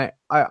night, right?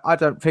 I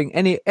don't think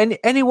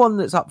anyone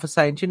that's up for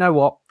saying, do you know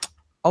what,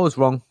 I was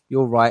wrong,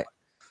 you're right,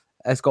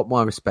 has got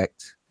my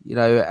respect. You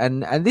know,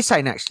 and this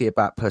ain't actually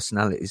about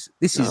personalities.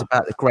 This is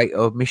about the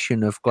greater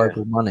mission of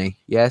global money.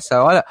 Yeah.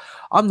 So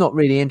I'm not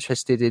really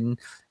interested in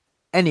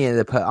any of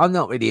the. I'm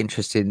not really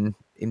interested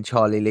in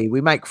Charlie Lee.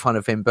 We make fun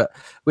of him, but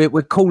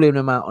we're calling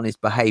him out on his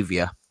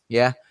behaviour.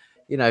 Yeah,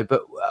 you know.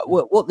 But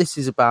what this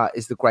is about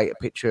is the greater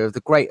picture of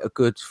the greater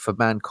good for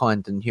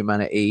mankind and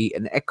humanity,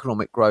 and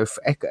economic growth,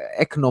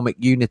 economic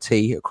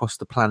unity across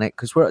the planet.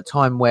 Because we're at a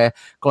time where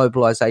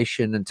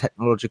globalization and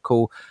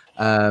technological,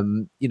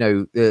 you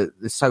know, the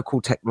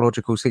so-called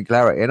technological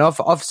singularity. And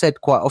I've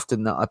said quite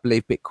often that I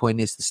believe Bitcoin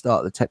is the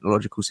start of the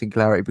technological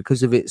singularity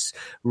because of its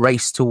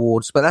race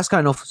towards. But that's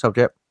going off the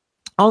subject.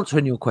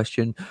 Answering your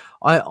question,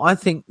 I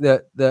think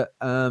that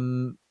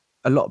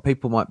a lot of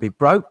people might be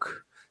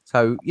broke.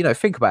 So, you know,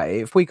 think about it.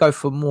 If we go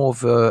for more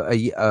of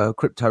a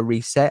crypto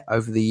reset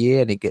over the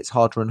year and it gets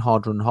harder and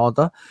harder and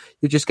harder,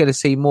 you're just going to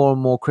see more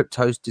and more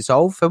cryptos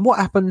dissolve. And what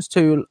happens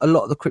to a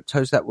lot of the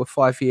cryptos that were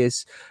 5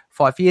 years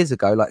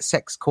ago, like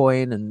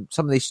Sexcoin and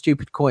some of these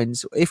stupid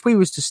coins, if we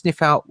was to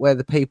sniff out where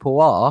the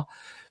people are,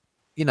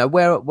 you know,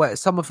 where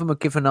some of them have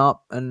given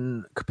up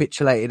and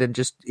capitulated and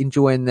just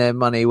enjoying their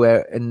money,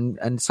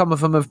 and some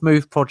of them have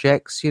moved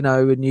projects, you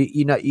know, and you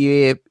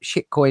hear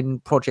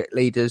shitcoin project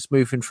leaders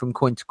moving from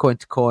coin to coin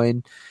to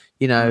coin,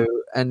 you know,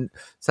 and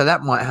so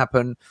that might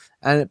happen.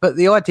 But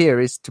the idea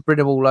is to bring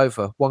them all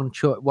over one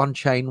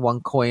chain,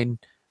 one coin,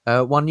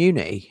 one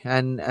unity,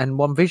 and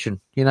one vision,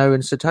 you know,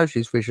 and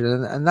Satoshi's vision,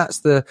 and that's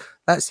the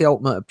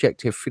ultimate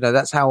objective. You know,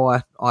 that's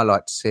how I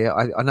like to see it.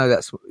 I know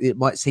it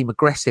might seem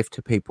aggressive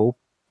to people,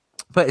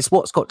 but it's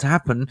what's got to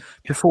happen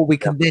before we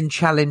can then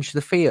challenge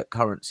the fiat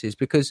currencies,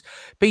 because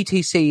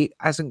BTC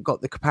hasn't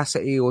got the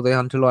capacity or the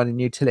underlying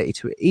utility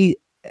to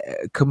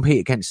compete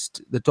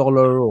against the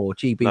dollar or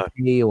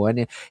GBP or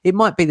any. It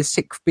might be the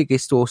 6th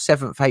biggest or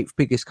 7th, 8th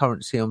biggest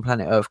currency on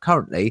planet Earth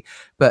currently,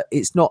 but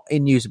it's not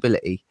in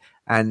usability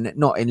and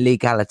not in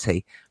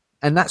legality.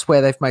 And that's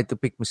where they've made the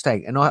big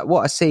mistake. And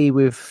what I see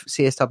with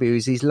CSW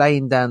is he's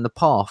laying down the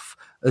path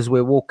as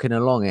we're walking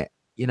along it,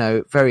 you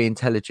know, very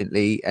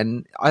intelligently.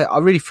 And I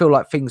really feel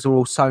like things are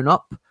all sewn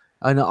up.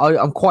 And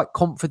I'm quite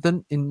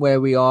confident in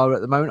where we are at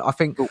the moment. I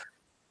think...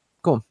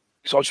 Go on.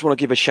 So I just want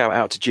to give a shout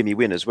out to Jimmy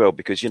Wynn as well,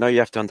 because, you know, you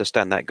have to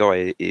understand that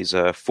guy is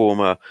a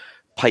former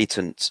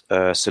patent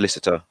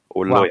solicitor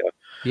or lawyer.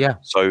 Yeah.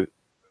 So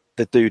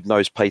the dude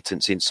knows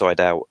patents inside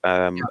out.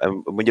 And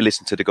when you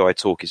listen to the guy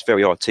talk, he's a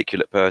very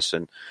articulate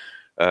person.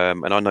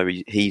 And I know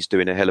he's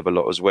doing a hell of a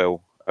lot as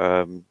well,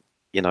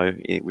 you know,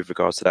 with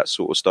regards to that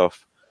sort of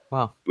stuff.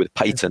 Wow. With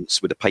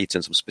patents,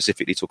 I'm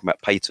specifically talking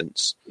about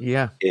patents.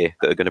 Yeah.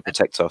 That are going to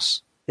protect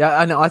us.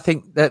 Yeah, and I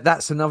think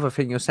that's another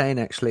thing you're saying,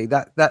 actually.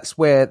 That's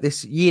where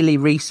this yearly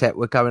reset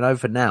we're going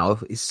over now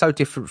is so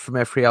different from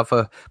every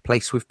other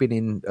place we've been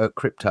in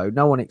crypto.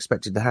 No one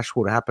expected the hash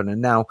war to happen,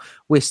 and now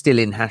we're still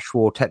in hash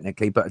war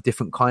technically, but a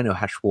different kind of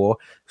hash war.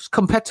 It's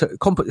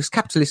it's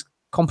capitalist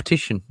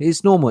competition.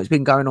 It's normal. It's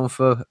been going on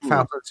for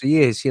thousands of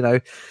years, you know,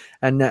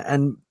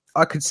 and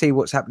I could see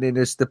what's happening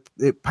as the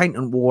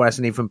patent war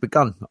hasn't even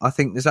begun. I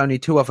think there's only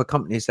 2 other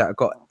companies that have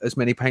got as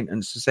many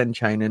patents as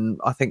Zenchain, and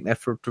I think they're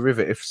for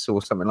derivatives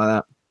or something like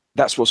that.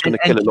 That's what's going to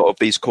kill a lot of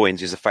these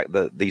coins, is the fact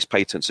that these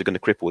patents are going to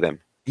cripple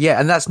them. Yeah,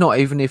 and that's not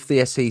even if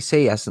the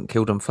SEC hasn't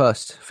killed them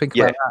first. Think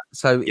about that.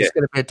 So it's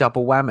going to be a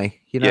double whammy,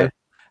 you know.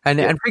 And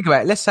think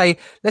about it.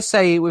 Let's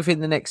say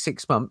within the next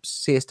 6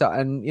 months, CSW,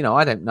 and you know,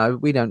 I don't know,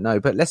 we don't know,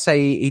 but let's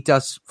say he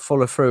does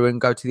follow through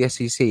and go to the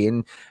SEC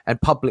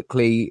and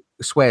publicly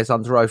swears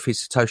under oath his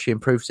Satoshi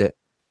improves it.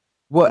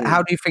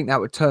 How do you think that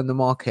would turn the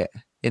market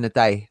in a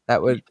day?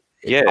 That would,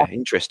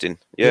 interesting.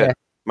 Yeah,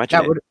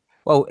 imagine it.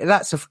 Well,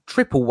 that's a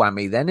triple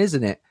whammy then,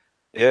 isn't it?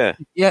 Yeah.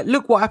 Yeah.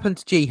 Look what happened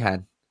to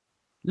Jihan.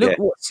 Look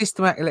what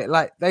systematically,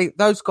 like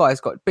those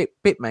guys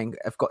Bitmain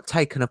have got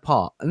taken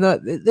apart, and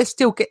they're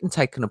still getting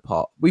taken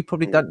apart. We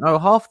probably don't know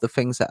half the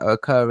things that are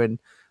occurring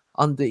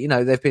under, you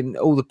know, they've been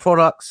all the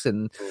products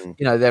and,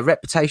 you know, their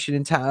reputation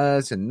in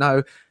tatters, and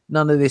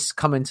none of this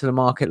coming to the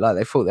market like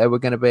they thought they were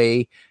going to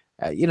be.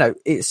 You know,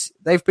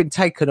 they've been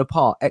taken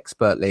apart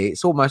expertly.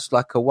 It's almost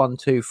like a 1,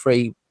 2,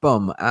 3,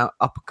 boom,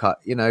 uppercut,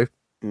 you know.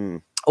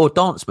 Or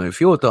dance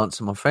move. You're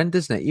dancing, my friend,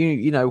 isn't it?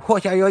 You know,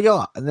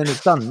 and then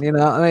it's done. You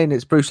know what I mean?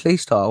 It's Bruce Lee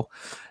style,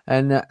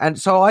 and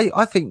so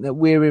I think that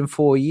we're in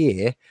for a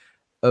year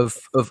of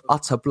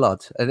utter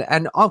blood,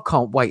 and I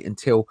can't wait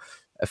until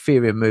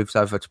Ethereum moves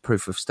over to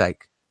proof of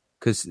stake,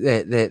 because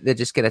they're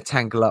just going to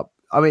tangle up.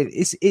 I mean,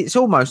 it's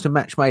almost a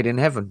match made in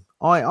heaven.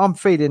 I'm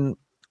feeling.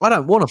 I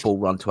don't want a bull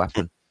run to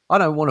happen. I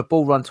don't want a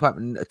bull run to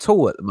happen at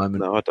all at the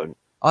moment. No,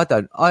 I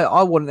don't.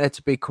 I want there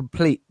to be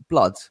complete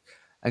blood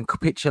and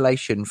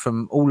capitulation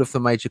from all of the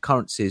major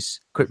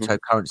currencies,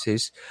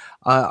 cryptocurrencies.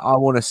 I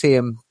want to see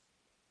them.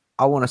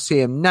 I want to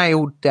see them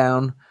nailed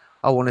down.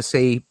 I want to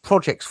see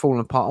projects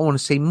falling apart. I want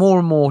to see more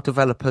and more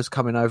developers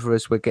coming over,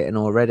 as we're getting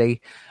already.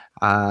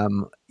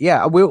 We're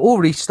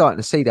already starting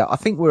to see that. I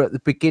think we're at the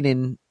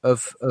beginning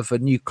of a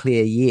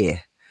nuclear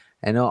year,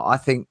 and I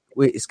think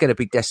it's going to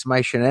be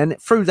decimation. And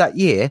through that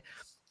year,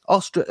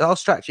 our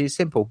strategy is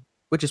simple.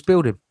 We're just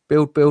building,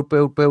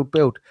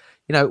 build.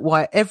 You know,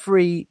 why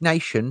every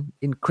nation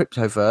in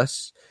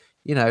cryptoverse,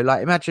 you know,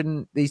 like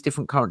imagine these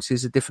different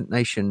currencies of different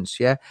nations.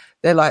 Yeah,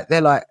 they're like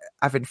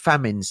having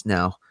famines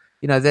now.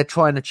 You know, they're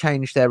trying to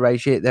change their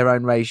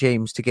own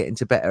regimes to get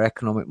into better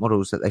economic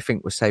models that they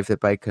think will save their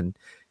bacon.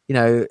 You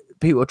know,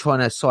 people are trying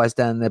to size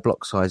down their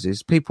block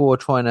sizes. People are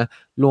trying to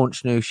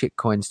launch new shit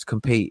coins to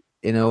compete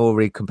in an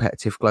already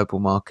competitive global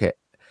market,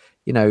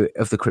 you know,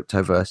 of the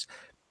cryptoverse.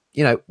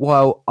 You know,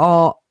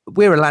 while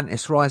we're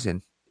Atlantis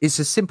rising. It's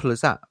as simple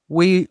as that.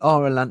 We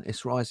are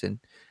Atlantis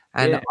rising.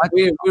 And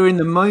we're in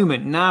the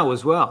moment now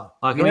as well.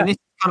 Like, I mean, this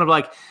is kind of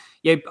like,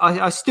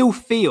 I still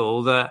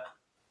feel that,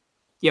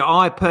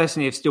 I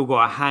personally have still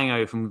got a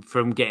hangover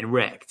from getting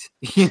wrecked,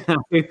 you know,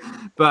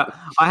 but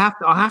I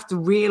have to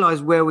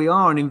realize where we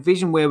are and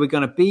envision where we're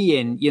going to be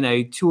in,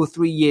 2 or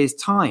 3 years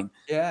time.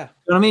 Yeah. You know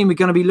what I mean? We're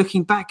going to be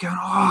looking back going,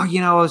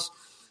 I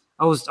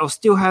was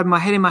still had my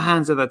head in my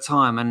hands at that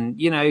time. And,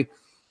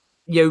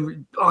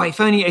 if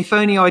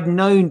only I'd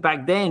known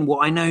back then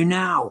what I know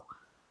now,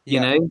 you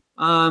know,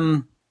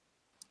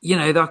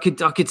 that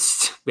I could.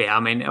 Yeah,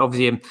 I mean,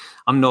 obviously,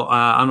 I'm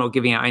not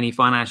giving out any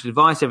financial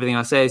advice. Everything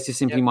I say is just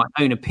simply my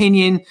own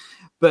opinion.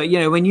 But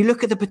when you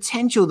look at the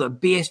potential that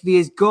BSV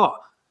has got,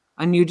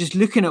 and you're just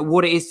looking at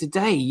what it is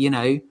today,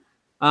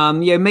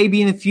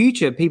 maybe in the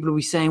future people will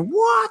be saying,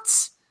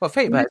 "What? Well,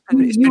 think about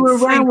it. You were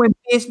around when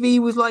BSV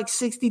was like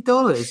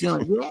 $60." You're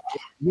like,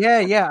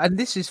 yeah. And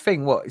this is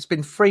thing. What? It's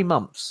been 3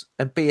 months,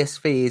 and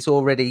BSV is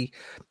already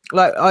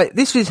like.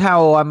 This is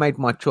how I made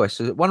my choice.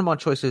 One of my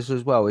choices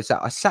as well is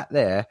that I sat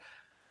there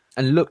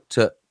and looked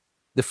at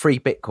the free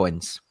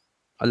bitcoins.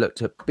 I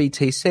looked at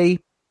BTC,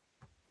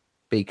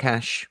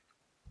 Bcash,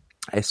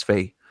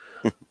 SV,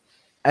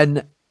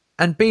 and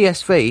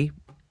BSV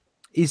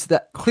is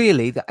that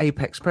clearly the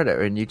apex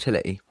predator in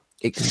utility.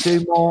 It can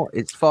do more.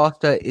 It's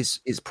faster. It's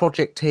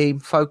project team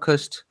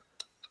focused.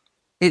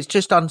 It's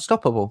just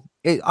unstoppable.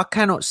 I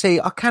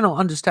cannot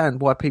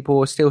understand why people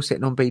are still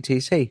sitting on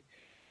BTC.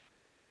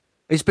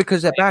 It's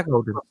because they're bag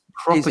holding.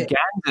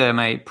 Propaganda,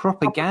 mate.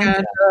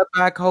 Propaganda.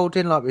 Bag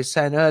holding, like we were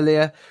saying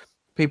earlier.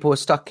 People are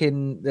stuck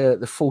in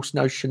the false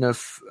notion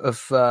of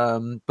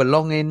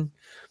belonging.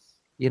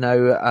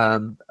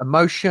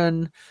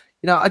 Emotion.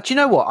 Do you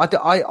know what?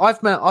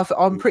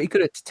 I'm pretty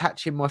good at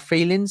detaching my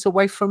feelings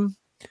away from.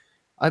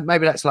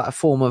 Maybe that's like a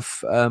form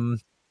of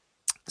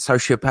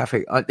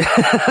sociopathic. I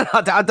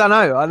don't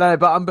know,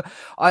 but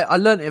I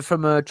learned it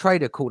from a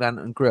trader called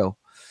Anton Grill,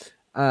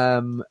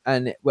 and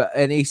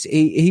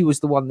he was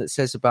the one that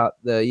says about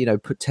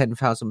put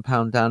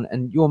 £10,000 down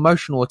and your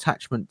emotional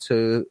attachment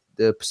to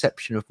the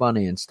perception of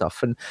money and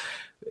stuff, and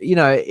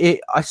I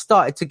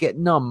started to get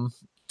numb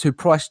to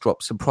price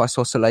drops and price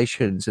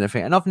oscillations and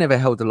everything, and I've never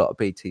held a lot of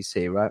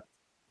BTC, right?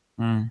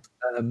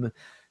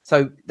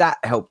 So that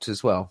helped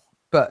as well,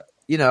 but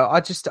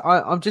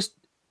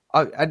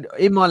and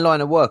in my line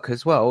of work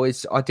as well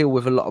is I deal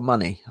with a lot of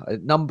money.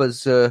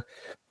 Numbers,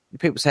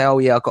 people say, "Oh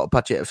yeah, I've got a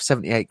budget of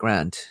 78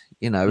 grand,"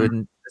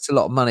 and it's a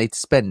lot of money to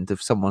spend of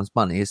someone's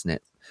money, isn't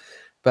it?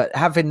 But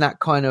having that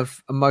kind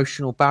of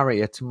emotional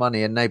barrier to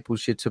money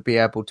enables you to be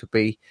able to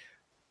be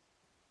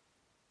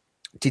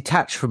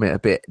detached from it a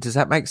bit. Does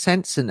that make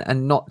sense?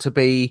 And not to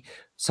be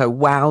so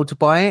wowed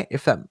by it,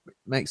 if that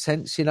makes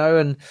sense,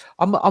 And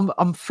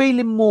I'm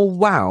feeling more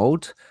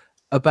wowed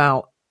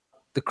about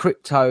the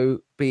crypto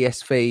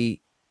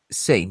BSV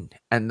scene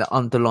and the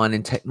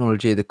underlying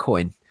technology of the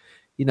coin.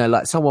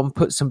 Like someone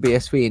puts some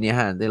BSV in your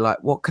hand, they're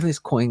like, what can this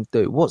coin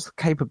do? What's the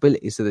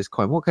capabilities of this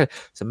coin?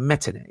 It's a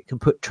metanet. You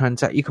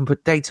can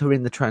put data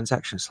in the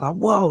transaction. It's like,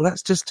 whoa,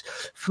 that's just,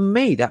 for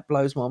me, that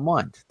blows my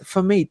mind.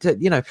 For me,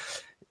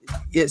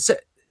 it's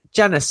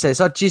Janice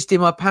says, I jizzed in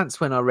my pants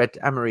when I read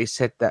Amory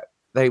said that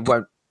they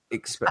won't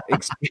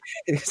expect.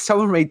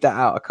 Someone read that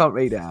out. I can't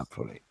read it out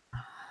probably.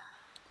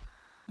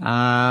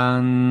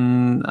 I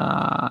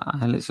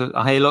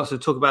hear lots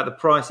of talk about the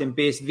price in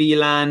BSV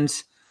land.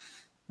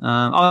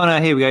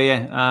 Here we go.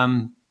 Yeah,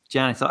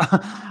 Janice,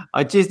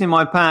 I jizzed in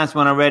my pants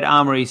when I read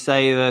Armory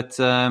say that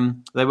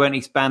they won't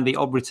expand the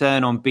ob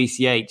return on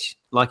BCH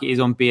like it is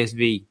on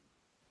BSV.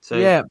 So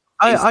yeah,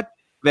 I'm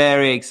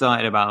very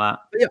excited about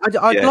that.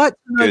 I'd like to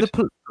know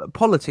the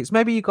politics.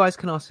 Maybe you guys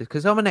can ask this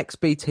because I'm an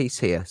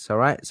ex-BTCer, all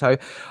right? So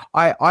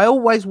I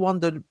always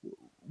wondered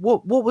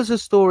what was the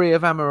story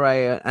of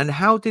Amaray and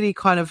how did he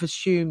kind of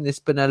assume this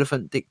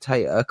benevolent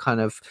dictator kind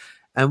of,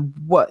 and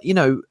what,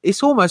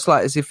 it's almost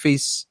like as if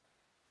he's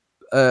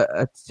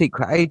a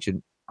secret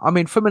agent. I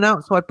mean, from an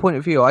outside point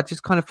of view, I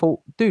just kind of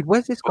thought, dude,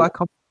 where's this guy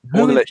come from?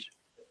 I want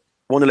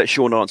to let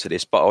Sean answer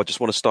this, but I just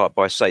want to start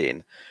by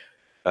saying,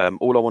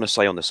 all I want to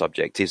say on the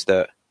subject is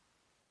that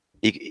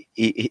he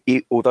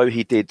although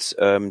he did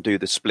do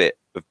the split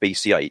of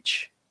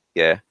BCH,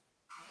 that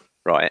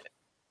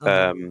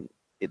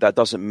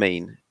doesn't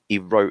mean he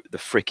wrote the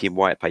freaking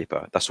white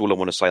paper. That's all I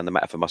want to say on the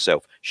matter for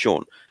myself.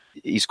 Sean,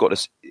 he's got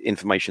this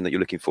information that you're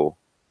looking for.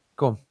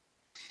 Go on.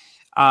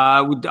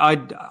 I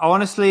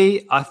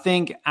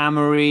think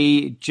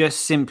Amory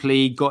just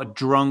simply got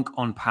drunk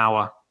on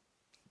power.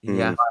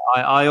 Yeah,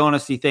 I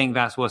honestly think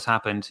that's what's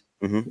happened.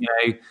 Mm-hmm.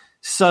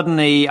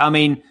 Suddenly, I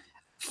mean,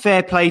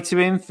 fair play to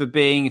him for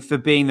being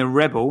the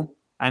rebel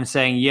and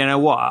saying, you know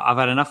what, I've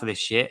had enough of this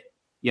shit.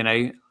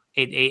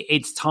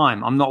 It's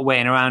time. I'm not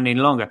waiting around any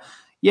longer.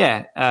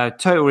 Yeah,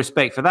 total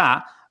respect for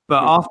that.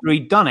 But after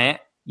he'd done it,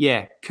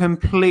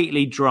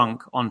 completely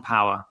drunk on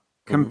power.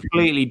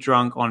 Completely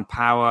drunk on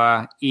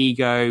power,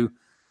 ego,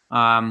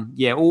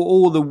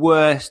 all the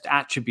worst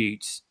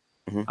attributes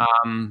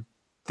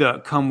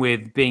that come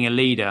with being a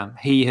leader,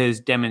 he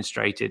has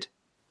demonstrated.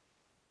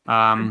 What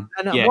I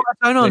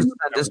don't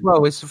understand as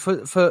well is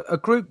for a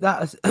group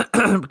that is,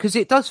 because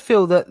it does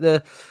feel that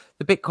the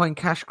Bitcoin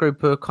Cash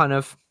group are kind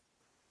of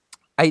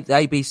the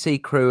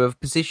ABC crew have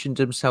positioned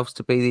themselves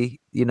to be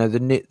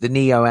the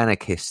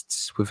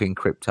neo-anarchists within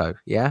crypto.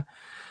 Yeah.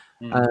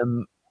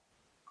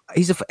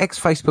 He's an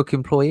ex-Facebook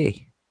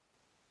employee.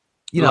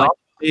 Charlie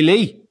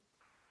Lee.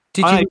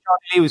 Charlie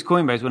Lee was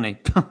Coinbase, wasn't he?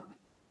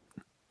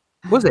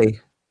 Was he?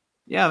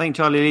 Yeah, I think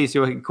Charlie Lee is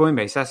still working at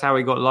Coinbase. That's how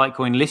he got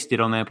Litecoin listed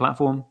on their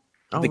platform.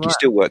 I think he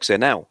still works there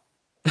now.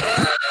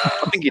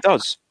 I think he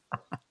does.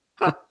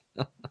 I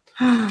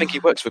think he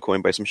works for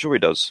Coinbase. I'm sure he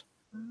does.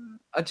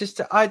 I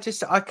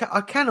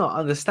cannot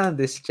understand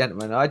this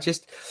gentleman. I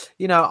just,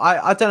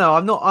 I don't know.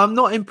 I'm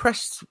not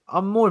impressed.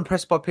 I'm more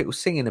impressed by people's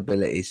singing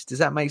abilities. Does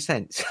that make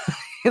sense?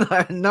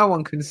 no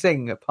one can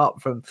sing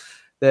apart from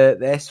the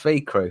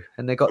SV crew,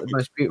 and they got the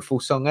most beautiful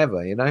song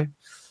ever,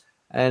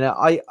 And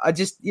I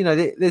just,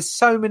 there's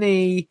so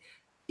many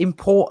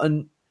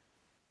important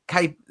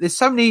capabilities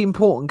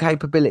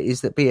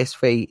that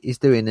BSV is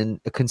doing,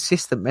 and a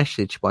consistent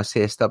message by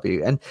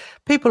CSW, and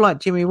people like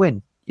Jimmy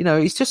Wynn.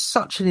 He's just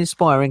such an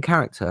inspiring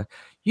character.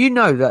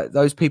 That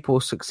those people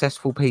are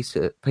successful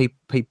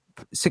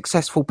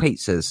successful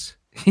pizzas.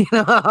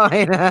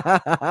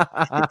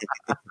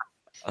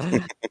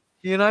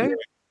 Yeah.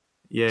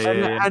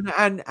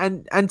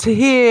 And to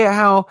hear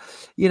how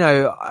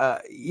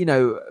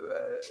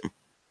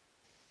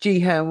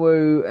Jihan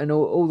Wu and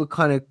all the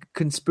kind of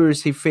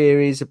conspiracy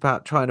theories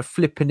about trying to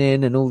flipping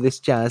in and all this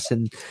jazz,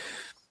 and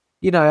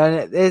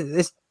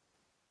there's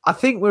I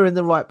think we're in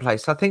the right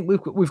place. I think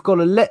we've got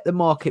to let the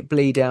market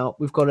bleed out.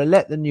 We've got to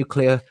let the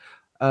nuclear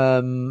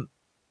Holocaust.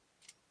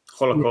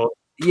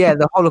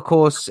 The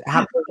Holocaust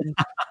happen.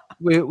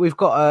 We've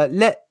got to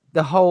let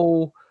the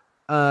whole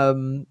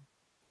firestorm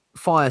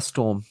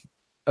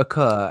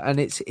occur, and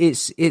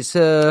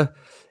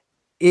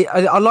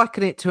I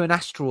liken it to an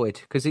asteroid,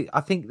 because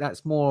I think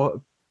that's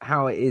more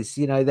how it is.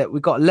 That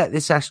we've got to let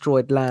this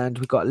asteroid land.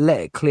 We've got to let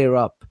it clear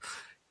up.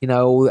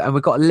 And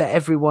we've got to let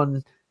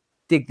everyone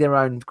dig their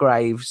own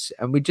graves,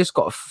 and we just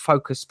got to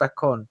focus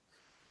back on,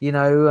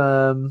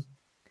 and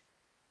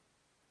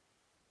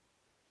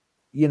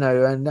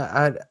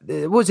what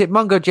was it?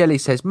 Mungo Jelly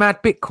says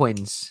Mad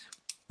Bitcoins,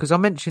 because I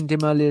mentioned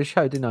him earlier in the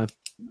show, didn't I?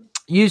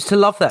 Used to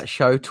love that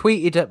show.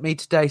 Tweeted at me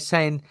today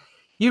saying,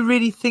 "You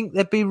really think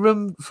there'd be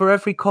room for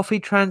every coffee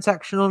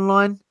transaction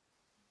online?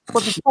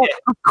 What the fuck?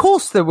 Of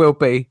course there will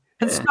be,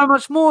 and so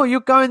much more. You're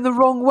going the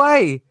wrong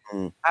way."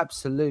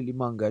 Absolutely,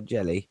 Mungo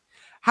Jelly.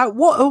 At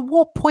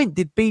what point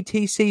did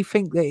BTC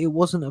think that it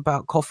wasn't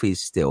about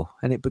coffees still,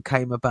 and it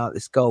became about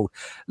this gold?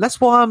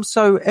 That's why I'm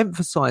so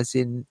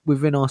emphasizing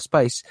within our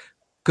space,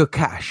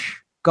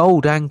 cash,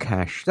 gold and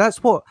cash.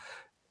 That's what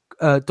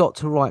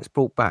Dr. Wright's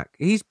brought back.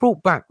 He's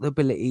brought back the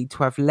ability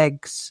to have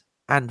legs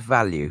and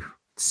value,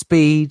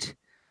 speed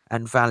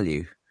and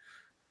value.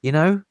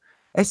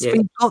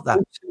 SV got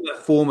that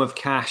form of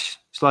cash.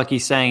 It's like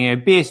he's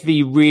saying,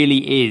 BSV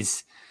really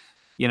is,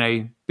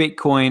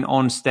 Bitcoin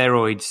on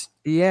steroids.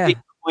 Yeah.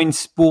 Bitcoin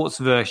sports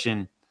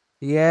version.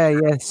 Yeah.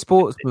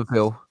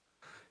 Sportsmobile.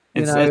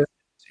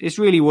 It's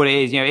really what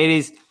it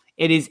is.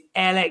 It is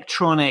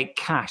electronic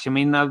cash. I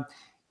mean,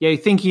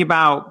 thinking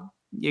about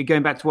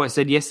going back to what I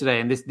said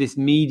yesterday, and this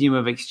medium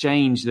of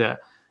exchange that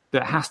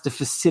has to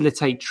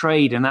facilitate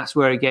trade, and that's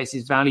where it gets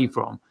its value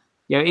from.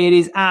 It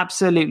is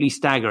absolutely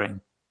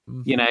staggering.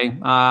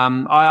 Mm-hmm.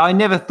 I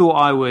never thought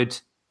I would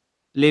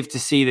live to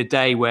see the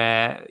day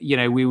where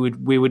we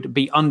would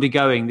be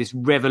undergoing this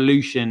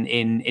revolution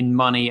in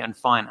money and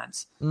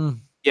finance.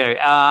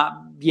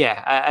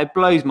 It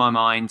blows my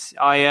mind.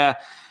 I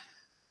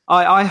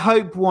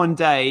hope one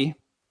day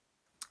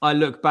I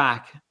look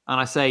back and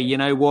I say, you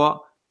know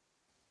what,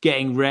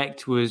 getting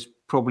wrecked was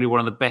probably one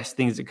of the best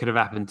things that could have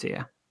happened to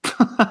you.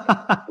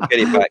 Get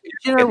it back.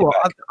 You know what?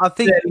 I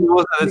think it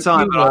was at the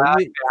time, but I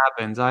hope it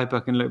happens. I hope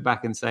I can look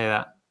back and say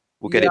that.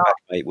 We'll get it back,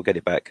 mate. We'll get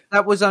it back.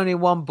 That was only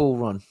one bull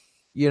run,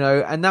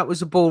 and that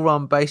was a bull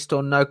run based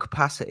on no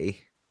capacity.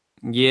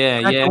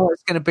 Imagine what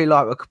it's going to be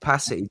like with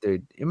capacity,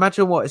 dude.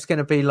 Imagine what it's going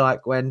to be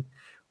like when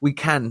we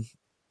can.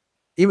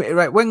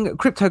 Right, when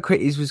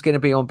CryptoCritties was going to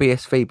be on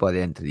BSV by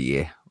the end of the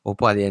year, or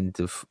by the end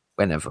of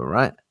whenever,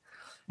 right?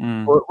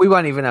 Or we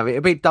won't even have it.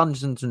 It'll be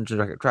Dungeons and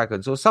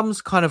Dragons, or some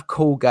kind of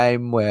cool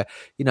game where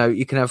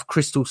you can have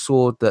Crystal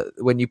Sword that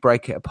when you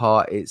break it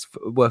apart, it's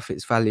worth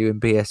its value in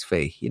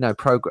BSV.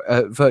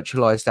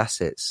 Virtualized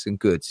assets and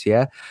goods.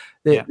 There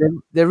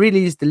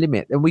really is the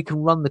limit, and we can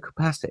run the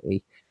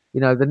capacity.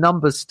 The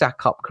numbers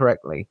stack up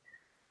correctly.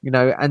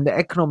 And the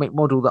economic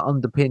model that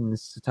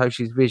underpins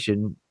Satoshi's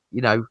vision,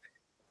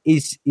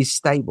 is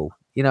stable.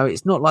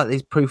 It's not like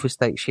these proof of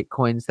stake shit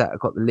coins that have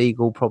got the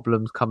legal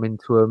problems coming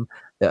to them,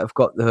 that have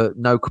got the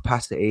no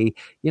capacity.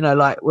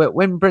 Like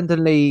when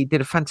Brendan Lee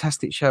did a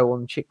fantastic show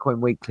on Shitcoin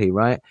Weekly,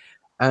 right?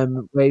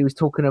 Where he was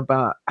talking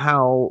about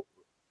how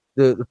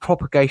the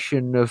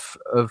propagation of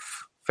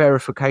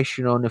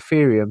verification on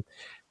Ethereum,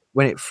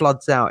 when it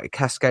floods out, it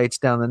cascades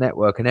down the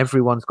network and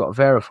everyone's got to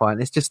verify,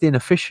 and it's just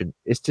inefficient.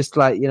 It's just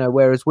like,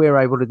 whereas we're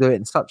able to do it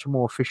in such a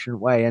more efficient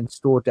way and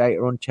store data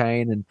on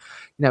chain, and,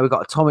 we've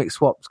got atomic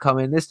swaps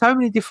coming. There's so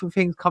many different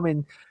things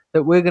coming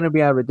that we're going to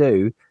be able to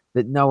do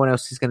that no one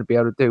else is going to be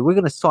able to do. We're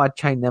going to side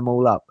chain them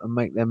all up and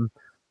make them,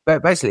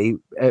 but basically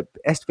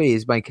SV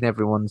is making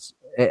everyone's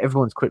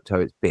crypto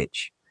its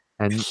bitch,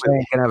 and we're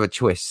going to have a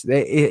choice.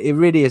 It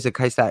really is a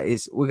case that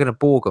we're going to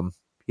borg them.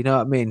 You know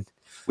what I mean?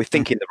 We're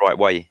thinking the right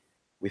way.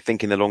 We're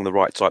thinking along the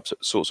right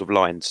sorts of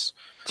lines.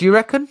 Do you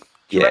reckon?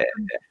 Yeah,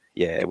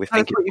 we're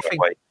thinking the right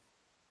way.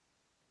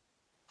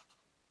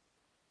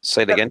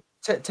 Say that again.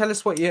 Tell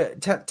us what you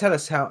tell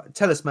us,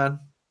 man.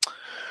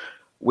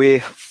 We're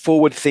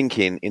forward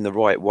thinking in the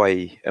right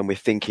way, and we're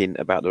thinking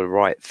about the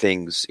right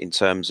things in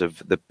terms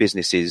of the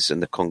businesses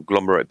and the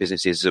conglomerate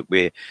businesses that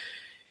we're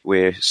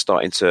we're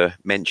starting to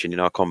mention in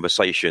our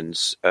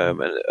conversations,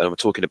 and I'm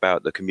talking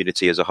about the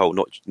community as a whole,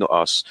 not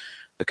us,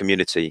 the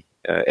community.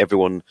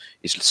 Everyone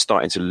is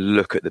starting to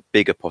look at the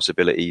bigger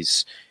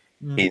possibilities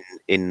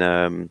in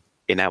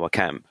our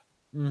camp.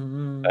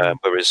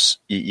 Whereas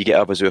you get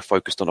others who are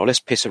focused on, let's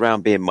piss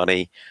around being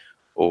money,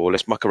 or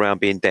let's muck around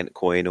being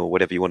Dentcoin, or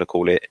whatever you want to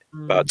call it.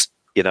 But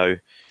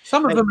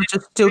some of them are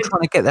just still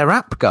trying to get their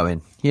app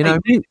going.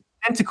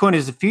 Dentacoin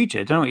is the future.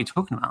 I don't know what you're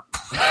talking about.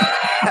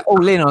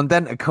 All in on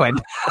Dentacoin.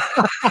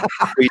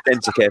 free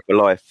Dentacare for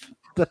life.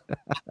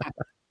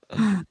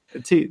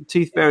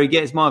 Tooth Fairy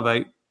gets my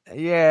vote.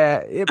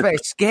 Yeah, but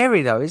it's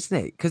scary though, isn't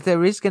it? Because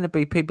there is going to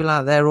be people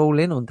out there all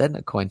in on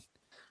Dentacoin.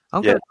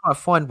 I'm going to try to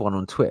find one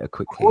on Twitter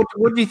quickly.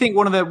 What do you think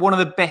one of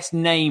the best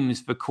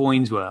names for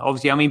coins were?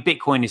 Obviously, I mean,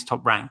 Bitcoin is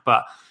top ranked,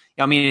 but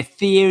I mean,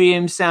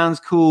 Ethereum sounds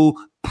cool.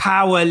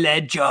 Power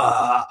Ledger.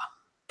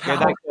 Yeah,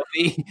 that could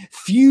be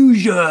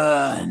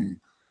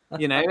Fusion.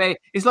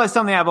 It's like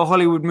something out of a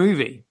Hollywood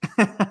movie.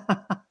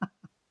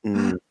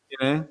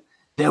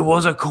 There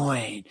was a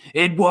coin.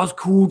 It was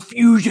called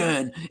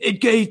Fusion. It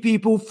gave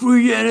people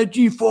free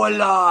energy for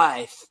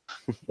life.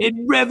 It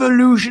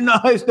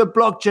revolutionized the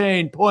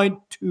blockchain. Point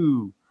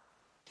 2.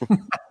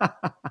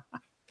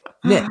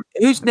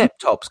 Who's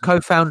Neptops,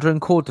 co-founder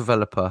and core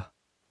developer?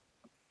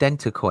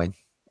 Dentacoin.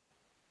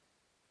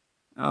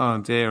 Oh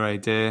dear, oh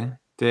dear,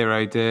 dear,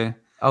 oh dear.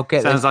 I'll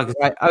get Sounds this. like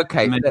right.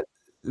 Okay.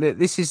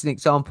 This is an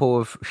example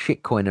of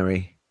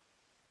shitcoinery.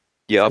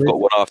 Yeah, I've got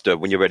one after.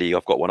 When you're ready,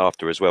 I've got one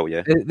after as well.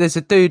 Yeah. There's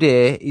a dude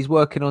here. He's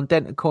working on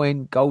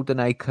Dentacoin, Golden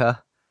Acre.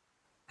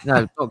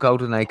 No, not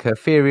Golden Acre.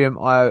 Ethereum,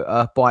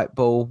 IOTA,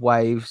 Byteball,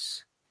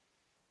 Waves,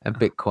 and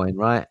Bitcoin.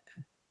 Right.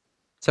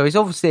 So he's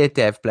obviously a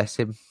dev, bless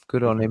him.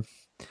 Good on him.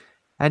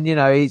 And,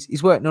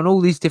 he's working on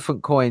all these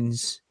different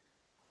coins,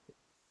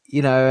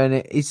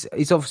 and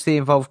he's obviously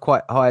involved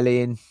quite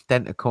highly in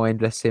Dentacoin,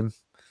 bless him.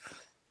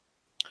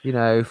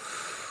 How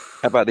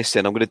about this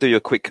then? I'm going to do you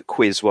a quick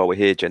quiz while we're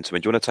here,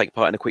 gentlemen. Do you want to take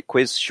part in a quick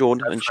quiz,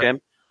 Sean and Shem?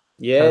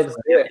 Yeah, let's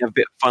do it. Have a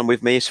bit of fun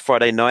with me. It's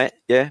Friday night.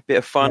 Yeah, bit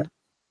of fun. Yeah.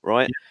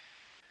 Right.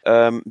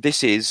 Yeah.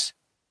 This is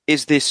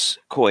this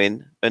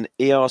coin an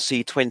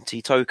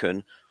ERC20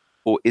 token,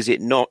 or is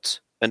it not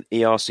an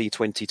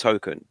ERC20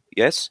 token?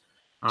 Yes.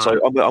 So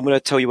I'm going to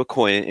tell you a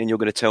coin, and you're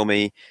going to tell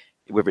me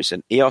whether it's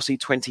an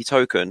ERC20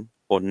 token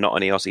or not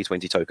an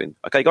ERC20 token.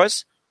 Okay,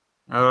 guys?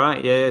 All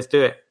right. Yeah, let's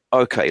do it.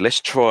 Okay, let's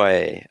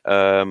try.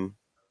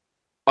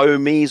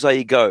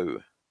 Omise Go.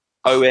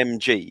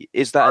 OMG.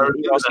 Is that an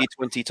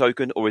ERC20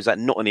 token, or is that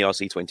not an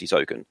ERC20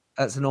 token?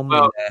 That's an on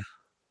there.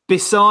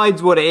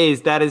 Besides what it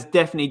is, that has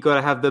definitely got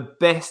to have the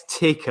best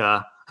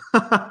ticker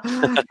out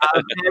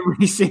of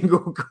every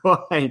single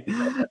coin.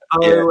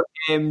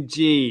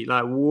 OMG.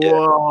 Like,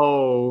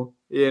 whoa.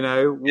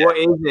 What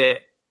is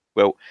it?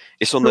 Well,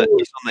 it's on the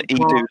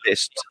EDU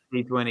list.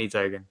 ERC20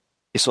 token.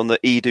 It's on the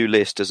EDU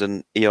list as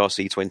an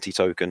ERC20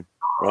 token,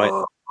 right?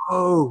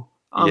 Oh,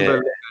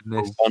 unbelievable.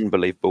 Yeah,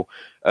 unbelievable.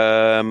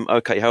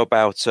 Okay, how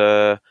about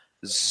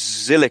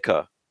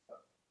Zilliqa?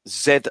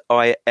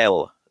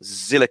 ZIL.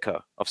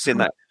 Zilliqa. I've seen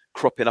that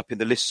cropping up in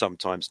the list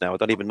sometimes now. I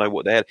don't even know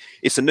what the hell.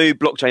 It's a new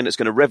blockchain that's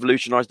going to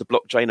revolutionize the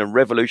blockchain and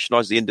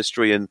revolutionize the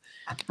industry. And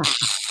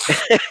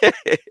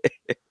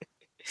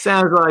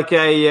sounds like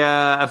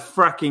a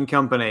fracking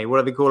company. What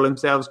do they call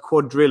themselves?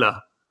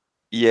 Quadrilla.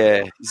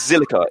 Yeah,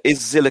 Zilliqa. Is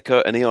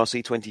Zilliqa an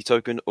ERC20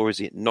 token, or is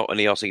it not an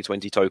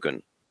ERC20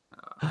 token?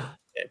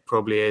 It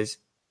probably is.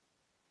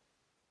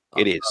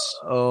 It is.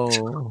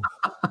 Oh.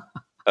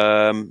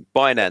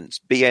 Binance,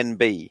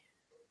 BNB.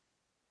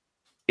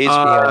 Is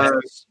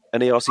Binance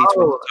an ERC20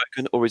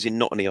 token, or is it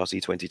not an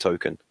ERC20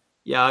 token?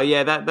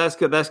 Yeah. That's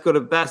got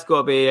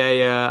to be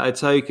a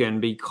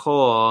token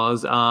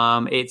because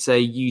it's a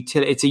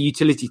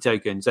utility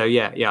token. So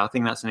yeah, I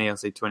think that's an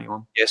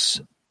ERC21.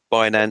 Yes,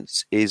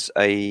 Binance is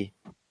a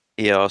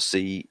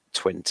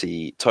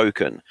ERC20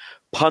 token.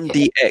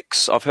 Pundi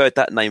X. I've heard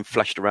that name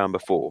flashed around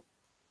before.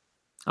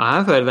 I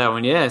have heard of that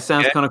one. Yeah,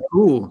 sounds kind of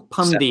cool.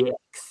 Pundi X.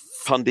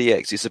 Pundi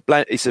X.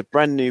 It's a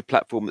brand new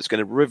platform that's going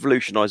to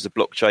revolutionize the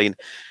blockchain.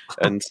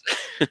 And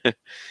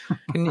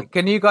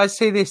can you guys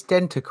see this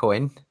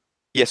Dentacoin?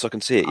 Yes, I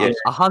can see it. Yes,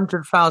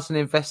 100,000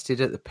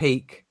 invested at the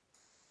peak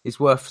is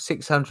worth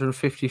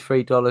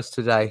 $653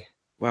 today.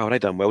 Wow, they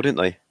done well, didn't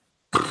they?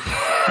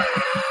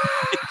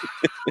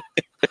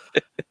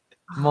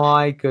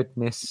 My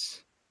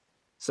goodness.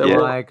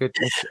 My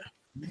goodness.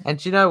 And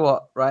do you know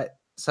what? Right.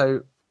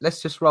 So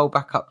let's just roll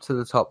back up to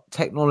the top.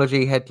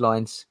 Technology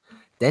headlines.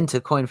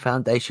 Dentacoin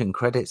Foundation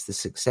credits the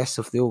success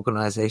of the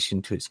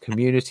organization to its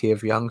community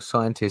of young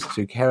scientists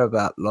who care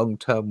about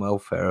long-term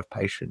welfare of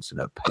patients and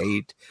are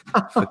paid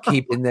for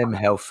keeping them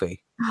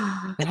healthy.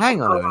 And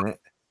hang on a minute.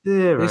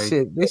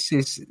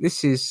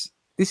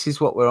 This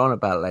is what we're on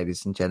about,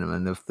 ladies and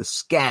gentlemen, of the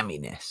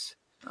scamminess.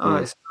 Oh,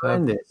 it's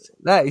horrendous.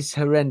 That is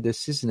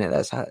horrendous, isn't it?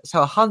 That's so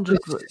 100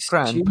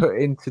 grand put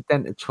into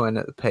Dentacoin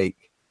at the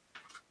peak.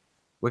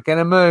 We're going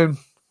to moon.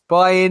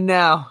 Buy in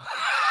now.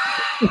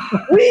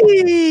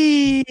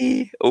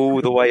 Whee!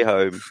 All the way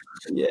home.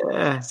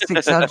 Yeah.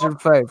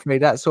 633.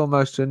 That's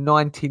almost a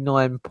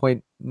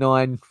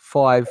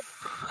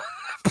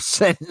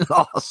 99.95%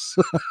 loss.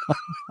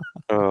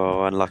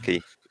 Oh,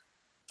 unlucky.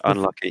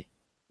 Unlucky.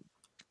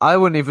 I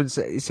wouldn't even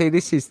say. See,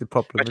 this is the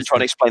problem. Imagine trying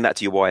to explain that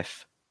to your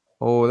wife.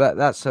 Oh,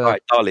 that's a.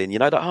 Right, darling, you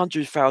know that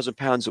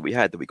 £100,000 that we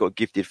had that we got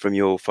gifted from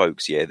your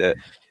folks, yeah, that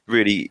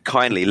really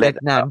kindly lent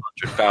Nan.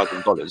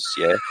 $100,000,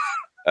 yeah.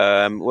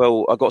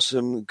 Well, I got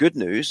some good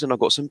news and I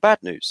got some bad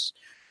news.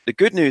 The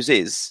good news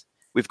is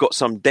we've got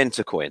some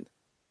Dentacoin.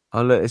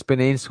 Oh, look, it's been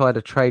insider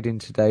trading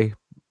today.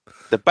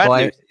 The bad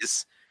news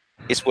is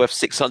it's worth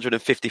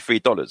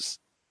 $653.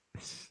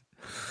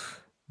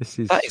 This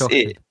is That is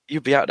shocking. it.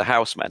 You'd be out of the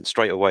house, man,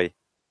 straight away.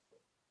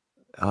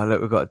 Oh,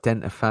 look, we've got a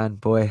Denta fan,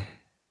 boy.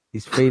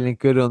 He's feeling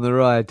good on the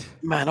ride.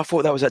 Man, I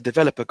thought that was that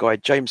developer guy,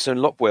 Jameson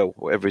Lopwell,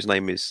 whatever his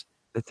name is.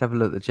 Let's have a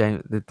look at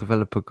the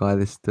developer guy. I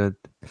just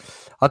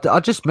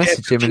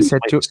messaged him and said,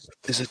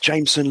 "There's a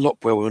Jameson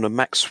Lopwell and a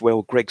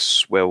Maxwell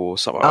Gregswell or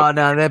something." Oh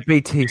no, they're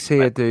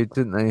BTC, dude,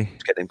 didn't they?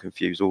 Just get them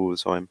confused all the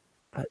time.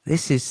 But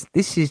this is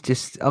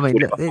just. I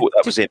mean, I thought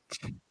that was it.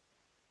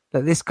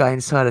 Look, this guy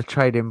insider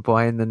trading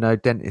buying the no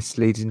dentist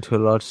leads into a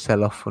large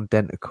sell-off on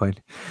Dentacoin.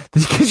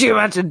 Could you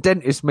imagine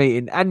dentist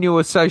meeting, annual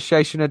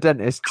association of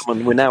dentists? Come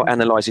on, we're now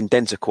analysing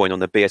Dentacoin on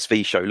the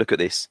BSV show. Look at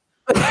this.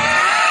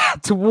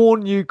 To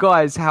warn you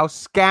guys how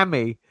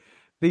scammy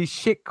these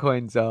shit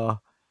coins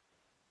are.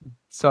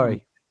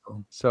 Sorry.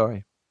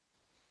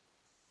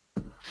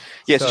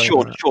 Yeah, so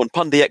Sean,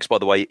 Pundi X, by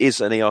the way,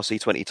 is an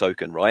ERC20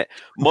 token, right?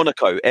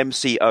 Monaco,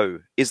 MCO,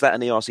 is that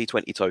an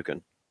ERC20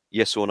 token?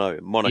 Yes or no?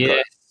 Monaco.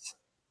 Yes.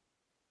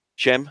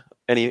 Shem,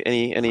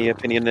 any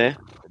opinion there?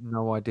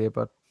 No idea,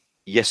 bud.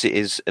 Yes, it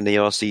is an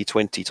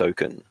ERC20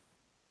 token.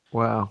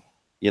 Wow.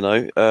 You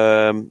know,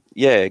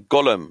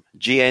 Gollum,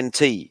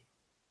 GNT,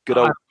 good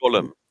old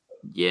Gollum.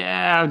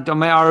 Yeah, I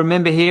mean, I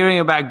remember hearing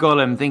about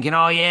Gollum, thinking,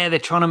 "Oh yeah, they're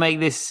trying to make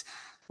this.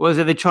 What is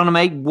it? They're trying to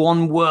make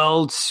one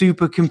world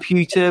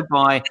supercomputer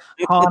by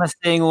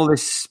harnessing all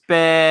this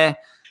spare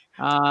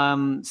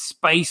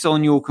space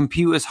on your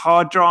computer's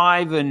hard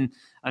drive and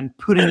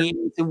putting it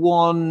into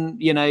one,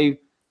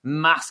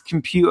 mass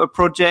computer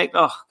project."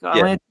 Oh, God,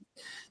 Yeah. I mean,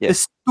 the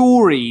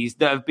stories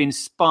that have been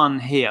spun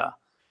here.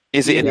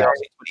 Is it an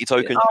ERC20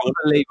 token?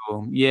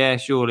 Unbelievable. Yeah,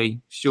 surely.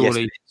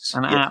 Yes,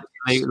 An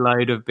absolute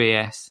load of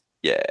BS.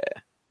 Yeah.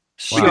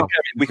 Wow.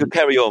 We could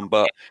carry on,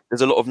 but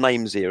there's a lot of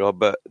names here,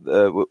 but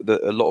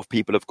a lot of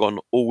people have gone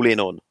all in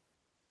on.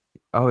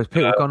 Oh, has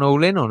people gone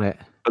all in on it?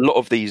 A lot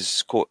of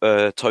these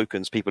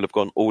tokens, people have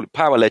gone all.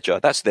 Power Ledger,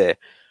 that's there.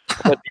 I've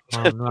heard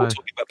people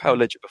talking about Power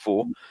Ledger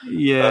before.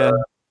 Yeah.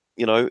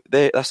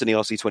 That's an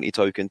ERC20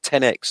 token.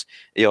 10x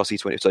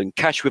ERC20 token.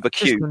 Cash with a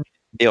Q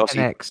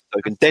ERC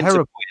token.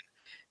 Dentacoin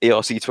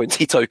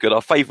ERC20 token.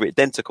 Our favourite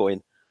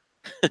Dentacoin.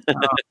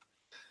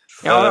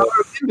 I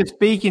remember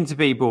speaking to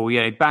people,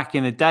 back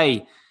in the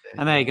day,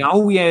 and they go,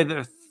 "Oh yeah,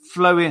 they're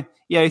flowing,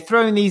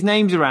 throwing these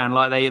names around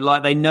like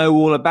they know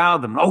all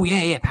about them." Oh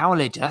yeah, Power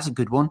Ledger, that's a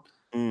good one.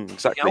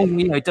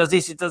 Exactly. It does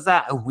this, it does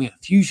that. Oh yeah,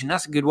 Fusion,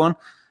 that's a good one.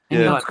 And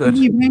Yeah, you're like, good.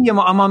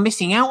 Am I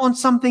missing out on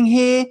something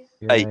here?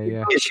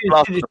 Hey, Should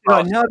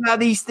I know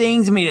about these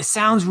things? I mean, it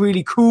sounds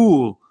really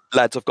cool.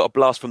 Lads, I've got a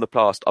blast from the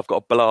past.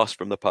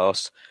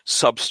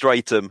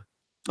 Substratum.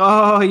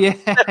 Oh yeah. Is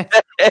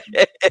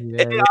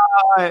Yeah.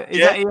 that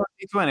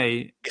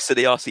ERC20? It's an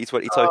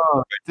ERC20 token.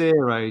 Oh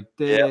dear.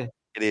 Yeah,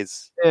 it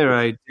is.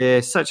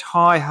 Dear. Such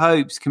high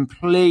hopes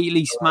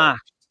completely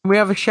smashed. We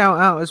have a shout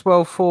out as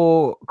well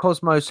for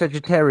Cosmo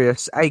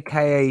Sagittarius,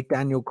 aka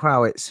Daniel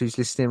Crowitz, who's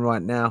listening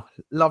right now.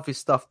 Love his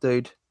stuff,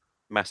 dude.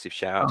 Massive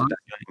shout out to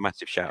Daniel.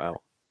 Massive shout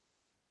out.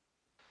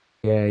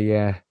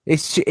 Yeah.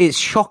 It's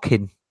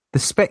shocking. The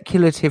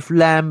speculative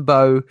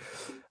Lambo,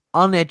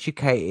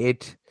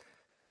 uneducated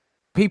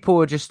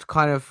people are just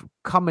kind of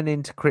coming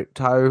into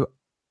crypto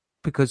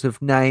because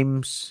of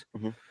names.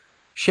 Mm-hmm.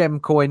 Shem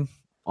coin,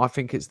 I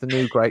think it's the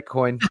new great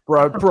coin.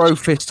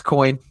 Brofist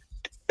coin.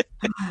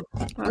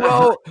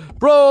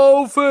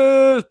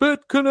 Brofist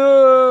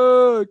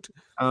BitConnect.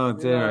 Oh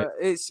dear.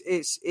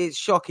 It's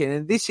shocking,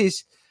 and this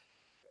is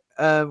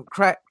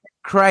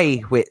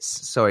Kraywitz.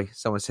 Sorry,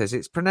 someone says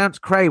it's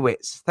pronounced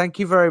Kraywitz. Thank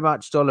you very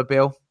much, Dollar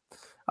Bill.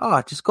 Oh,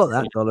 I just got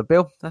that, Dollar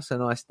Bill. That's a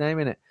nice name,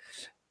 isn't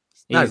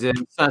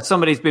it?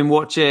 Somebody's been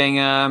watching.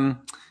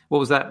 What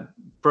was that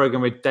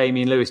program with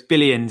Damian Lewis?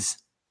 Billions.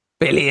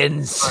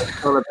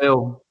 Dollar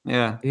Bill.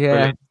 Yeah.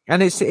 Brilliant.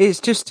 And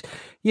it's just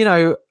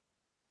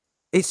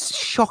it's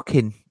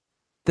shocking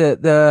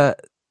and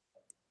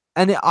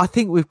I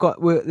think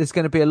there's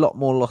going to be a lot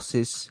more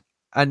losses.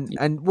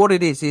 And what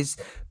it is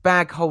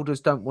bag holders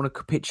don't want to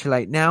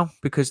capitulate now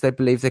because they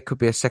believe there could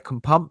be a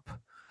second pump,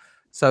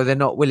 so they're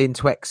not willing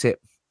to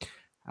exit.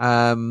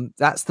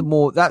 That's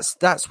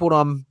what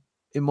I'm,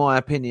 in my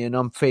opinion,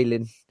 I'm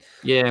feeling.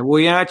 Yeah,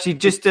 well, actually,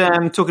 just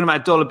talking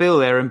about Dollar Bill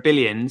there and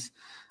Billions,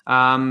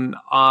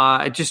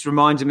 it just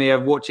reminded me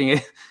of watching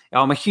it.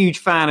 I'm a huge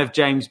fan of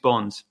James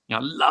Bond. I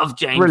love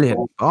James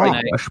Brilliant.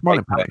 Bond.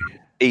 Oh,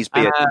 He's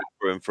BSV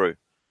through and through.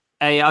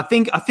 I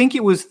think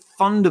it was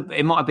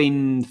It might have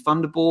been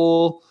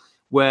Thunderball,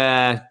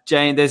 where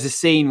there's a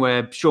scene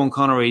where Sean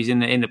Connery's in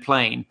the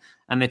plane,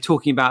 and they're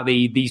talking about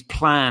these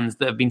plans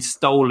that have been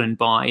stolen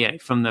by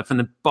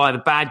by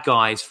the bad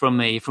guys from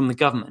the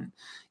government,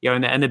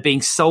 and they're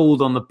being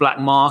sold on the black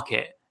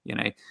market,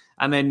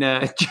 And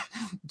then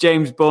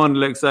James Bond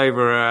looks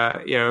over,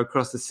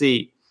 across the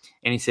seat,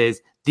 and he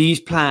says,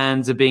 "These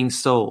plans are being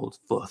sold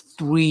for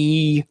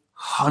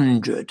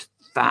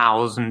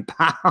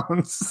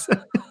 £300,000."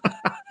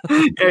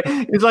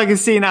 It's like a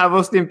scene out of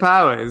Austin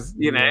Powers,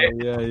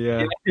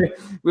 Yeah.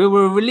 We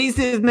will release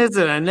this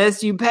missile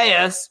unless you pay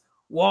us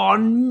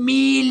 $1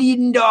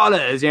 million.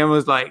 Everyone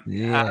was like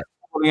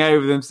falling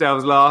over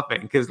themselves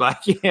laughing because,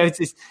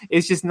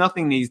 it's just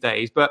nothing these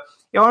days. But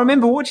I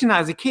remember watching that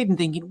as a kid and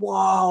thinking,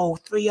 "Whoa,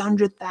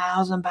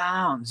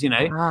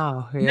 £300,000!"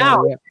 Wow.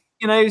 Now,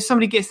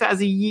 somebody gets that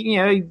as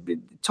a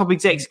top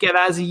execs get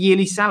that as a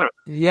yearly salary.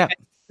 Yeah.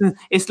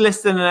 It's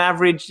less than an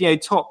average,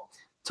 top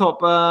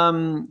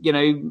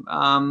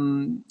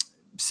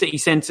city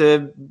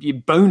centre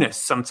bonus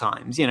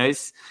sometimes.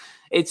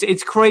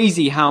 It's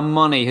crazy how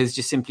money has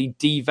just simply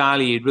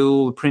devalued with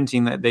all the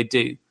printing that they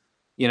do.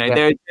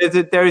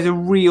 There is a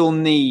real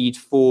need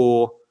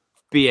for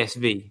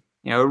BSV.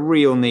 A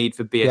real need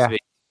for BSV. Yeah.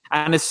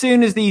 And as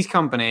soon as these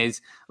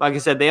companies, like I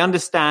said, they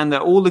understand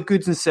that all the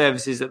goods and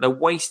services that they're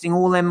wasting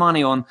all their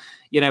money on,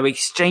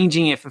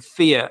 exchanging it for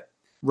fiat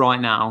right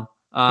now,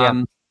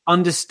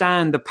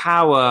 understand the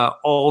power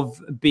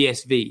of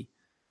BSV.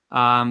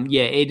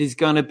 It is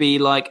going to be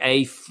like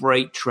a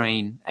freight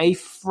train.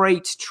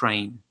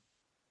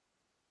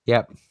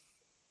 Yep.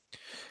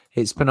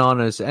 It's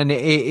bananas. And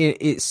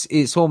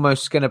it's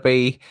almost going to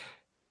be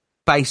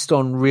based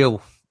on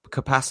real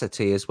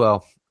capacity as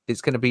well.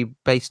 It's going to be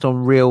based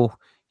on real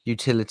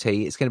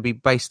utility. It's going to be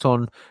based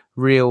on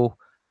real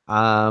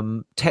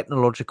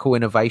technological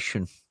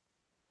innovation.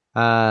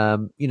 A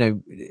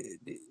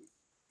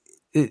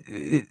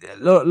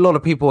lot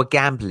of people are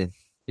gambling.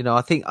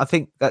 I think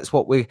that's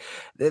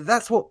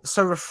what's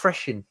so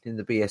refreshing in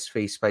the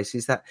BSV space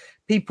is that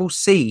people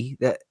see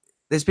that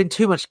there's been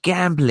too much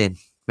gambling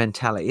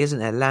mentality, isn't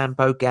there?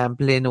 Lambo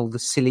gambling, all the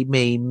silly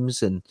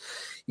memes, and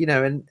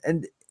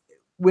and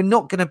we're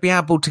not going to be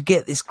able to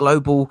get this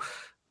global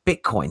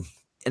Bitcoin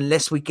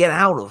unless we get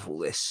out of all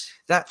this.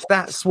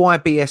 That's why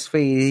BSV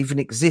even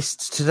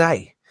exists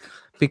today,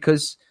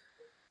 because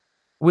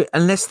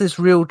unless there's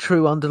real,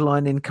 true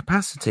underlying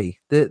capacity,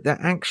 the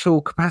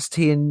actual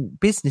capacity in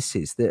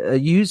businesses that are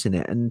using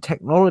it and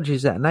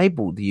technologies that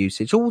enable the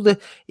usage, all the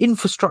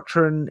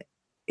infrastructure and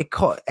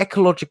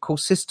ecological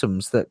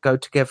systems that go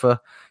together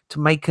to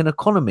make an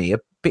economy, a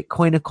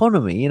Bitcoin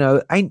economy,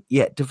 ain't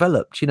yet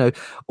developed.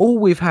 All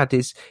we've had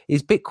is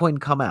Bitcoin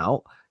come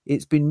out.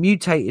 It's been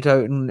mutated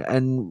out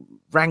and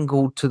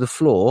wrangled to the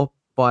floor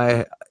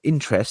by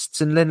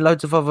interests, and then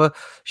loads of other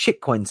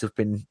shitcoins have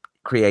been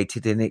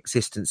created in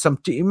existence.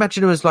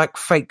 Imagine them as like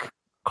fake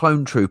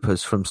clone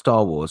troopers from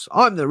Star Wars.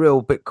 I'm the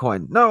real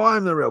Bitcoin. No,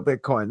 I'm the real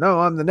Bitcoin. No,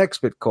 I'm the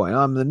next Bitcoin.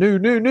 I'm the new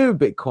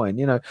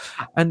Bitcoin.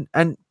 And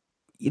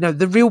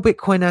the real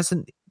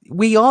Bitcoin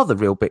we are the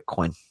real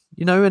Bitcoin.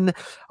 And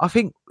I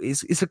think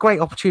it's a great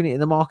opportunity in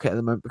the market at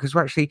the moment because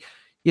we're actually,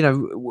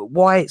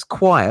 why it's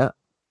quiet.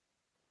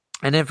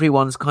 And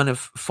everyone's kind of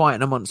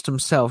fighting amongst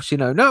themselves,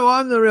 no,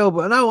 I'm the real,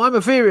 but no, I'm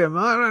Ethereum.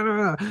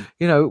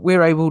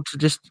 We're able to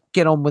just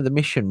get on with the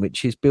mission,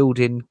 which is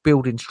building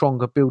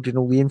stronger, building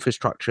all the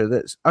infrastructure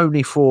that's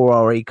only for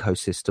our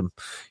ecosystem.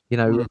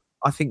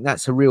 I think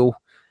that's for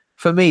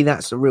me,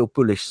 that's a real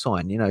bullish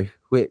sign,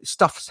 where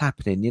stuff's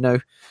happening,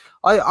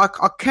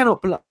 I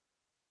cannot believe,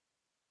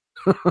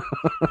 but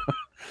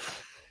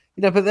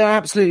they're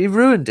absolutely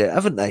ruined it,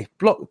 haven't they?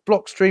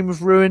 Blockstream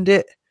have ruined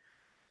it.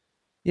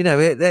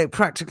 They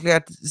practically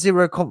had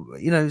zero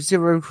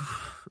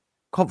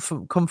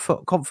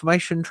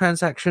confirmation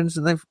transactions,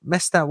 and they've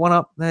messed that one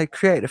up. They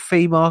created a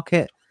fee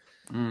market,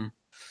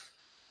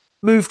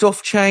 moved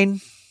off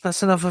chain.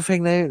 That's another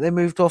thing. They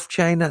moved off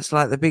chain. That's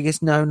like the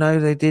biggest no.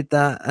 They did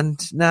that,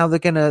 and now they're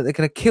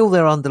gonna kill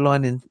their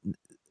underlying,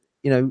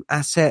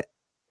 asset,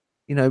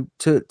 to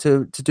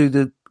do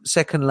the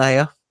second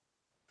layer.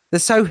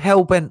 They're so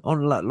hell bent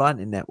on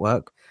Lightning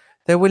Network,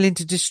 they're willing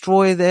to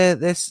destroy their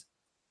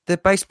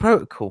base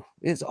protocol.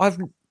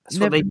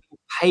 What they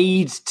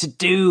paid to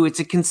do. It's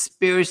a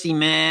conspiracy,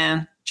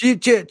 man. Do you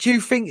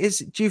think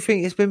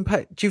it's been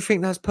paid? Do you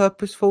think that's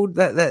purposeful?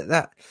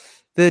 That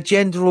the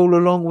agenda all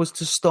along was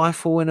to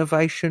stifle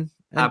innovation?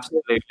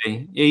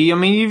 Absolutely. I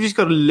mean, you've just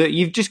got to look.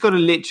 You've just got to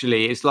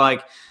literally. It's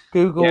like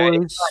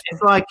Google. It's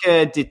like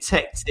a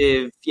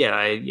detective.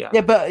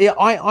 Yeah. But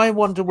I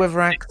wonder whether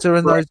AXA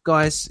and those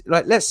guys,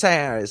 like, let's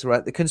say ours,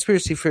 right? The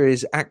conspiracy theory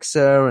is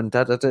AXA and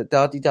da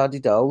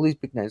all these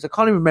big names. I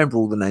can't even remember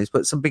all the names,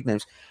 but some big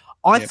names.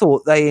 I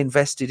thought they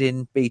invested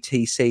in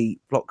BTC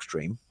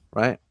Blockstream,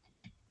 right?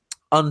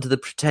 Under the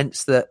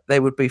pretense that they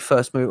would be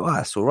first move. Oh,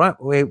 that's all right.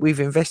 We've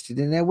invested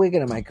in there. We're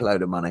going to make a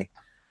load of money.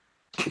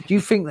 Do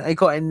you think that they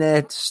got in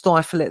there to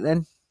stifle it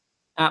then?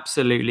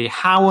 Absolutely.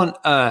 How on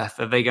earth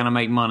are they going to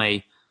make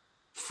money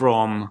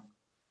from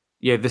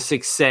the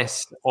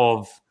success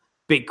of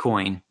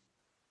Bitcoin.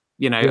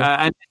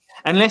 Yeah. And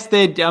unless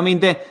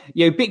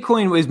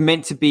Bitcoin was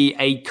meant to be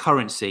a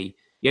currency.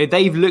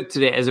 They've looked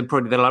at it as a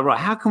product. They're like, right,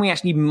 how can we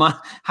actually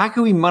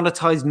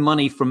monetize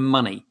money from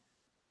money?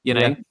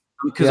 Yeah.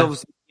 Because Yeah.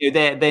 obviously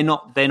they're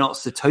not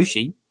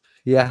Satoshi.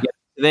 Yeah.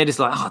 They're just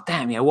like, oh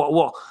damn,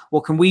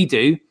 what can we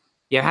do?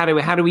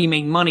 How do we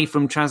make money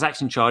from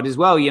transaction charges?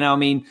 Well,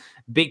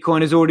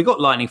 Bitcoin has already got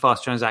lightning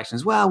fast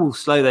transactions. Well, we'll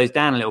slow those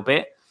down a little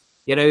bit.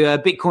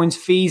 Bitcoin's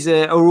fees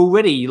are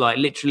already like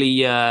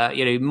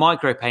literally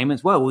micro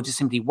payments. Well, we'll just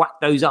simply whack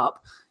those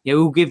up.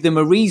 We'll give them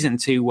a reason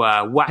to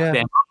whack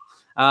them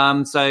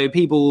up. So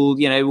people,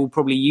 will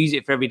probably use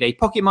it for everyday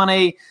pocket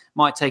money.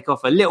 Might take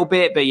off a little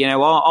bit, but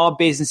our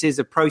businesses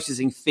are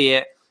processing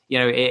fiat.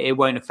 It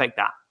won't affect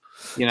that.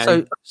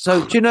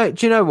 So do you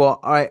know what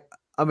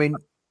I mean?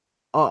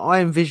 I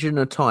envision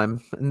a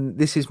time, and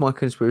this is my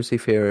conspiracy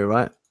theory,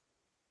 right?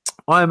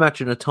 I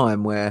imagine a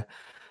time where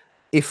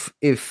if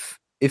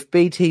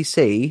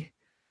BTC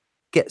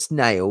gets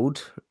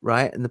nailed,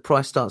 right, and the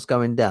price starts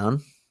going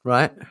down,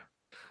 right,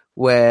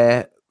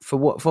 where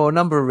for a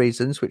number of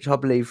reasons, which I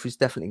believe is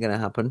definitely going to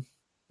happen,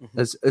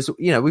 as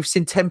we've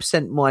seen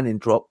 10% mining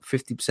drop,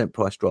 50%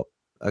 price drop.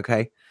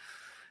 Okay,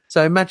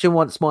 so imagine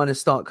once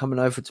miners start coming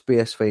over to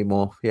BSV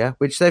more,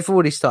 which they've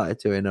already started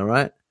doing, all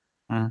right.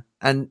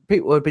 And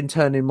people have been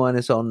turning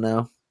miners on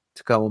now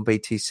to go on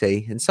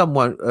BTC, and some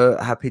won't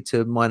happy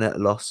to mine at a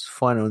loss.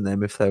 Fine on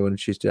them if they want to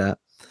choose to do that.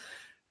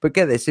 But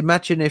get this: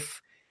 imagine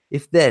if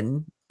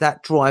then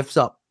that drives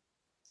up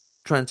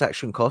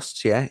transaction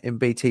costs, in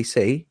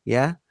BTC,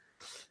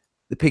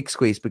 the pig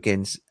squeeze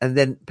begins, and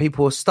then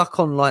people are stuck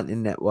on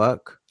Lightning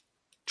Network,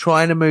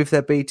 trying to move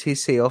their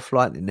BTC off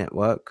Lightning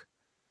Network,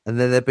 and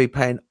then they'll be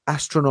paying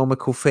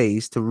astronomical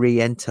fees to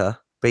re-enter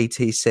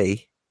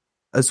BTC,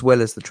 as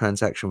well as the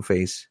transaction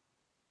fees.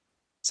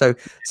 So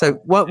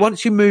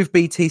once you move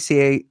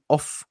BTC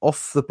off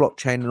the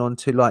blockchain and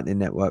onto Lightning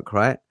Network,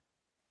 right?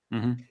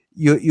 Mm-hmm.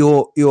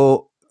 You're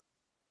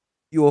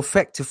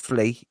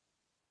effectively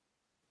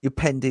you're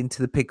penned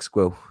into the pig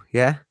squill,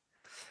 and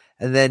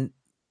then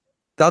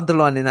the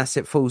underlying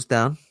asset falls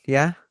down,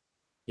 Yep.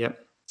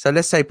 So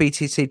let's say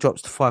BTC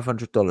drops to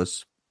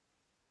 $500,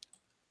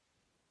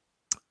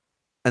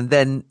 and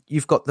then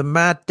you've got the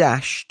mad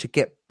dash to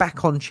get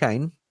back on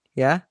chain,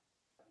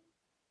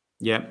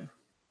 Yep.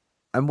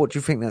 And what do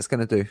you think that's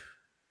going to do?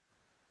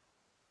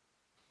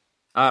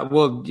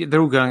 Well,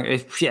 they're all going.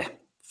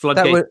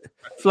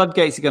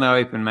 Floodgates are going to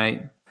open,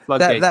 mate.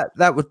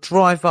 That would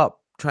drive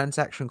up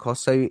transaction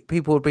costs. So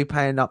people would be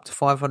paying up to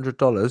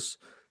 $500.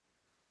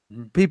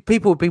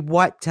 People would be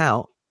wiped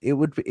out. It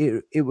would be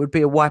a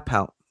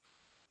wipeout.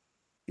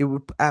 It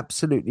would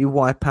absolutely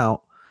wipe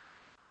out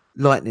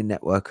Lightning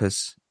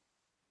Networkers.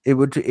 It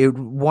would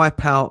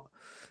wipe out.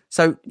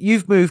 So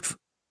you've moved.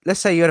 Let's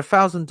say you had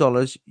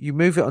 $1,000. You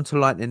move it onto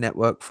Lightning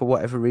Network for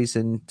whatever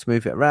reason to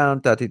move it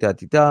around.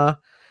 And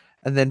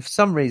then for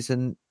some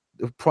reason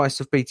the price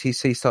of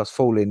BTC starts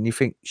falling. And you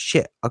think,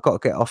 shit, I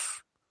got to get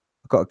off.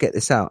 I got to get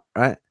this out,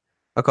 right?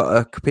 I got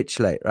to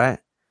capitulate, right?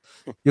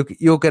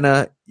 You're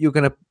gonna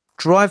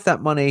drive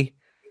that money.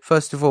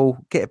 First of all,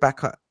 get it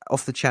back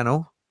off the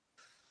channel,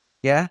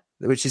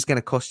 which is going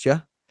to cost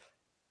you,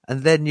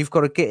 and then you've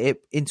got to get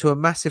it into a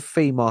massive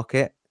fee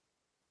market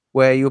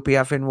where you'll be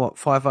having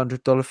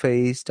 $500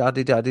 fees,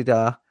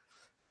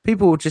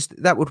 People will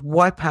that would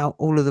wipe out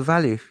all of the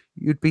value.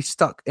 You'd be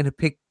stuck in a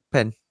pig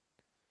pen,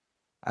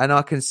 and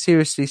I can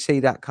seriously see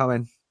that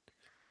coming.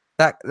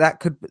 That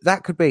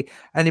could be.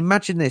 And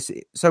imagine this.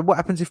 So what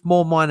happens if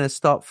more miners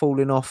start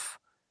falling off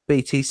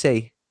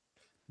BTC?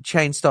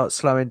 Chain starts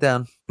slowing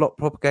down, block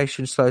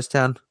propagation slows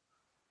down,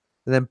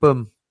 and then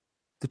boom,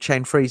 the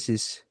chain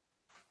freezes.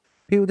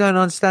 People don't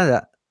understand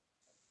that.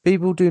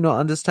 People do not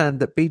understand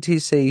that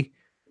BTC,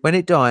 when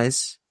it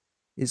dies,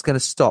 it's going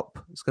to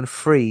stop. It's going to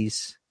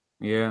freeze.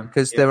 Yeah.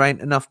 Because there ain't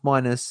enough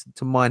miners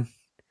to mine.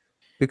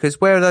 Because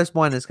where are those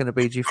miners going to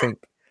be, do you think?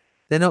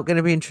 They're not going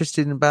to be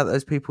interested in about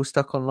those people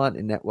stuck on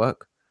Lightning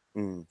Network.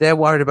 They're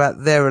worried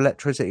about their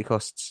electricity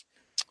costs,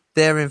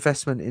 their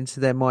investment into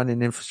their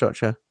mining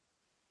infrastructure.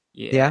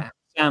 Yeah.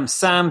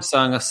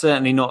 Samsung are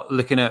certainly not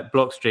looking at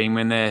Blockstream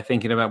when they're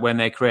thinking about when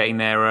they're creating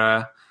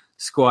their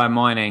Squire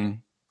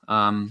mining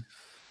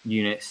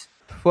units.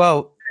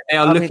 Well, they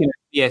are looking at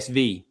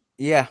BSV.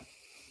 Yeah,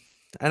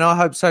 and I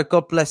hope so.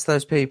 God bless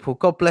those people.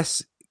 God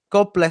bless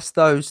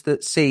those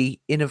that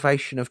see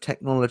innovation of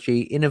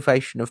technology,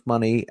 innovation of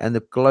money, and the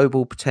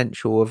global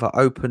potential of an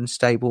open,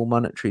 stable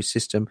monetary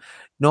system,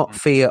 not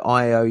fiat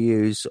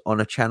IOUs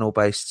on a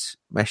channel-based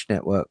mesh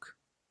network.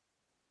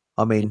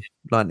 I mean,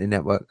 Lightning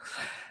Network.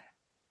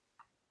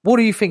 What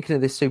are you thinking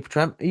of this,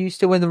 Supertramp? Are you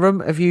still in the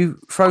room? Have you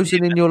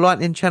frozen in your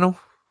Lightning channel?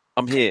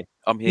 I'm here.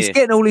 He's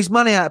getting all his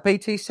money out of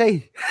BTC.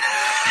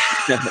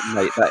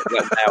 Mate, that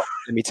went out.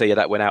 Let me tell you,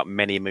 that went out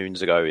many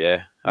moons ago.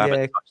 Yeah,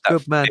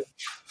 good man.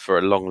 For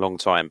a long, long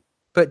time.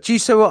 But do you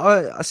see what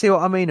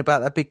I mean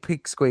about that big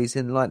pig squeeze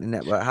in Lightning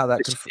Network? How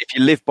that if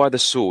you live by the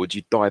sword,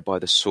 you die by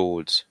the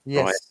sword.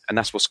 Yes. Right? And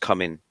that's what's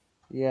coming.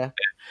 Yeah.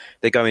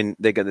 They're going.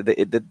 They're going.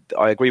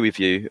 I agree with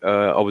you.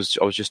 I was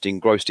just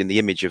engrossed in the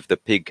image of the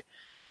pig.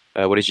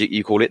 What did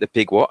you call it? The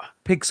pig what?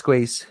 Pig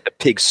squeeze. The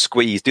pig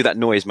squeeze. Do that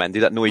noise, man. Do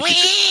that noise. There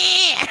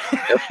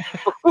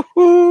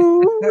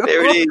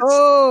it is.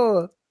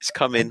 It's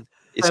coming.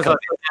 It's Sounds coming.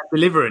 like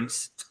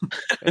Deliverance.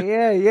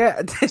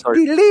 Yeah.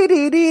 Sorry.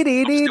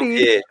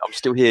 I'm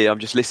still here. I'm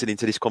just listening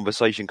to this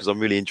conversation because I'm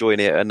really enjoying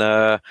it. And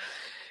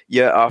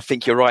yeah, I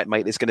think you're right,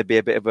 mate. There's going to be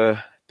a bit of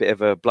a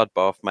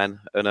bloodbath, man,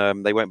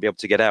 and they won't be able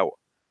to get out.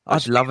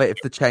 I'd love it if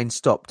the chain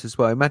stopped as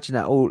well. Imagine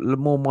that all the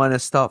more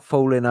miners start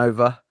falling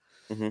over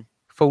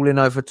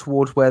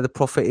towards where the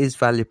profit is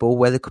valuable,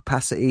 where the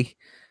capacity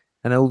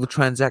and all the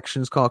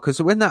transactions are.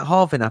 Because when that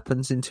halving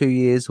happens in 2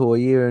 years or a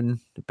year and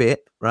a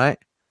bit, right?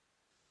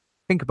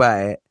 Think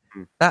about it.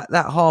 That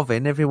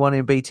halving, everyone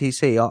in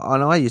BTC,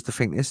 and I used to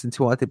think this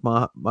until I did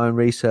my own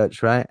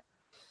research, right?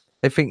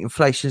 They think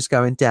inflation's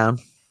going down.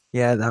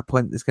 Yeah, at that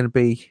point, there's going to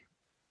be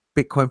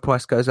Bitcoin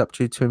price goes up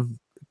due to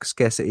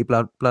scarcity,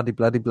 bloody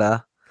blah.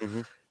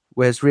 Mm-hmm.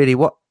 Whereas really,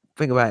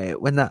 think about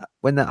it, when that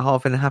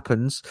halving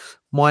happens,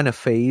 miner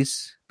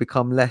fees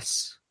become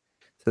less.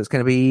 So it's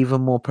going to be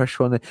even more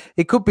pressure on it.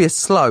 It could be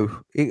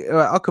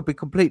I could be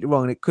completely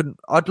wrong. It couldn't.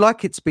 I'd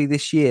like it to be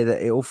this year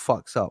that it all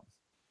fucks up.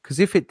 Because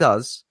if it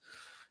does,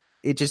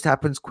 it just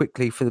happens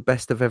quickly for the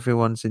best of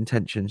everyone's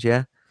intentions,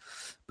 yeah?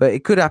 But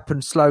it could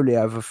happen slowly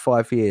over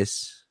 5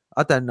 years.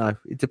 I don't know.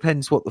 It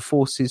depends what the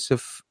forces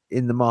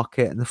in the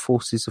market and the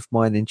forces of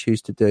mining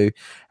choose to do.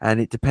 And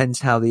it depends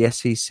how the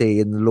SEC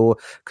and the law,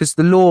 because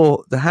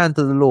the hand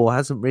of the law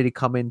hasn't really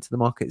come into the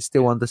market. It's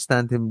still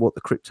understanding what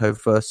the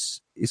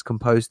cryptoverse is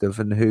composed of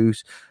and who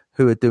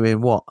are doing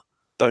what.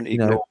 Don't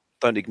ignore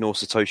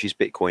Satoshi's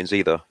Bitcoins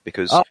either,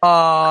 because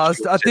I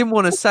didn't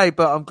want to say,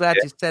 but I'm glad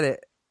you said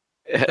it.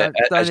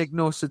 Don't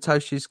ignore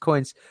Satoshi's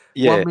coins.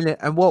 Yeah. 1 million.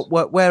 And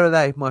where are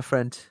they, my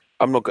friend?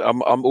 I'm not.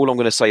 I'm all I'm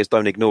going to say is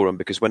don't ignore them,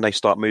 because when they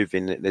start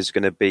moving, there's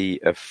going to be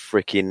a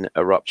freaking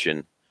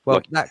eruption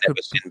like that you've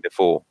never seen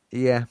before.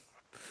 Yeah.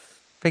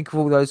 Think of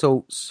all those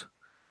alts.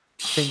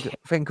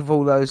 Think of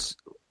all those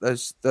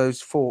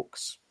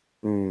forks.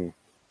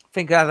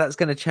 Think how that's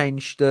going to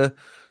change the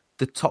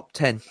top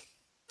 10.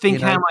 Think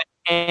how much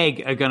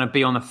egg are going to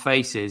be on the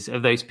faces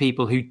of those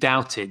people who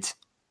doubted.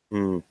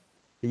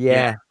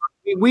 Yeah.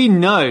 We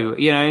know,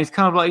 it's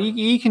kind of like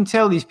you can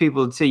tell these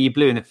people to see you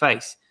blue in the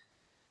face.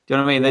 Do you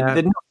know what I mean?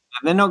 Yeah.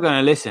 They're not going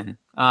to listen.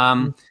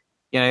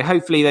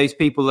 Hopefully those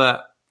people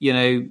that,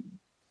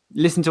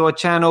 listen to our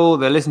channel,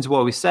 they'll listen to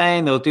what we're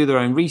saying, they'll do their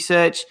own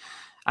research,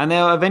 and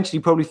they'll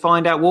eventually probably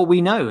find out what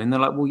we know. And they're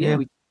like, well,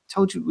 we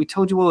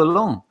told you all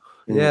along.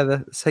 Yeah,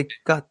 say,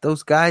 God,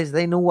 those guys,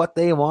 they know what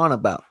they want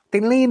about.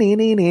 But I'll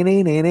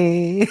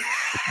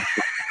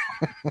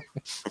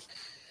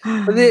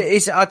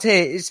tell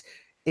you,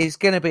 it's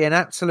going to be an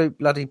absolute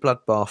bloody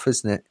bloodbath,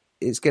 isn't it?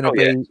 It's going to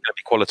be. It's going to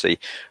be quality.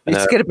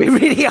 It's going to be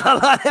really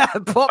hard, like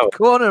that.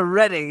 Popcorn and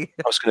ready.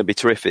 It's going to be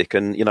terrific,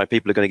 and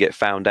people are going to get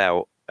found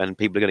out, and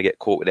people are going to get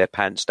caught with their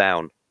pants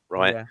down,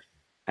 right? Yeah.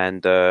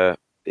 And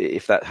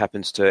if that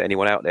happens to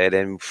anyone out there,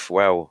 then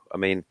well, I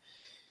mean,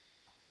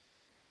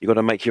 you got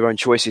to make your own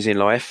choices in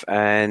life,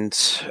 and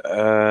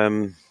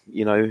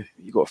you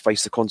got to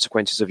face the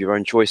consequences of your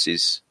own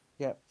choices.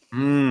 Yeah.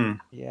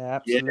 Yeah,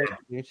 absolutely,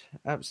 dude.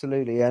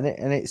 Absolutely,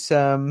 and it's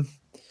going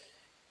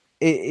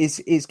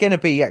to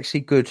be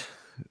actually good,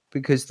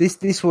 because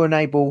this will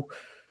enable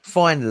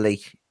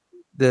finally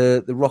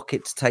the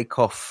rocket to take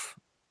off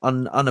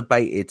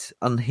unabated,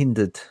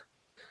 unhindered,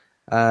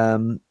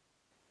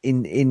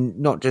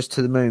 in not just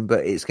to the moon,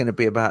 but it's going to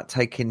be about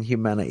taking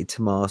humanity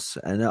to Mars,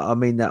 and I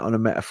mean that on a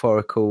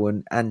metaphorical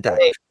and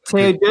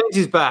Theo Jones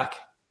is back.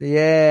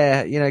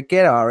 Yeah,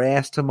 get our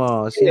ass to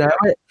Mars.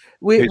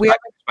 We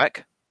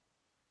back.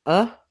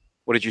 Huh?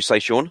 What did you say,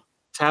 Sean?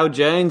 Tao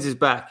Jones is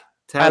back.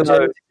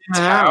 Hello,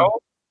 Tao.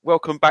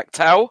 Welcome back,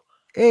 Tao.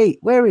 Hey,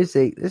 where is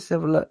he? Let's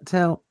have a look.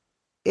 Tao.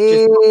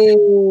 Hey,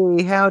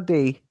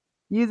 howdy.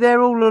 You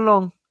there all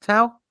along,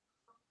 Tao?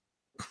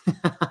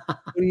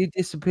 Will you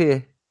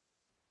disappear?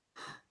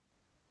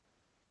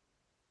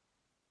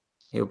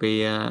 He'll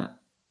be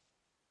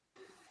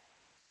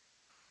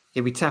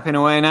tapping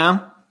away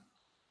now.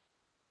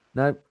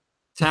 Nope.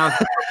 Tao,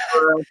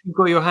 you've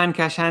got your hand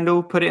cash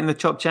handle. Put it in the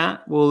chop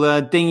chat.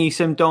 We'll ding you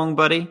some dong,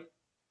 buddy.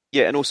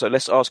 Yeah, and also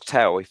let's ask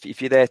Tao,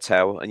 if you're there,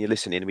 Tao, and you're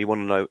listening, and we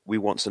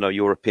want to know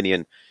your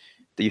opinion.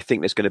 Do you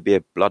think there's going to be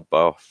a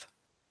bloodbath?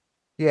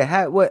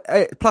 Yeah.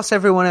 Plus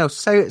everyone else.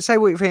 Say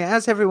what you think.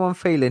 How's everyone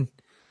feeling?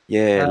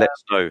 Yeah,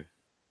 let's know.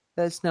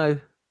 Let's know.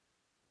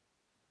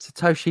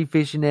 Satoshi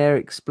Visionaire,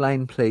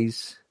 explain,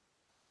 please.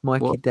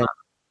 Mikey Dent.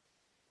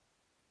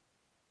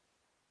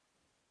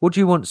 What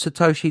do you want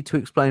Satoshi to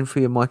explain for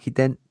you, Mikey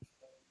Dent?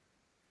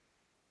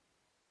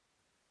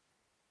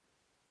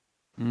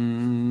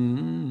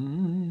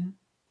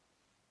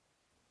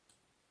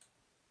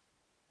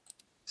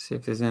 See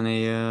if there's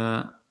any.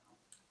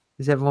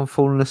 Is everyone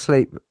falling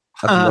asleep?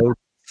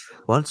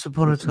 Once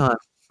upon a time,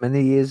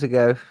 many years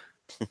ago.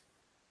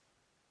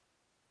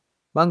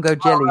 Mungo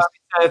Jellies.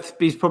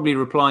 He's probably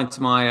replying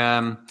to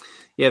my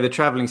the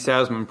traveling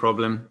salesman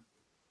problem.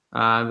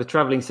 The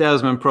traveling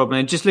salesman problem.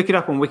 And just look it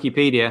up on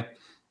Wikipedia.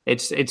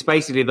 It's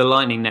basically the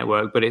Lightning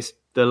Network, but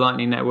the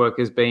Lightning Network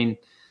has been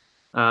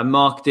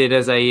marketed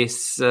as a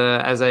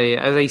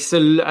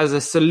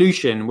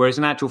solution, whereas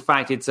in actual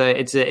fact it's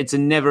a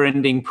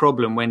never-ending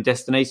problem when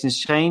destinations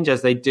change,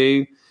 as they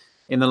do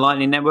in the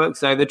Lightning Network.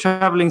 So the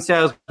traveling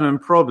salesman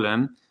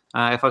problem,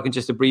 if I can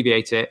just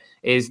abbreviate it,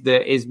 is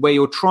where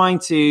you're trying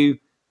to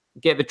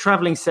get the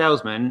traveling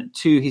salesman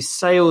to his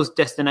sales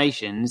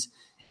destinations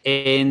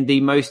in the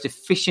most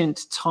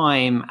efficient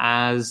time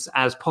as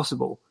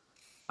possible.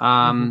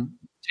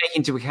 Take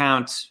into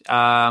account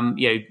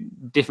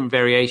different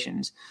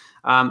variations.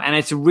 And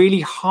it's a really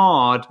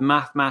hard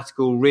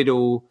mathematical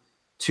riddle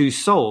to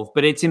solve,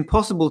 but it's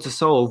impossible to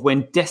solve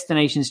when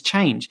destinations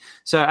change.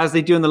 So as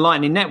they do in the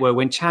Lightning Network,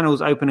 when channels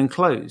open and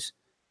close,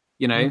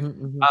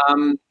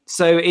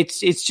 so it's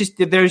just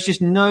that there is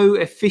just no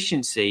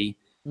efficiency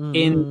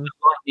in the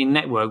Lightning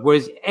Network.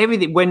 Whereas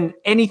when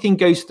anything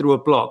goes through a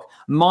block,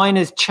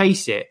 miners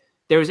chase it.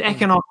 There is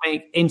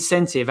economic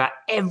incentive at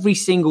every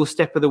single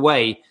step of the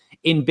way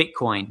in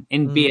Bitcoin,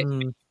 in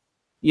BSV.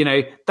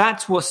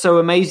 That's what's so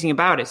amazing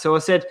about it. So I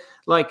said,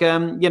 who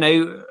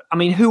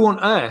on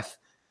earth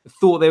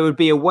thought there would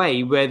be a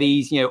way where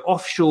these,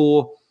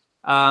 offshore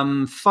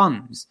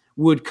funds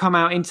would come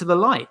out into the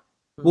light?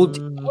 Well,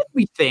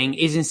 everything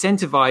is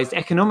incentivized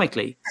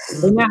economically.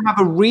 They now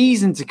have a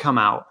reason to come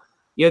out.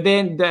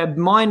 Then the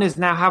miners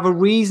now have a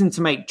reason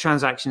to make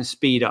transactions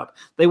speed up.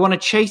 They want to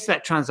chase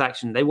that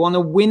transaction. They want to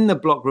win the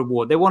block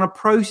reward. They want to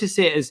process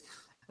it as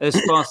fast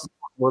as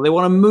possible. They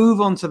want to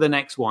move on to the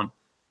next one.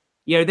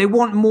 They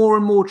want more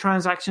and more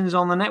transactions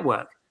on the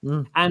network,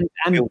 and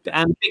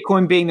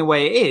Bitcoin being the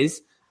way it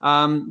is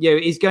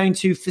going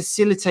to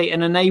facilitate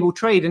and enable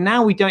trade. And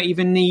now we don't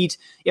even need.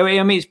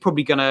 It's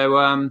probably going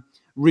to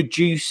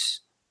reduce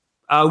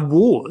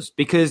wars,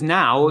 because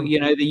now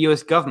the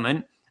U.S.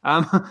 government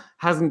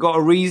hasn't got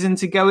a reason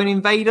to go and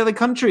invade other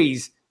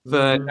countries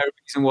for no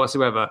reason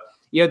whatsoever.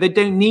 They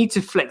don't need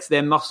to flex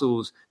their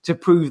muscles to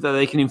prove that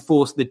they can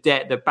enforce the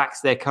debt that backs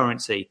their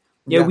currency.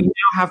 We now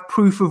have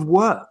proof of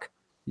work.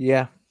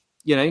 Yeah.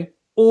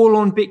 All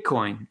on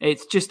Bitcoin.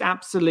 It's just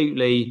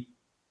absolutely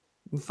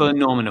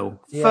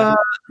phenomenal. Yeah.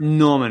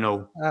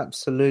 Phenomenal.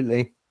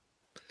 Absolutely.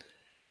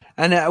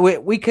 And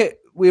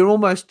we're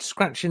almost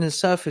scratching the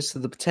surface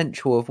of the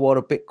potential of what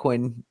a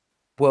Bitcoin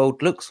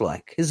world looks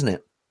like, isn't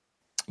it?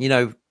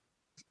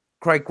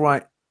 Craig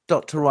Wright,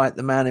 Dr. Wright,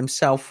 the man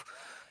himself,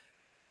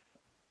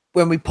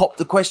 when we popped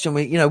the question,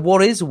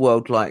 what is a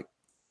world like?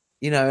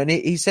 And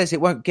he says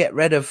it won't get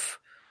rid of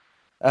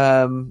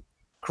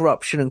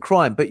corruption and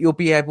crime, but you'll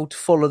be able to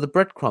follow the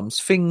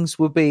breadcrumbs. Things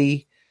will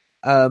be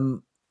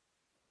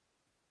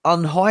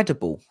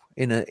unhideable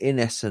in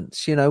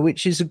essence,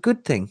 which is a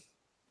good thing.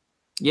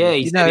 Yeah,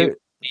 he said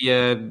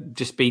it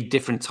just be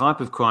different type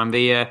of crime.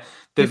 The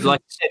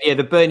like you said,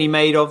 the Bernie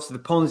Madoffs, the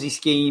Ponzi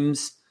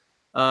schemes.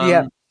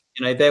 They're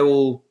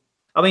all.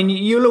 I mean,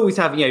 you'll always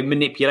have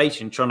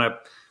manipulation,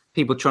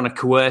 people trying to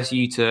coerce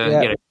you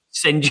to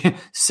send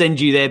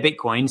you their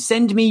Bitcoin.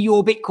 Send me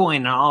your Bitcoin,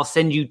 and I'll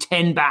send you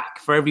 10 back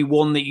for every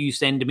one that you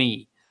send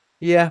me.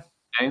 Yeah.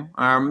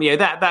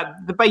 That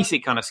the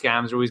basic kind of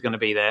scams are always going to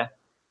be there,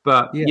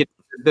 but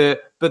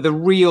the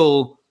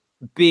real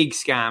big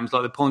scams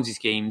like the Ponzi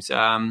schemes,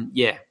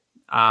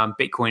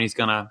 Bitcoin is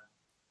going to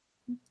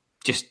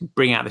just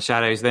bring out the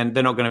shadows. Then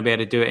they're not going to be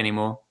able to do it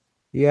anymore.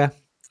 Yeah,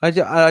 I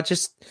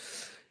just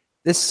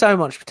there's so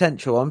much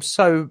potential. I'm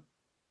so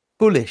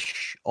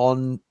bullish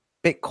on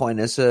Bitcoin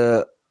as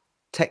a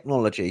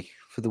technology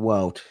for the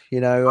world.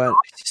 I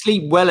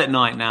sleep well at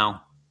night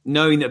now,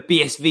 knowing that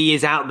BSV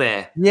is out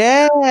there.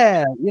 Yeah,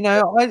 I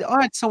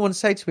had someone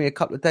say to me a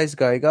couple of days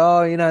ago, he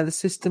go, the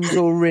system's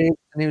all rigged,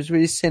 and he was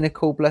really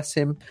cynical, bless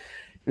him.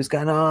 He was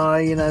going,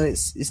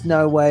 it's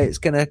no way it's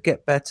going to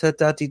get better,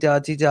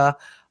 da-di-da-di-da.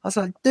 I was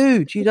like,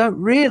 dude, you don't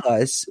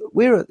realise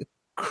we're at the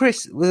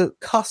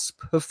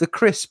cusp of the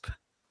crisp,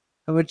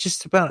 and we're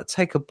just about to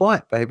take a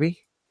bite,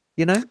 baby.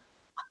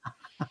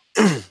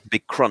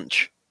 Big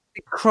crunch.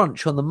 Big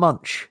crunch on the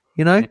munch,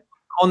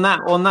 On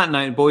that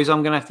note, boys,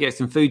 I'm going to have to get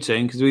some food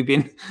soon, because we've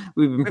been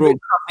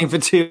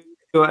broadcasting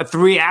for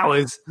 3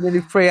 hours.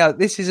 Nearly 3 hours.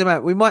 This is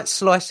about. We might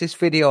slice this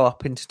video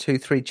up into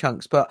 2-3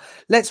 chunks, but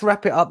let's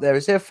wrap it up there.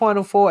 Is there a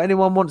final thought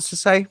anyone wants to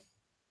say?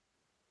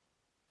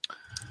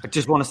 I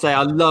just want to say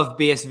I love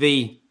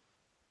BSV.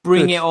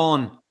 Bring it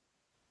on.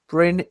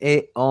 Bring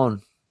it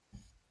on.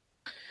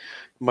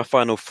 My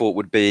final thought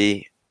would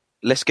be,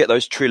 let's get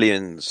those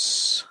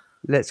trillions.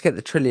 Let's get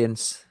the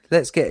trillions.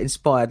 Let's get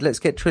inspired. Let's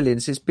get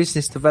trillions. It's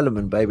business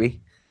development,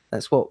 baby.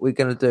 That's what we're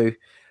going to do.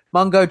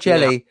 Mungo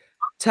Jelly.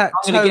 I'm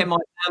going to get my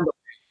hand up,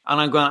 and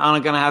I'm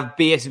going to have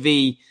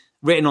BSV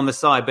written on the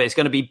side, but it's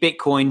going to be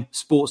Bitcoin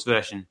sports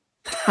version.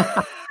 I'm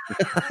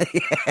going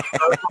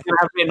to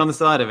have written on the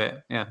side of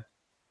it. Yeah.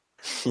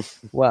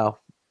 Wow.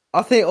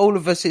 I think all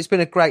of us, it's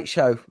been a great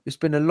show. It's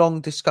been a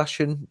long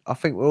discussion. I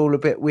think we're all a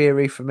bit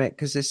weary from it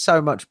because there's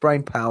so much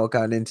brain power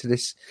going into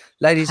this.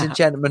 Ladies and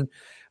gentlemen,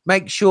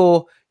 make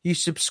sure you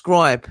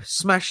subscribe,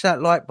 smash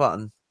that like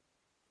button.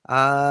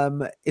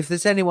 If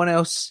there's anyone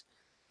else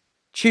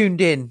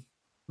tuned in,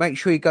 make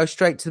sure you go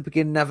straight to the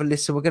beginning and have a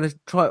listen. We're going to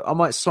try. I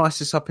might slice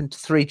this up into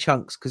 3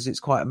 chunks because it's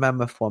quite a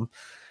mammoth one.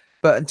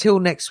 But until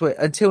next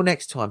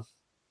time.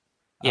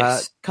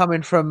 Yes.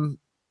 Coming from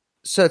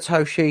Sir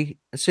Toshi,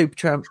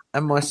 Supertramp,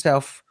 and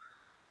myself,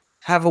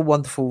 have a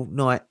wonderful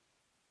night.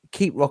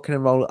 Keep rocking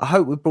and rolling. I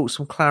hope we brought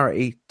some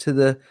clarity to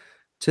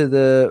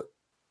the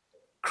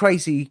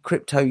crazy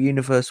crypto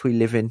universe we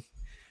live in.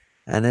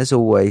 And as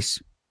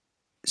always,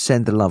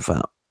 send the love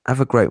out. Have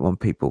a great one,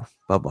 people.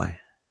 Bye-bye.